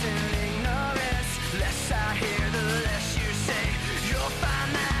bliss in ignorance. Less I hear, the less you say. You'll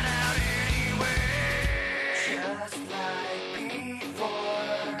find that out anyway. Just like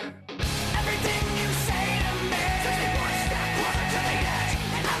before. Everything you say to me takes me one step closer to the edge,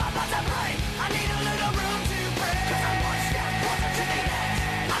 and I'm about to break. I need a little room. Cause I'm one step closer to the edge.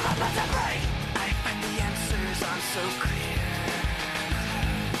 I'm about to break. I find the answers aren't so clear.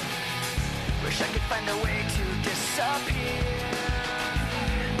 Wish I could find a way to disappear.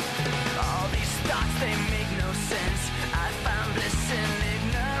 All these thoughts, they make no sense. I found bliss in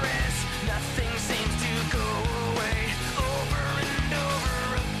ignorance. Nothing seems to go away. Over and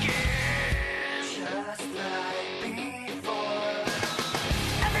over again. Just like before.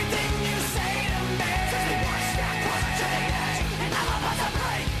 Everything you say to me takes me one step closer to the edge, and I'm about to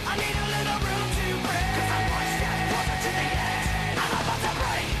break. I need a little room to break. Cause I'm one step closer to the edge, I'm about to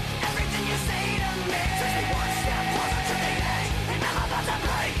break. Everything you say to me takes me one step closer to the edge, and I'm about to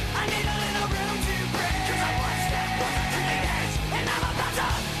break. I need a little room to break. Cause I'm one step closer to the edge, and I'm about to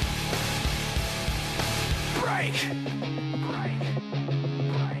break.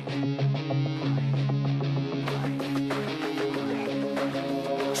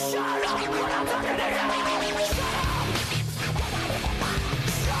 Shut up when I'm talking to you. Shut up.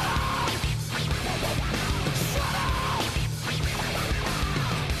 Shut up. Shut up.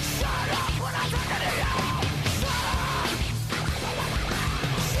 Shut up when I'm talking to you.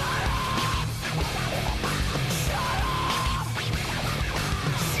 Shut up. Shut up. Shut up.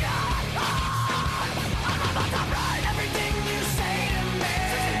 Shut up. I'm about to write everything you say to me.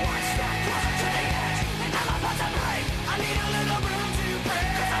 Takes me one step closer to the edge, and I'm about to break. I need a little room to break.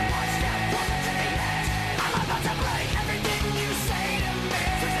 Cause I'm one step closer to the edge. I'm about to break. Everything you say to me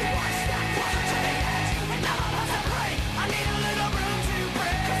takes me one step closer to the edge, and I'm about to break. I need a little room to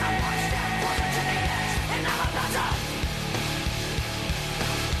break. Cause I'm one step closer to the edge, and I'm about to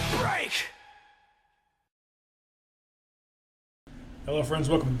break. Hello, friends.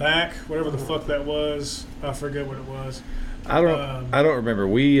 Welcome back. Whatever the fuck that was, I forget what it was. I don't remember.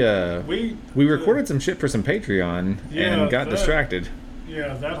 We recorded some shit for some Patreon and got distracted.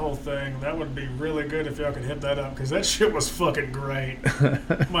 Yeah, that whole thing. That would be really good if y'all could hit that up, because that shit was fucking great.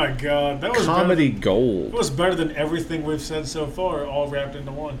 My God, that was comedy It gold. was better than everything we've said so far, all wrapped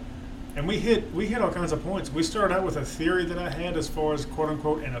into one. And we hit all kinds of points. We started out with a theory that I had as far as quote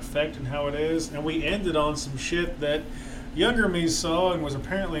unquote an effect and how it is, and we ended on some shit that younger me saw and was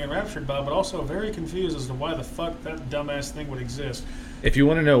apparently enraptured by, but also very confused as to why the fuck that dumbass thing would exist. If you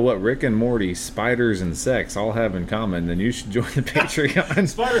want to know what Rick and Morty, spiders, and sex all have in common, then you should join the Patreon.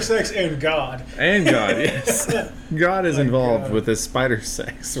 Spider sex and God. And God, yes. God is involved God. with this spider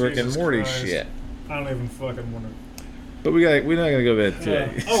sex, Rick and Morty Christ. shit. I don't even fucking want to. But we're not gonna go there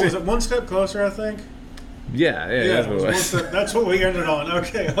today. Was it One Step Closer, I think? Yeah, that's what it was. That's what we ended on.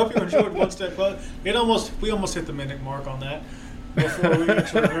 Okay, I hope you enjoyed One Step Closer. We almost hit the minute mark on that before we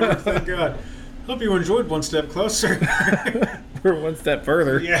actually remember. Thank God. Hope you enjoyed One Step Closer. We're one step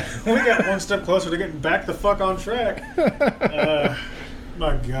further. Yeah, we got one step closer to getting back the fuck on track.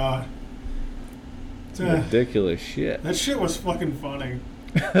 My God. Ridiculous shit. That shit was fucking funny.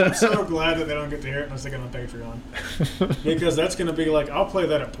 I'm so glad that they don't get to hear it unless they get on Patreon. Because that's going to be like, I'll play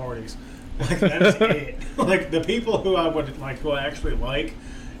that at parties. Like, that's it. Like, the people who I would like, who I actually like,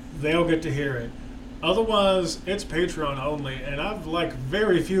 they'll get to hear it. Otherwise, it's Patreon only, and I've liked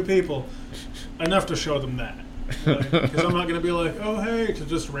very few people enough to show them that. Because I'm not going to be like, oh, hey, to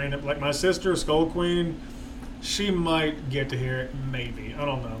just random. Like, my sister, Skull Queen, she might get to hear it, maybe. I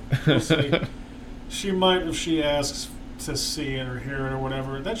don't know. We'll see. She might if she asks to see it or hear it or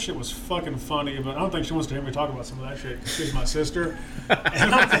whatever. That shit was fucking funny, but I don't think she wants to hear me talk about some of that shit because she's my sister.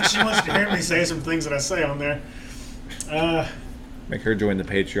 And I don't think she wants to hear me say some things that I say on there. Make her join the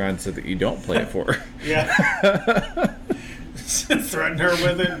Patreon so that you don't play it for her. Yeah. Threaten her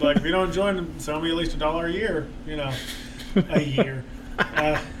with it. Like, if you don't join, sell me at least $1 a year. You know, a year.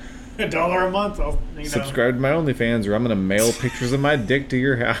 $1 a month. Subscribe to my OnlyFans, or I'm gonna mail pictures of my dick to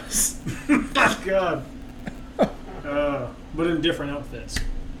your house. Oh God. But in different outfits.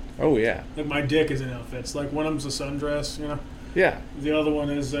 Oh yeah. Like my dick is in outfits. Like one of them's a sundress, you know. Yeah. The other one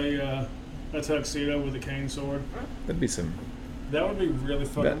is a tuxedo with a cane sword. That'd be some. That would be really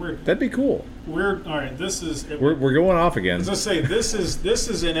fucking weird. That'd be cool. We're all right. This is. We're going off again. As I say, this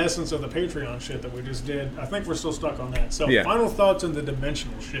is in essence of the Patreon shit that we just did. I think we're still stuck on that. So final thoughts on the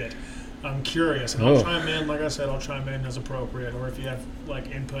dimensional shit. I'm curious. And I'll chime in. Like I said, I'll chime in as appropriate, or if you have like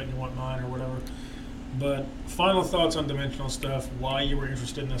input and you want mine or whatever. But final thoughts on dimensional stuff. Why you were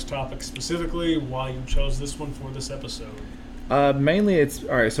interested in this topic specifically? Why you chose this one for this episode? Mainly, it's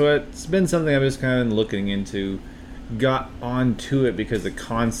all right. So it's been something I've just kind of been looking into. Got onto it because the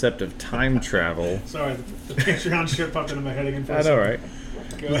concept of time travel. Sorry, the Patreon shit popped into my head again. I know, right?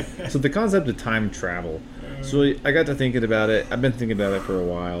 Go ahead. So the concept of time travel. So I got to thinking about it. I've been thinking about it for a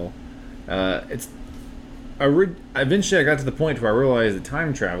while. Eventually I got to the point where I realized that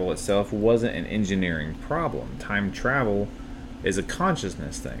time travel itself wasn't an engineering problem. Time travel is a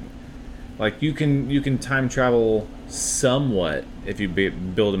consciousness thing. Like you can time travel somewhat if you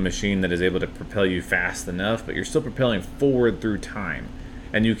build a machine that is able to propel you fast enough, but you're still propelling forward through time,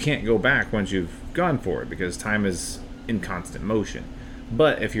 and you can't go back once you've gone forward because time is in constant motion.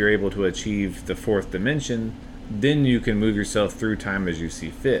 But if you're able to achieve the fourth dimension, then you can move yourself through time as you see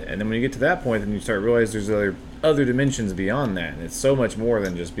fit. And then when you get to that point, then you start to realize there's other dimensions beyond that, and it's so much more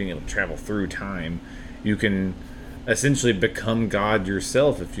than just being able to travel through time. You can essentially become God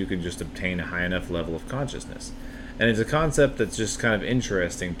yourself if you can just obtain a high enough level of consciousness. And it's a concept that's just kind of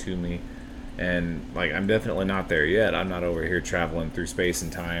interesting to me. And like, I'm definitely not there yet. I'm not over here traveling through space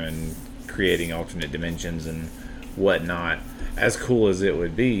and time and creating alternate dimensions and whatnot. As cool as it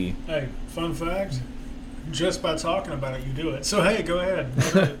would be. Hey, fun fact. Just by talking about it, you do it. So hey, go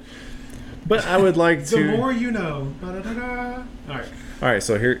ahead. But I would like to. The more you know. All right.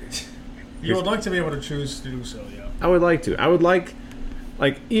 So here. You would like to be able to choose to do so, yeah. I would like to. I would like,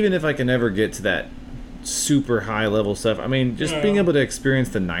 even if I can never get to that super high level stuff. I mean, just being able to experience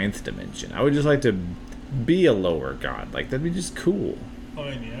the ninth dimension. I would just like to be a lower god. Like that'd be just cool.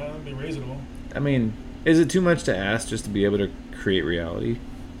 I mean, yeah, that'd be reasonable. I mean, is it too much to ask just to be able to create reality?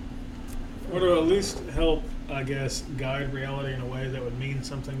 Or to at least help, I guess, guide reality in a way that would mean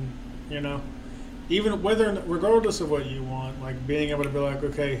something, you know? Even regardless of what you want, like being able to be like,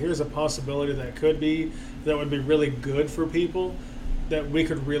 okay, here's a possibility that could be, that would be really good for people, that we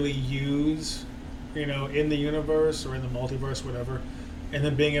could really use, you know, in the universe or in the multiverse, whatever, and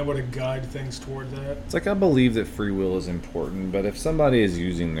then being able to guide things toward that. It's like I believe that free will is important, but if somebody is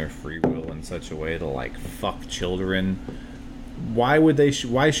using their free will in such a way to like fuck children, why would they?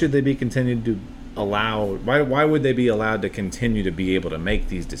 Why should they be continued to allow? Why would they be allowed to continue to be able to make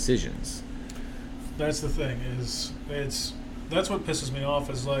these decisions? That's the thing. That's what pisses me off.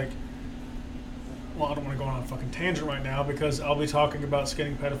 Is like, well, I don't want to go on a fucking tangent right now because I'll be talking about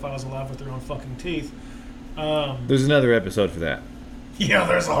skinning pedophiles alive with their own fucking teeth. There's another episode for that. Yeah,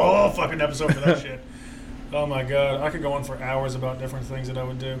 there's a whole fucking episode for that shit. Oh my god, I could go on for hours about different things that I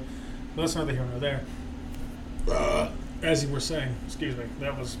would do. But that's neither here nor there. As you were saying, excuse me,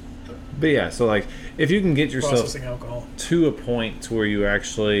 that was... But yeah, so like, if you can get yourself processing alcohol to a point to where you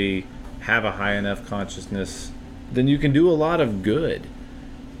actually have a high enough consciousness, then you can do a lot of good.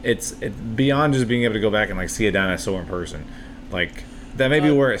 It's beyond just being able to go back and like see a dinosaur in person. Like, that may be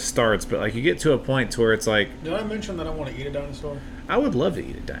where it starts, but like you get to a point to where it's like... Did I mention that I want to eat a dinosaur? I would love to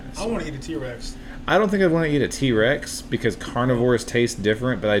eat a dinosaur. I want to eat a T-Rex. I don't think I'd want to eat a T-Rex because carnivores taste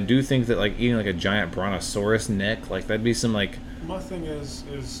different, but I do think that like eating like a giant brontosaurus neck, like that'd be some like... My thing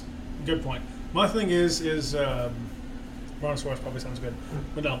is good point. My thing is brontosaurus probably sounds good,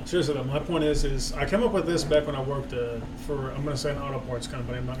 but no, seriously though, my point is I came up with this back when I worked for, I'm going to say an auto parts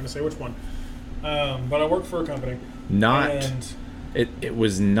company. I'm not going to say which one, but I worked for a company. It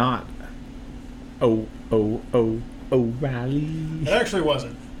was not O'Reilly. It actually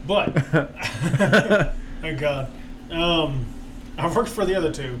wasn't, but thank God. I worked for the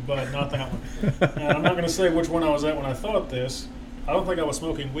other two, but not that one. And I'm not going to say which one I was at when I thought this. I don't think I was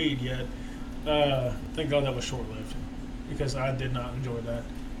smoking weed yet. Thank God that was short-lived, because I did not enjoy that.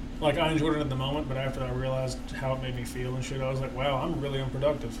 Like, I enjoyed it at the moment, but after I realized how it made me feel and shit, I was like, wow, I'm really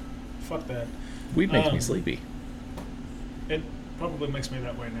unproductive. Fuck that. Weed makes me sleepy. It probably makes me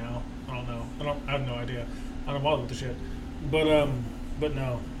that way now. I don't know. I have no idea. I don't bother with the shit. But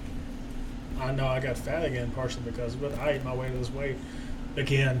no. I know I got fat again partially because of it. I ate my way to this weight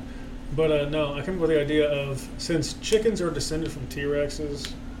again. But no, I came up with the idea of, since chickens are descended from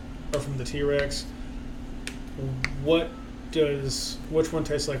T-Rexes, or from the T-Rex, which one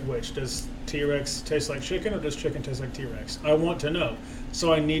tastes like which? Does T-Rex taste like chicken, or does chicken taste like T-Rex? I want to know.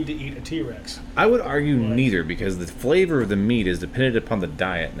 So I need to eat a T-Rex. I would argue neither, because the flavor of the meat is dependent upon the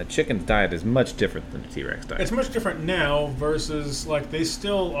diet, and the chicken's diet is much different than the T-Rex diet. It's much different now versus, like, they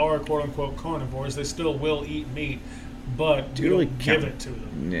still are quote-unquote carnivores. They still will eat meat, but you don't give it to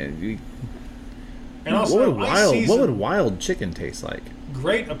them. Yeah. And also, what would wild chicken taste like?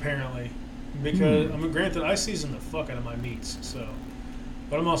 Great, apparently, because I mean, granted, I season the fuck out of my meats, so.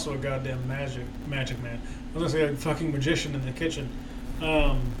 But I'm also a goddamn magic man. I was gonna say a fucking magician in the kitchen.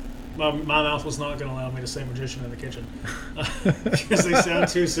 My mouth was not gonna allow me to say magician in the kitchen because they sound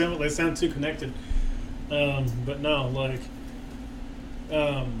too similar. They sound too connected. But no, like,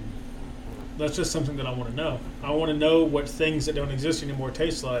 that's just something that I want to know. I want to know what things that don't exist anymore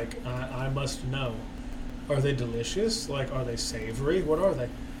taste like. I must know. Are they delicious? Like, are they savory? What are they?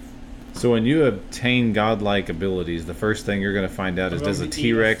 So when you obtain godlike abilities, the first thing you're going to find out is, does a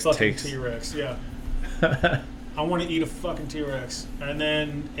T-Rex taste... T-Rex, yeah. I want to eat a fucking T-Rex. And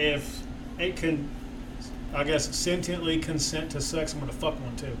then if it can, I guess, sentiently consent to sex, I'm going to fuck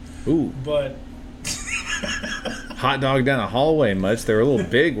one too. Ooh. But... Hot dog down a hallway much. They were a little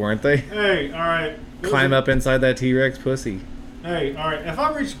big, weren't they? Hey, all right. Climb up inside that T-Rex pussy. Hey, all right. If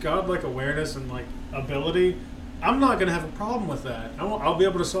I reach godlike awareness and, like, ability, I'm not going to have a problem with that. I'll be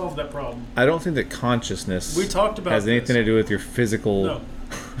able to solve that problem. I don't think that consciousness has anything to do with your physical... No.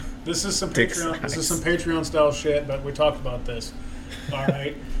 This is some Patreon style shit, but we talked about this. All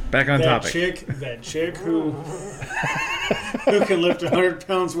right. Back on topic. That chick who can lift 100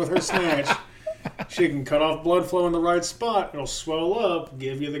 pounds with her snatch, she can cut off blood flow in the right spot. It'll swell up,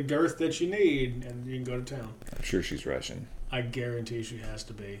 give you the girth that you need, and you can go to town. I'm sure she's Russian. I guarantee she has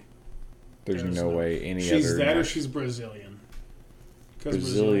to be. There's no way any other... She's that or she's Brazilian.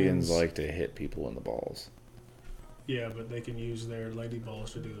 Brazilians like to hit people in the balls. Yeah, but they can use their lady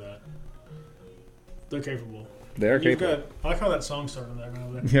balls to do that. They're capable. They are capable. I like how that song started in the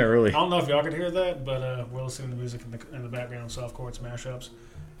background. Yeah, really. I don't know if y'all could hear that, but we're listening to music in the background, soft chords, mashups.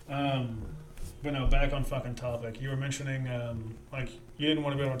 But no, back on fucking topic. You were mentioning, like, you didn't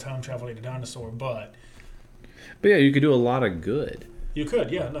want to be able to time travel to eat a dinosaur, but yeah, you could do a lot of good. You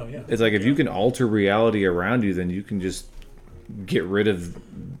could, yeah, no, yeah. It's like if you can alter reality around you, then you can just get rid of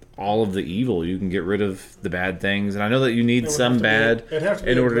all of the evil. You can get rid of the bad things. And I know that you need some bad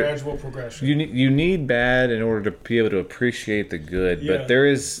in order to gradual progression. You need bad in order to be able to appreciate the good. Yeah. But there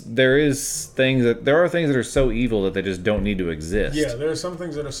are things that are so evil that they just don't need to exist. Yeah, there are some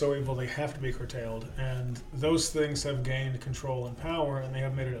things that are so evil they have to be curtailed, and those things have gained control and power, and they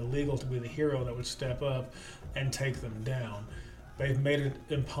have made it illegal to be the hero that would step up and take them down. They've made it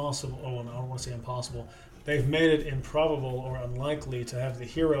impossible. Oh, I don't want to say impossible. They've made it improbable or unlikely to have the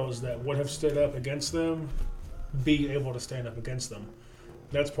heroes that would have stood up against them be able to stand up against them.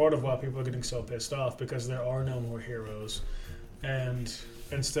 That's part of why people are getting so pissed off, because there are no more heroes. And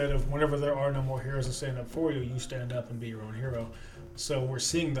instead of whenever there are no more heroes to stand up for you, you stand up and be your own hero. So we're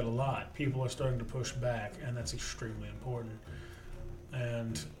seeing that a lot. People are starting to push back, and that's extremely important.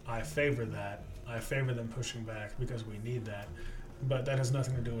 And I favor that. I favor them pushing back because we need that. But that has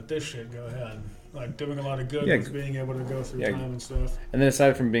nothing to do with this shit. Go ahead. Like, doing a lot of good with being able to go through time and stuff. And then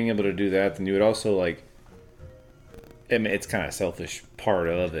aside from being able to do that, then you would also, like... I mean, it's kind of a selfish part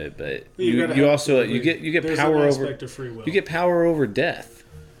of it, but you get power over... You get power over death.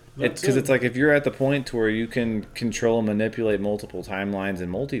 Because it's like, if you're at the point to where you can control and manipulate multiple timelines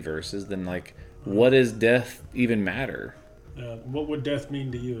and multiverses, then, like, what does death even matter? What would death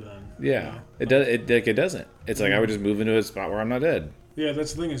mean to you then? Yeah, it doesn't. It's like I would just move into a spot where I'm not dead. Yeah,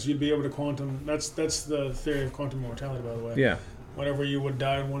 that's the thing, is you'd be able to quantum. That's the theory of quantum mortality, by the way. Yeah. Whenever you would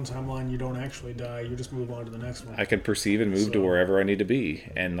die in one timeline, you don't actually die. You just move on to the next one. I can perceive and move to wherever I need to be,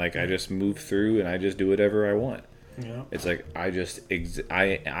 and like I just move through and I just do whatever I want. Yeah. It's like I just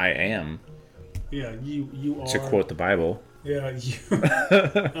I am. Yeah, you are. To quote the Bible. Yeah,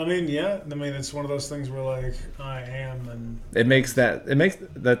 I mean, it's one of those things where, like, I am, and it makes that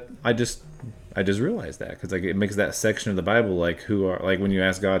I just realized that, because like it makes that section of the Bible, like, when you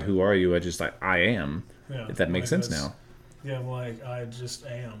ask God, who are you, I just like, I am. Yeah, if that makes sense now. Yeah, like, I just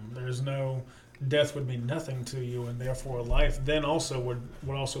am. There's no death would mean nothing to you, and therefore life then also would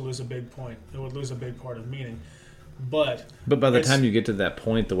also lose a big point. It would lose a big part of meaning. But by the time you get to that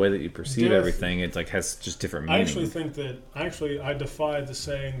point, the way that you perceive everything, it's like has just different meaning. I actually think that I defy the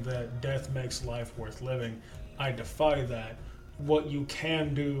saying that death makes life worth living. I defy that. What you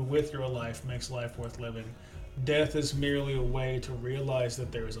can do with your life makes life worth living. Death is merely a way to realize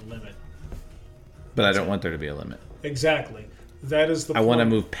that there is a limit. But I don't want there to be a limit. Exactly. That is the point. I want to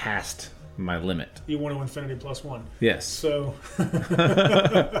move past my limit. You want to infinity plus one. Yes. So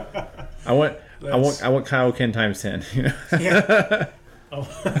I want Kaioken times 10. You know? Yeah. Oh,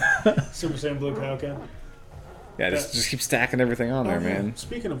 Super Saiyan Blue Kaioken. Yeah, just keep stacking everything on there, man.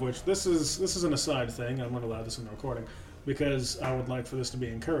 Speaking of which, this is an aside thing. I'm going to allow this in the recording because I would like for this to be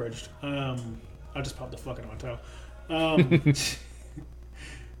encouraged. I just popped the fuck out of my toe.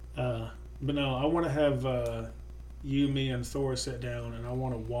 But no, I want to have you, me, and Thor sit down, and I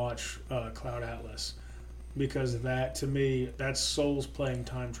want to watch Cloud Atlas because that, to me, that's souls playing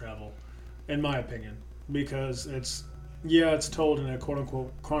time travel, in my opinion. Because it's told in a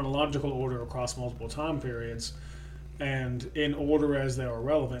quote-unquote chronological order across multiple time periods and in order as they are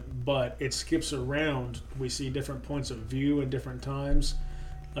relevant, but it skips around. We see different points of view at different times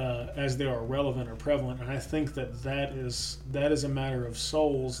as they are relevant or prevalent, and I think that is a matter of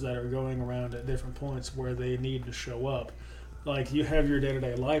souls that are going around at different points where they need to show up. Like, you have your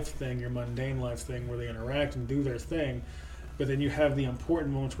day-to-day life thing, your mundane life thing, where they interact and do their thing, but then you have the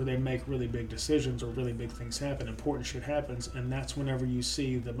important moments where they make really big decisions or really big things happen, important shit happens, and that's whenever you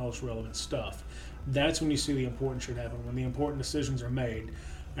see the most relevant stuff. That's when you see the important shit happen, when the important decisions are made.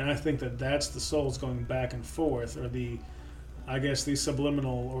 And I think that's the souls going back and forth, or the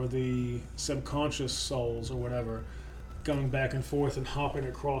subliminal or the subconscious souls or whatever, going back and forth and hopping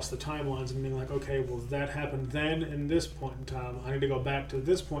across the timelines and being like, okay, well, that happened then in this point in time. I need to go back to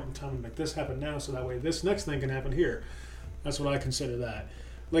this point in time and make this happen now so that way this next thing can happen here. That's what I consider that.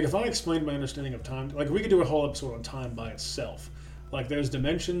 Like, if I explained my understanding of time, like, we could do a whole episode on time by itself. Like, there's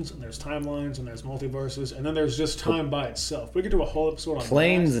dimensions, and there's timelines, and there's multiverses, and then there's just time by itself. We could do a whole episode on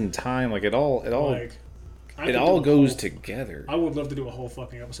planes and time, like, it all goes together. I would love to do a whole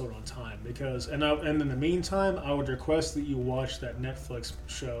fucking episode on time because, and in the meantime, I would request that you watch that Netflix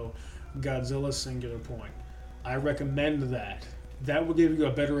show, Godzilla Singular Point. I recommend that. That will give you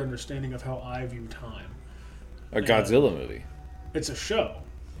a better understanding of how I view time. A Godzilla movie? It's a show.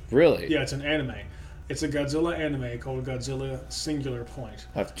 Really? Yeah, it's an anime. It's a Godzilla anime called Godzilla Singular Point.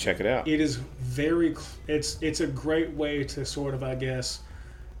 I'll have to check it out. It is it's a great way to sort of, I guess,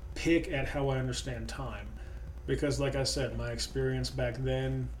 pick at how I understand time. Because, like I said, my experience back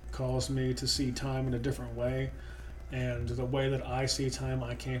then caused me to see time in a different way. And the way that I see time,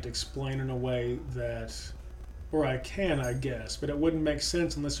 I can't explain in a way that... Or I can, I guess. But it wouldn't make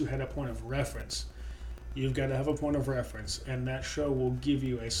sense unless you had a point of reference. You've got to have a point of reference. And that show will give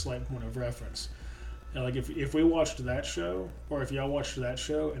you a slight point of reference. And like, if we watched that show, or if y'all watched that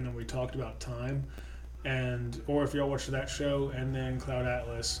show, and then we talked about time, or if y'all watched that show, and then Cloud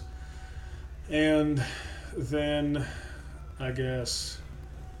Atlas, and then, I guess,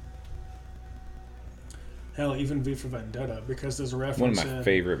 hell, even V for Vendetta, because there's a reference. One of my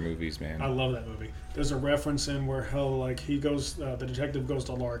favorite movies, man. I love that movie. There's a reference in where the detective goes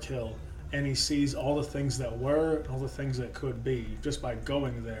to Lark Hill, and he sees all the things that were and all the things that could be just by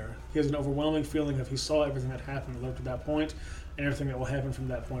going there. He has an overwhelming feeling of he saw everything that happened that led to that point and everything that will happen from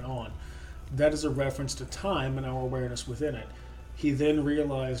that point on. That is a reference to time and our awareness within it. He then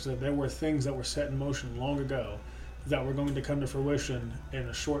realized that there were things that were set in motion long ago that were going to come to fruition in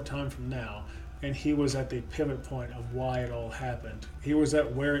a short time from now, and he was at the pivot point of why it all happened. He was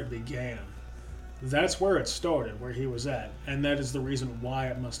at where it began. That's where it started, where he was at, and that is the reason why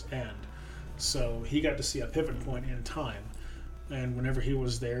it must end. So he got to see a pivot point in time, and whenever he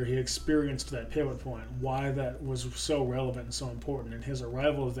was there, he experienced that pivot point, why that was so relevant and so important. And his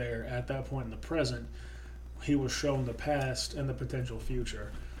arrival there at that point in the present, he was shown the past and the potential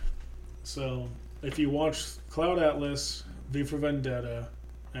future. So if you watch Cloud Atlas, V for Vendetta,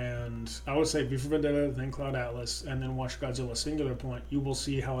 and I would say V for Vendetta, then Cloud Atlas, and then watch Godzilla Singular Point, you will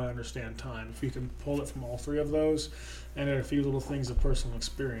see how I understand time. If you can pull it from all three of those and add a few little things of personal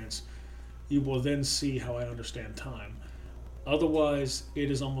experience, you will then see how I understand time. Otherwise, it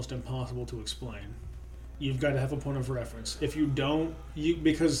is almost impossible to explain. You've got to have a point of reference. If you don't,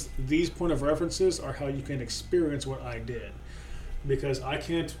 because these point of references are how you can experience what I did. Because I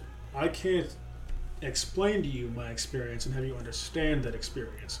can't explain to you my experience and have you understand that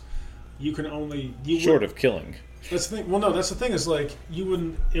experience. You can only short of killing. That's the thing. Well, no, that's the thing. Is like you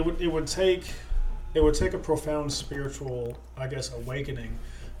wouldn't. It would take a profound spiritual, I guess, awakening,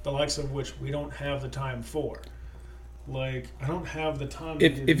 the likes of which we don't have the time for. Like, I don't have the time.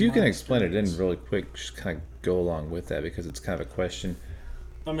 If you can explain it in really quick, just kind of go along with that because it's kind of a question.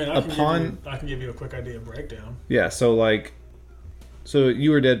 I mean, I can give you a quick idea breakdown. Yeah. So you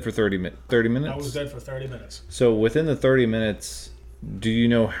were dead for 30 minutes? I was dead for 30 minutes. So within the 30 minutes, do you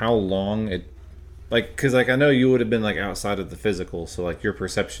know how long it... Like, because I know you would have been, outside of the physical, so, your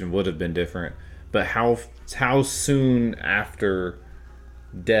perception would have been different. But how soon after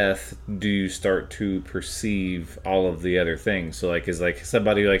death do you start to perceive all of the other things? So like, is like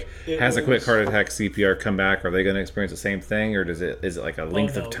somebody like has a quick heart attack, CPR, come back, are they going to experience the same thing, or is it like a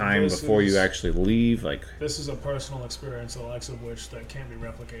length of time before you actually leave? Like, this is a personal experience, the likes of which that can't be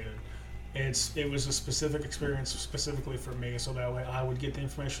replicated. It was a specific experience specifically for me, so that way I would get the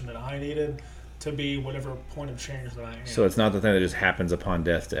information that I needed to be whatever point of change that I am. So it's not the thing that just happens upon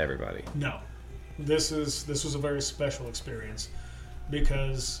death to everybody. No, this was a very special experience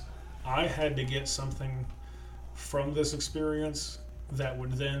because I had to get something from this experience that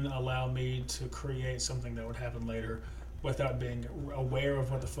would then allow me to create something that would happen later without being aware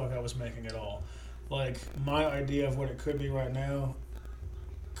of what the fuck I was making at all. Like, my idea of what it could be right now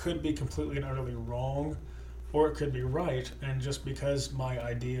could be completely and utterly wrong, or it could be right, and just because my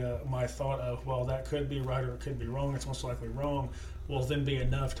thought of, well, that could be right or it could be wrong, it's most likely wrong, will then be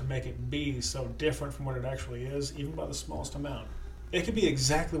enough to make it be so different from what it actually is, even by the smallest amount. It could be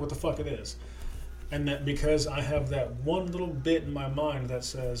exactly what the fuck it is. And that because I have that one little bit in my mind that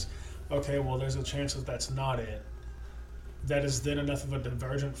says, okay, well, there's a chance that that's not it, that is then enough of a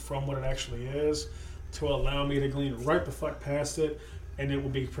divergent from what it actually is to allow me to glean right the fuck past it, and it will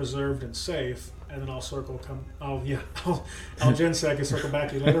be preserved and safe, and then I'll I'll Gensaki circle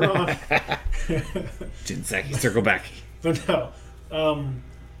back later on. Gensaki circle back. But no,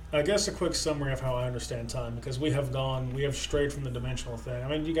 I guess a quick summary of how I understand time, because we have strayed from the dimensional thing. I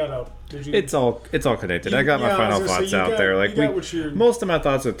mean, It's all connected. I got my final thoughts out there. Like, most of my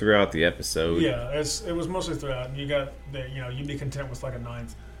thoughts are throughout the episode. Yeah, it was mostly throughout, and you'd be content with like a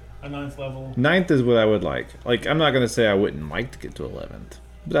ninth level. Ninth is what I would like. Like, I'm not gonna say I wouldn't like to get to 11th,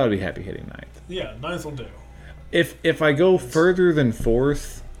 but I would be happy hitting ninth. Yeah, ninth will do. If I go further than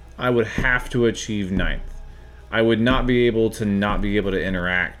fourth, I would have to achieve ninth. I would not be able to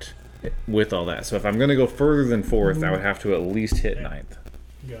interact with all that. So if I'm going to go further than fourth, I would have to at least hit ninth.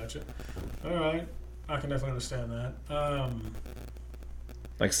 Gotcha. All right. I can definitely understand that.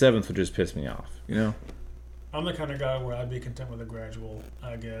 Like seventh would just piss me off, you know? I'm the kind of guy where I'd be content with a gradual,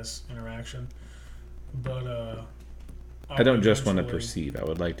 I guess, interaction. But I don't just want to perceive. I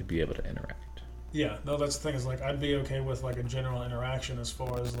would like to be able to interact. Yeah. No, that's the thing. Is like I'd be okay with like a general interaction as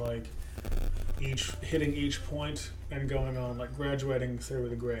far as like hitting each point and going on, like graduating through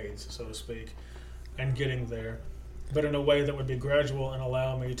the grades, so to speak, and getting there, but in a way that would be gradual and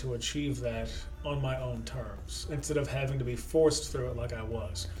allow me to achieve that on my own terms instead of having to be forced through it like I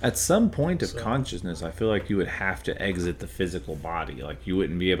was. At some point of consciousness, I feel like you would have to exit the physical body. Like, you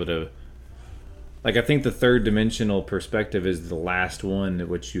wouldn't be able to. Like, I think the third dimensional perspective is the last one in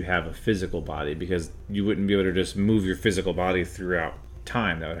which you have a physical body, because you wouldn't be able to just move your physical body throughout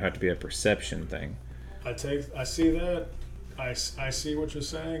time. That would have to be a perception thing. I see that. I see what you're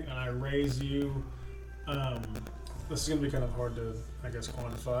saying, and I raise you. This is going to be kind of hard to, I guess,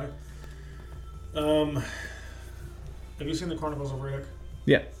 quantify. Have you seen the Chronicles of Riddick?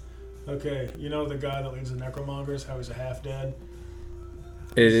 Yeah. Okay, you know the guy that leads the Necromongers, how he's a half dead?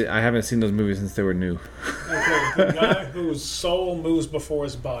 I haven't seen those movies since they were new. Okay, the guy whose soul moves before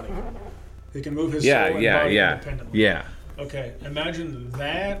his body. He can move his soul and body independently. Yeah. Okay, imagine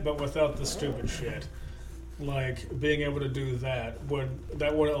that, but without the stupid shit. Like, being able to do that would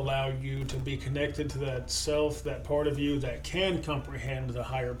allow you to be connected to that self, that part of you that can comprehend the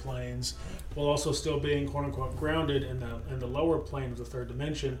higher planes, while also still being quote unquote grounded in the lower plane of the third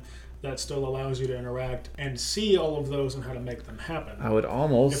dimension. That still allows you to interact and see all of those and how to make them happen. I would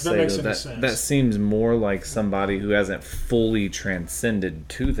almost say that seems more like somebody who hasn't fully transcended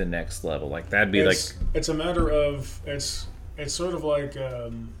to the next level. Like, that'd be it's a matter of it's sort of like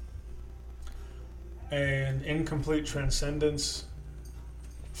an incomplete transcendence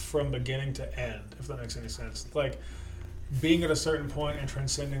from beginning to end, if that makes any sense. Like, being at a certain point and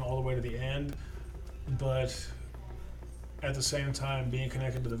transcending all the way to the end, but at the same time being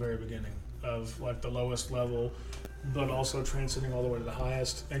connected to the very beginning of like the lowest level, but also transcending all the way to the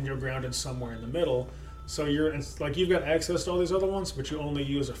highest, and you're grounded somewhere in the middle. So you've got access to all these other ones, but you only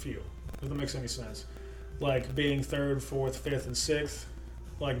use a few, if that makes any sense. Like being third, fourth, fifth, and sixth,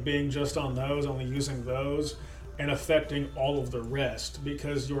 like being just on those, only using those, and affecting all of the rest,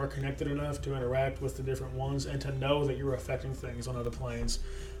 because you are connected enough to interact with the different ones and to know that you're affecting things on other planes,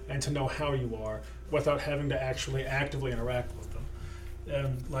 and to know how you are without having to actually actively interact with them.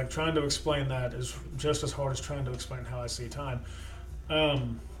 And like trying to explain that is just as hard as trying to explain how I see time,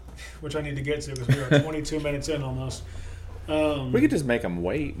 which I need to get to because we are 22 minutes in almost. We could just make them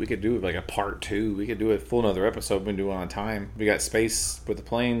wait. We could do like a part 2. We could do a full another episode. We've been doing on time. We got space with the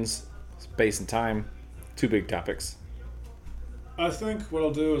planes, space and time. 2 big topics. I think what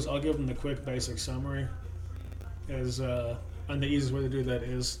I'll do is I'll give them the quick basic summary. I And the easiest way to do that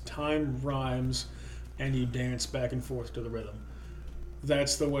is time rhymes and you dance back and forth to the rhythm.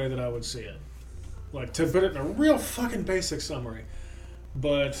 That's the way that I would see it. Like, to put it in a real fucking basic summary.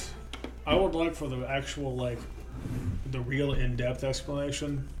 But I would like for the actual, like, the real in-depth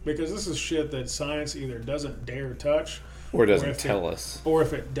explanation, because this is shit that science either doesn't dare touch, or doesn't tell us, or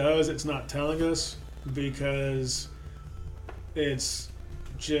if it does, it's not telling us because it's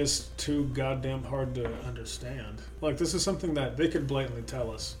just too goddamn hard to understand. Like, this is something that they could blatantly tell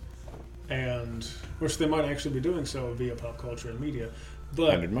us, and which they might actually be doing so via pop culture and media. But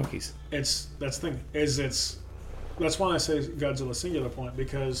 100 monkeys. That's the thing. That's why I say Godzilla singular point,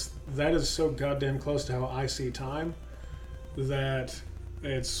 because that is so goddamn close to how I see time that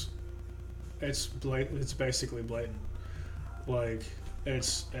it's blatant. It's basically blatant. Like,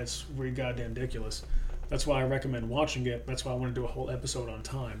 it's really goddamn ridiculous. That's why I recommend watching it. That's why I want to do a whole episode on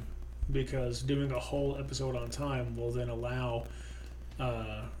time, because doing a whole episode on time will then allow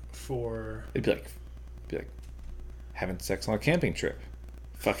for it'd be like having sex on a camping trip.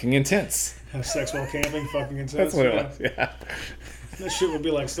 Fucking intense. Have sex while camping, fucking intense. That's what it was, yeah. That shit would be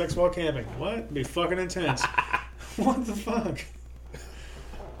like sex while camping. What? It'd be fucking intense. What the fuck?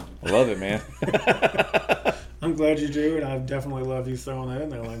 I love it, man. I'm glad you do, and I definitely love you throwing that in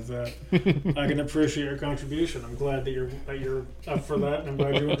there like that. I can appreciate your contribution. I'm glad that you're up for that, and I'm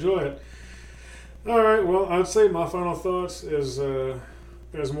glad you enjoy it. All right, well, I'd say my final thoughts is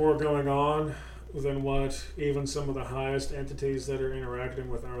there's more going on than what even some of the highest entities that are interacting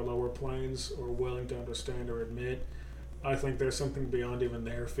with our lower planes are willing to understand or admit. I think there's something beyond even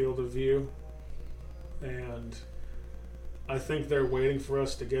their field of view, and I think they're waiting for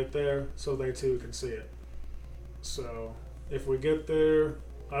us to get there so they too can see it. So if we get there,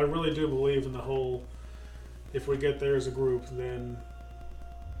 I really do believe in the whole, if we get there as a group, then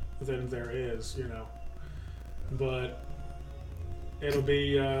there is, you know. But it'll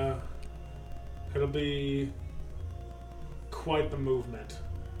be quite the movement.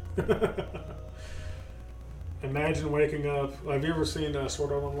 Imagine waking up. Have you ever seen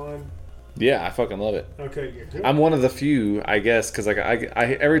Sword Art Online? Yeah, I fucking love it. Okay, you're good. I'm one of the few, I guess, because like I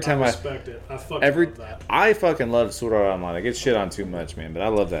every time I respect it. I fucking love that. I fucking love Sword Art Online. I get shit on too much, man, but I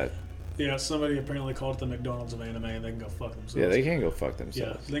love that. Yeah, somebody apparently called it the McDonald's of anime, and they can go fuck themselves. Yeah, they can go fuck Yeah,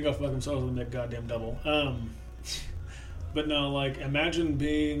 themselves. they can go fuck themselves with a goddamn double. But no, like, imagine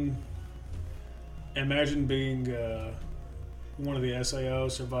being one of the SAO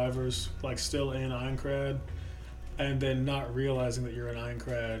survivors, like, still in Aincrad, and then not realizing that you're in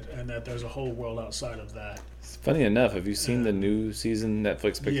Aincrad and that there's a whole world outside of that. Funny enough, have you seen the new season?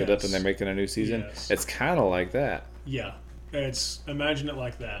 Netflix picked it up and they're making a new season. Yes. It's kind of like that. Yeah, imagine it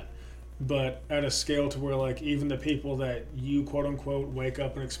like that, but at a scale to where, like, even the people that you quote unquote wake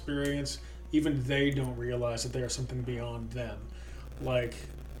up and experience, even they don't realize that there's something beyond them. Like,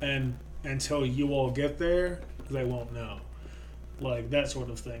 and until you all get there, they won't know. Like, that sort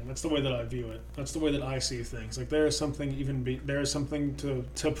of thing. That's the way that I view it. That's the way that I see things. Like, there is something there is something to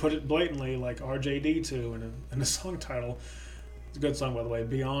put it blatantly, like RJD2 in a song title. It's a good song, by the way.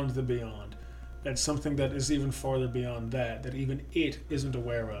 Beyond the Beyond. That's something that is even farther beyond that even it isn't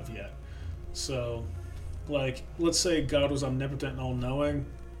aware of yet. So, like, let's say God was omnipotent and all-knowing.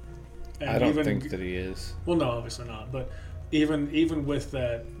 I don't think that he is. Well, no, obviously not. But even with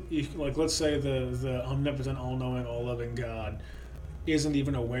that, like, let's say the omnipotent, all-knowing, all-loving God isn't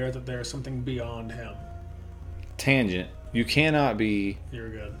even aware that there's something beyond him. Tangent. You cannot be You're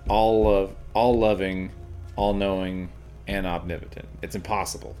good. all loving, all knowing, and omnipotent. It's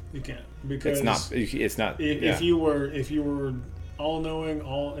impossible. You can't, because it's not. If you were all-knowing,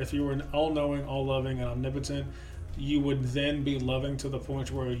 all loving, and omnipotent, you would then be loving to the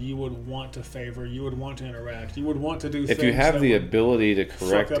point where you would want to favor, you would want to interact, you would want to do things. If you have the ability to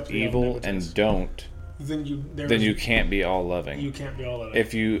correct evil and don't, then you can't be all loving. You can't be all loving.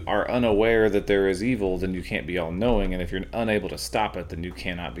 If you are unaware that there is evil, then you can't be all knowing, and if you're unable to stop it, then you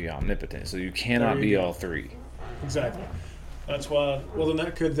cannot be omnipotent. So you cannot be all three. Exactly. That's why. Well, then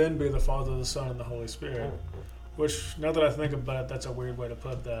that could then be the Father, the Son, and the Holy Spirit. Which, now that I think about it, that's a weird way to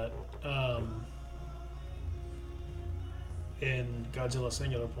put that. In Godzilla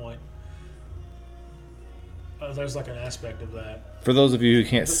Singular Point, there's like an aspect of that. For those of you who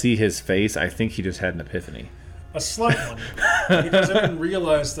can't see his face, I think he just had an epiphany. A slight one. Because I didn't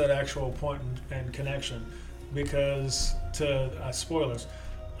realize that actual point and connection. Because, spoilers,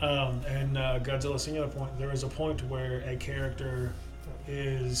 in Godzilla Singular Point, there is a point where a character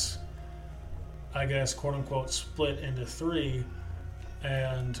is, I guess, quote unquote, split into three,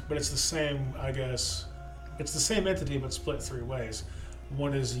 but it's the same, I guess. It's the same entity, but split three ways.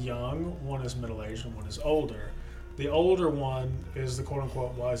 One is young, one is middle-aged, and one is older. The older one is the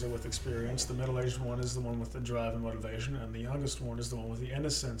quote-unquote wiser with experience. The middle-aged one is the one with the drive and motivation. And the youngest one is the one with the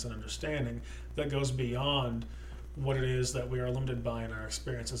innocence and understanding that goes beyond what it is that we are limited by in our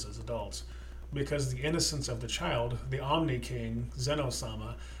experiences as adults. Because the innocence of the child, the Omni King,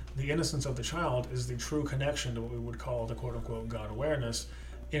 Zeno-sama, the innocence of the child is the true connection to what we would call the quote-unquote God awareness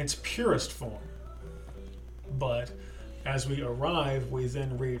in its purest form. But as we arrive, we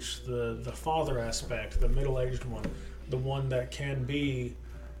then reach the father aspect, the middle-aged one, the one that can be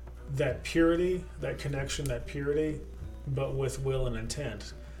that purity, that connection, that purity, but with will and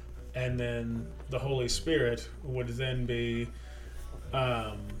intent. And then the Holy Spirit would then be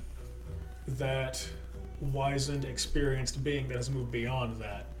that wizened, experienced being that has moved beyond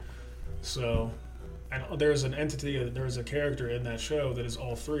that. So, and there's an entity, there's a character in that show that is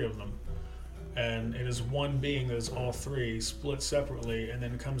all three of them. And it is one being that is all three, split separately, and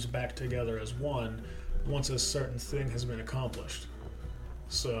then comes back together as one once a certain thing has been accomplished.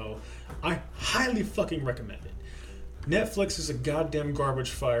 So, I highly fucking recommend it. Netflix is a goddamn garbage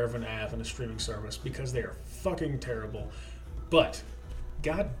fire of an app and a streaming service because they are fucking terrible. But,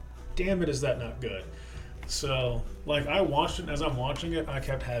 god damn it, is that not good. So, like, I watched it, and as I'm watching it, I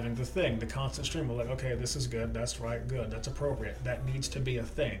kept having the constant stream of like, okay, this is good, that's right, good, that's appropriate, that needs to be a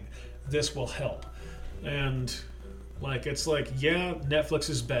thing. This will help. And, like, it's like, yeah, Netflix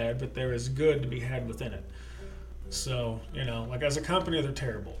is bad, but there is good to be had within it. So, you know, like, as a company, they're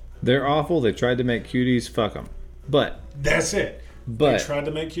terrible. They're awful. They tried to make cuties. Fuck them. But that's it. But they tried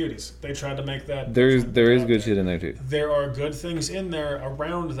to make cuties. They tried to make that. There is good shit in there too. There are good things in there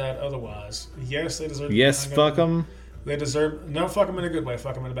around that. Otherwise, yes, they deserve. Yes, fuck them. They deserve no fuck them in a good way.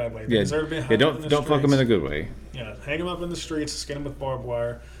 Fuck them in a bad way. They deserve to be hung don't fuck them in a good way. Yeah, hang them up in the streets, skin them with barbed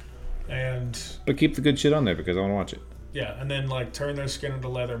wire, but keep the good shit on there because I want to watch it. Yeah, and then like turn their skin into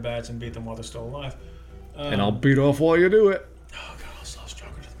leather bats and beat them while they're still alive. And I'll beat off while you do it. Oh god, I'll still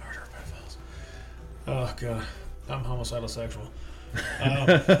struggle to the murder of pedophiles. Oh god, I'm homicidal sexual.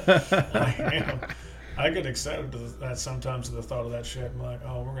 I am. I get excited to that sometimes to the thought of that shit. I'm like,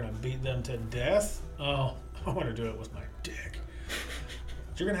 oh, we're gonna beat them to death. Oh, I want to do it with my dick.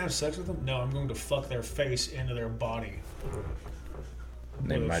 You're gonna have sex with them? No, I'm going to fuck their face into their body.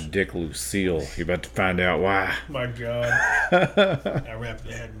 Name my dick Lucille. You're about to find out why. My God. I wrapped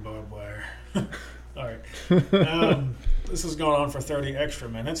the head in barbed wire. All right. This has gone on for 30 extra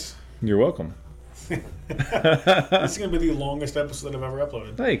minutes. You're welcome. This is going to be the longest episode I've ever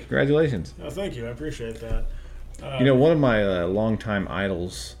uploaded. Hey, congratulations. Oh, thank you. I appreciate that. You know, one of my longtime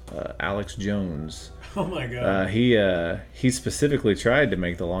idols, Alex Jones. Oh my God. He specifically tried to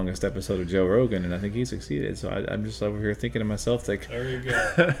make the longest episode of Joe Rogan, and I think he succeeded. So I'm just over here thinking to myself, like, there you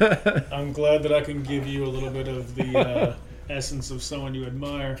go. I'm glad that I can give you a little bit of the essence of someone you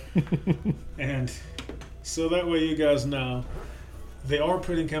admire, and so that way you guys know they are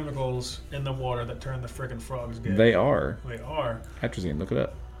putting chemicals in the water that turn the frickin' frogs gay. They are. They are. Atrazine, look it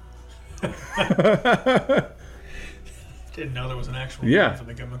up. Didn't know there was an actual name for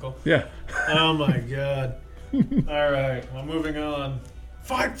the chemical. Yeah. Oh my God. All right. Well, moving on.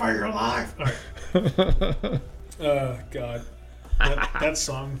 Fight for your life. All right. Oh God. That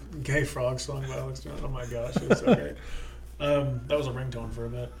song, Gay Frog song by Alex Jones. Oh my gosh, it was so great. That was a ringtone for a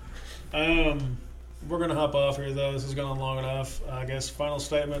bit. We're gonna hop off here though. This has gone on long enough. I guess final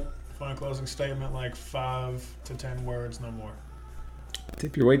closing statement, like 5 to 10 words, no more.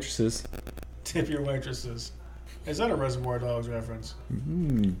 Tip your waitresses. Tip your waitresses. Is that a Reservoir Dogs reference?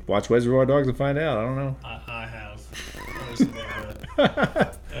 Watch Reservoir Dogs and find out. I don't know. I have.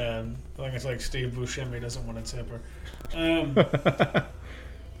 I think it's like Steve Buscemi doesn't want to tip her.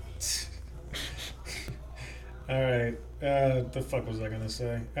 All right. The fuck was I going to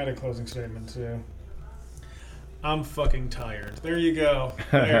say? I had a closing statement too. I'm fucking tired. There you go.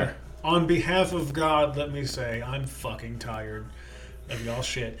 There. On behalf of God, let me say I'm fucking tired of y'all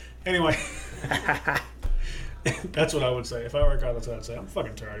shit. Anyway. That's what I would say. If I were God, that's what I'd say. I'm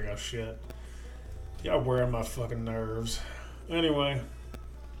fucking tired of y'all shit. Y'all wearing my fucking nerves. Anyway.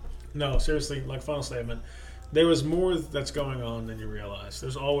 No, seriously, like final statement. There was more that's going on than you realize.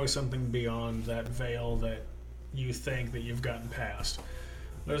 There's always something beyond that veil that you think that you've gotten past.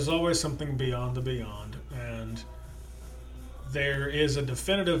 There's always something beyond the beyond. And there is a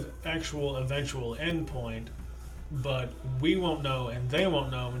definitive, actual, eventual endpoint, but we won't know and they won't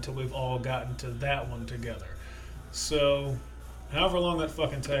know until we've all gotten to that one together. So, however long that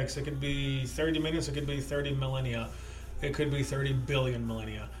fucking takes, it could be 30 minutes, it could be 30 millennia, it could be 30 billion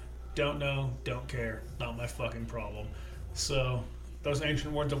millennia. Don't know, don't care, not my fucking problem. So, those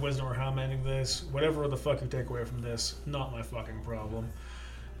ancient words of wisdom are commenting this. Whatever the fuck you take away from this, not my fucking problem.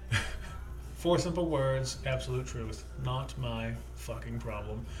 4 simple words, absolute truth. Not my fucking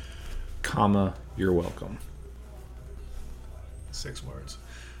problem. Comma, you're welcome. 6 words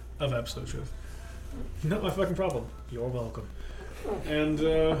of absolute truth. Not my fucking problem. You're welcome. And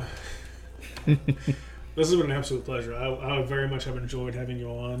this has been an absolute pleasure. I very much have enjoyed having you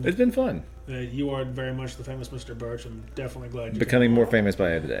on. It's been fun. You are very much the famous Mr. Birch. I'm definitely glad you're becoming more famous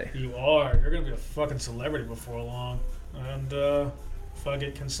by every day. You are. You're going to be a fucking celebrity before long. And if I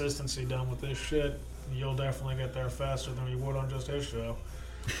get consistency done with this shit, you'll definitely get there faster than you would on just his show.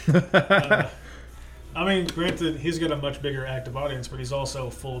 I mean, granted, he's got a much bigger active audience, but he's also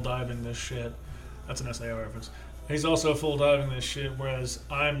full diving this shit. That's an SAO reference. He's also full diving this shit, whereas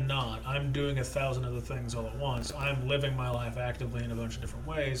I'm not. I'm doing 1,000 other things all at once. I'm living my life actively in a bunch of different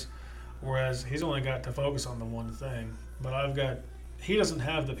ways, whereas he's only got to focus on the one thing. But he doesn't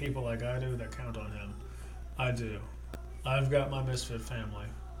have the people like I do that count on him. I do. I've got my misfit family.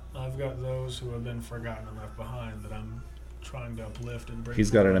 I've got those who have been forgotten and left behind that I'm trying to uplift and bring. He's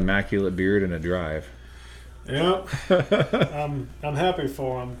got an immaculate beard and a drive. Yep. I'm happy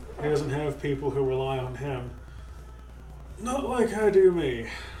for him. He doesn't have people who rely on him. Not like I do me.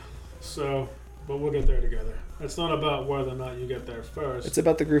 So, but we'll get there together. It's not about whether or not you get there first. It's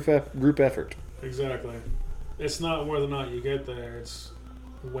about the group effort. Exactly. It's not whether or not you get there. It's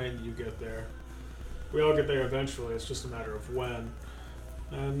when you get there. We all get there eventually. It's just a matter of when.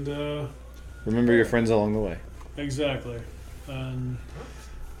 And remember your friends along the way. Exactly.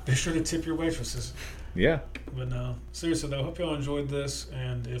 Be sure to tip your waitresses. Yeah. But no, seriously though, hope y'all enjoyed this,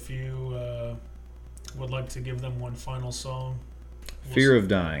 and if you would like to give them one final song. Fear of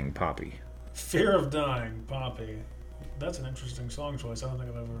Dying, Poppy. Fear of Dying, Poppy. That's an interesting song choice. I don't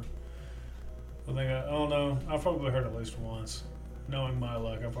know. I've probably heard it at least once. Knowing my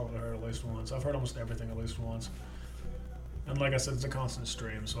luck, I've probably heard it at least once. I've heard almost everything at least once. And like I said, it's a constant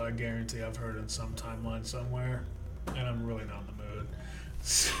stream, so I guarantee I've heard it in some timeline somewhere, and I'm really not in the mood.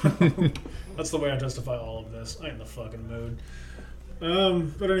 So that's the way I justify all of this. I ain't in the fucking mood.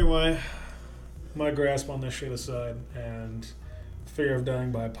 But anyway, my grasp on this shit aside, and Fear of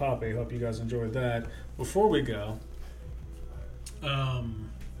Dying by Poppy. Hope you guys enjoyed that. Before we go,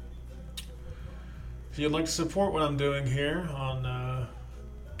 if you'd like to support what I'm doing here on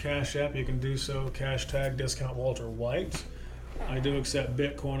Cash App, you can do so. # discount Walter White. I do accept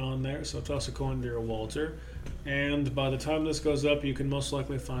Bitcoin on there, so toss a coin to your Walter. And by the time this goes up, you can most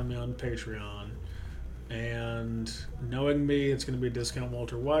likely find me on Patreon. And knowing me, it's going to be Discount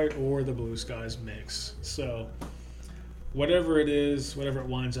Walter White or the Blue Skies mix. So whatever it is, whatever it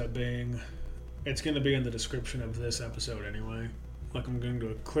winds up being, it's going to be in the description of this episode anyway. Like, I'm going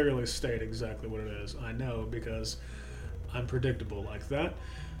to clearly state exactly what it is. I know, because I'm predictable like that.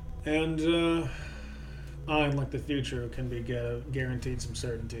 And I, like the future, can be guaranteed some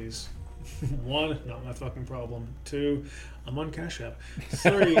certainties. 1, not my fucking problem. 2, I'm on Cash App.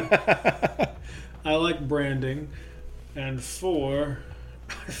 3, I like branding. And 4,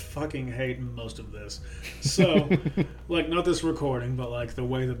 I fucking hate most of this. So, like, not this recording, but like the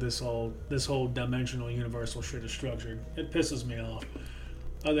way that this whole dimensional universal shit is structured. It pisses me off.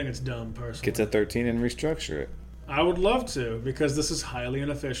 I think it's dumb, personally. Get to 13 and restructure it. I would love to, because this is highly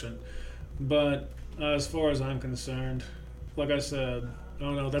inefficient. But as far as I'm concerned, like I said,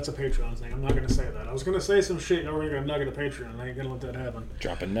 oh no, that's a Patreon thing. I'm not going to say that. I was going to say some shit and we're going to nugget a Patreon. I ain't going to let that happen.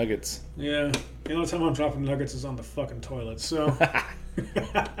 Dropping nuggets. Yeah. The only time I'm dropping nuggets is on the fucking toilet, so...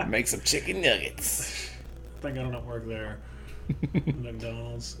 Make some chicken nuggets. Thank God I don't work there.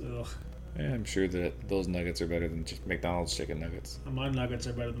 McDonald's. Ugh. Yeah, I'm sure that those nuggets are better than just McDonald's chicken nuggets. My nuggets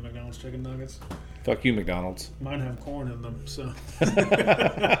are better than McDonald's chicken nuggets. Fuck you, McDonald's. Mine have corn in them, so...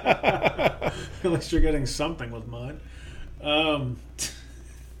 At least you're getting something with mine.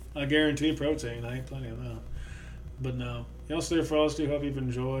 I guarantee protein. I ate plenty of that. But no. Y'all stay frosty. Hope you've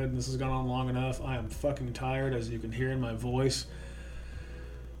enjoyed. This has gone on long enough. I am fucking tired, as you can hear in my voice.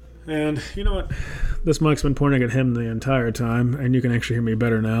 And you know what? This mic's been pointing at him the entire time, and you can actually hear me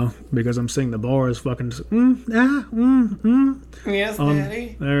better now because I'm seeing the bars fucking. Yes,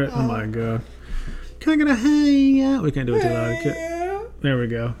 Daddy. There. Oh my God. Can I get a hey? We can't do it too loud. There we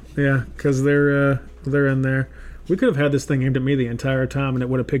go. Yeah, because they're in there. We could have had this thing aimed at me the entire time, and it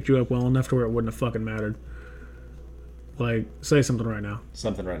would have picked you up well enough to where it wouldn't have fucking mattered. Like, say something right now.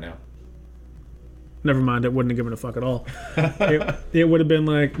 Something right now. Never mind, it wouldn't have given a fuck at all. It would have been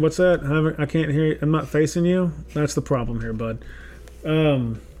like, what's that? I can't hear you. I'm not facing you. That's the problem here, bud.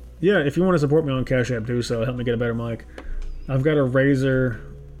 Yeah, if you want to support me on Cash App, do so. Help me get a better mic. I've got a Razer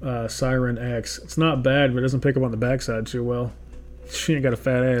Siren X. It's not bad, but it doesn't pick up on the backside too well. She ain't got a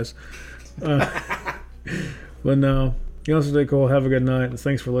fat ass. But no, Y'all stay cool. Have a good night. And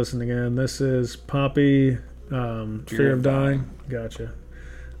thanks for listening again. This is Poppy, Fear of Dying. Gotcha.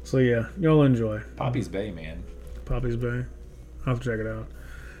 So, yeah, y'all enjoy. Poppy's Bay, man. Poppy's Bay. I'll have to check it out.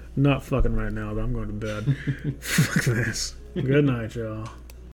 Not fucking right now, but I'm going to bed. Fuck this. Good night, y'all.